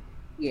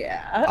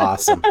 Yeah.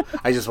 Awesome.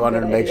 I just wanted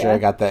to Good make sure I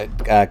idea. got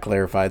that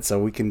clarified, so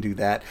we can do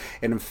that.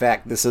 And in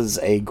fact, this is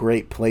a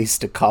great place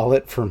to call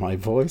it for my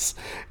voice,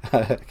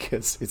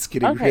 because it's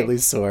getting really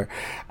sore.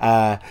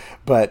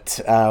 But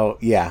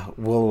yeah,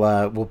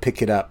 we'll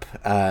pick it up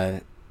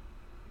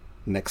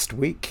next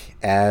week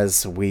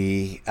as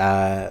we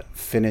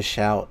finish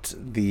out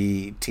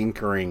the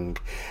tinkering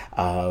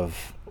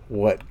of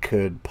what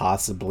could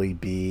possibly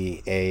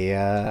be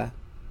a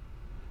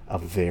a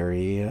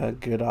very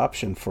good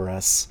option for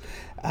us.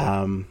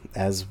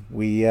 As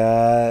we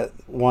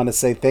want to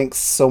say thanks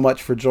so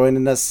much for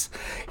joining us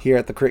here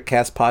at the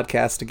Critcast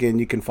Podcast. Again,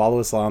 you can follow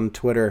us on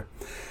Twitter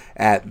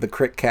at the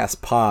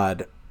Critcast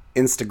Pod,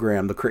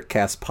 Instagram, the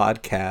Critcast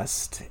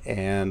Podcast,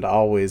 and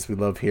always we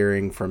love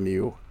hearing from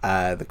you.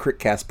 The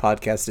Critcast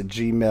Podcast at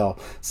Gmail.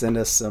 Send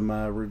us some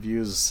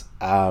reviews.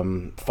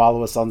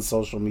 Follow us on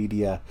social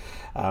media.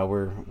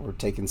 We're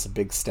taking some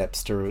big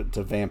steps to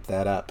vamp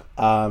that up.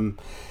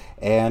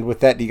 And with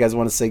that, do you guys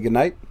want to say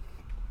goodnight?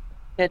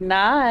 Good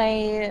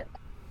night.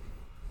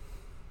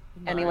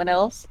 Anyone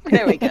else?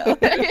 There we go.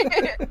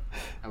 That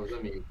was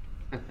on me.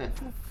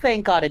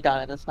 Thank God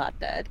Adana is not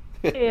dead.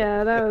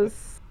 Yeah, that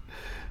was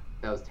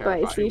That was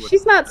terrifying. spicy.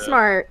 She's not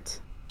smart.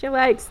 She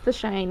likes the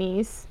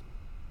shinies.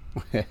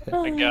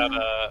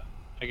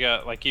 I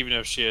got like, even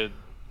if she had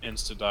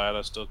insta died,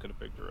 I still could have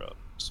picked her up.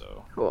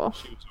 So Cool.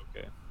 she was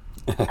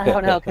okay. I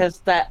don't know, because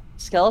that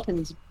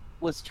skeleton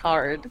was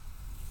charred.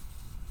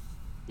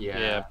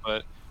 Yeah,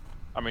 but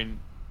I mean,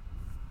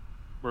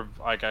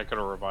 I could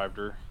have revived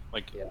her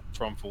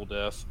from full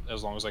death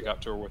as long as I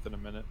got to her within a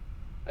minute.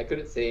 I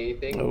couldn't say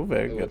anything. Oh,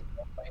 very It good. was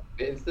like,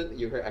 the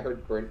instant I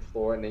heard burnt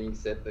floor, and then you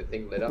said the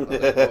thing lit up.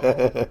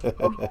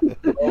 I was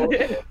like,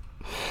 oh.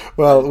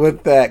 Well,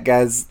 with that,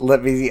 guys,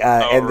 let me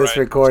end this right.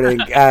 recording.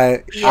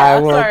 I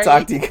will sorry.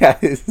 talk to you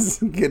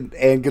guys,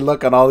 and good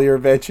luck on all your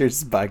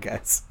adventures. Bye,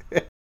 guys.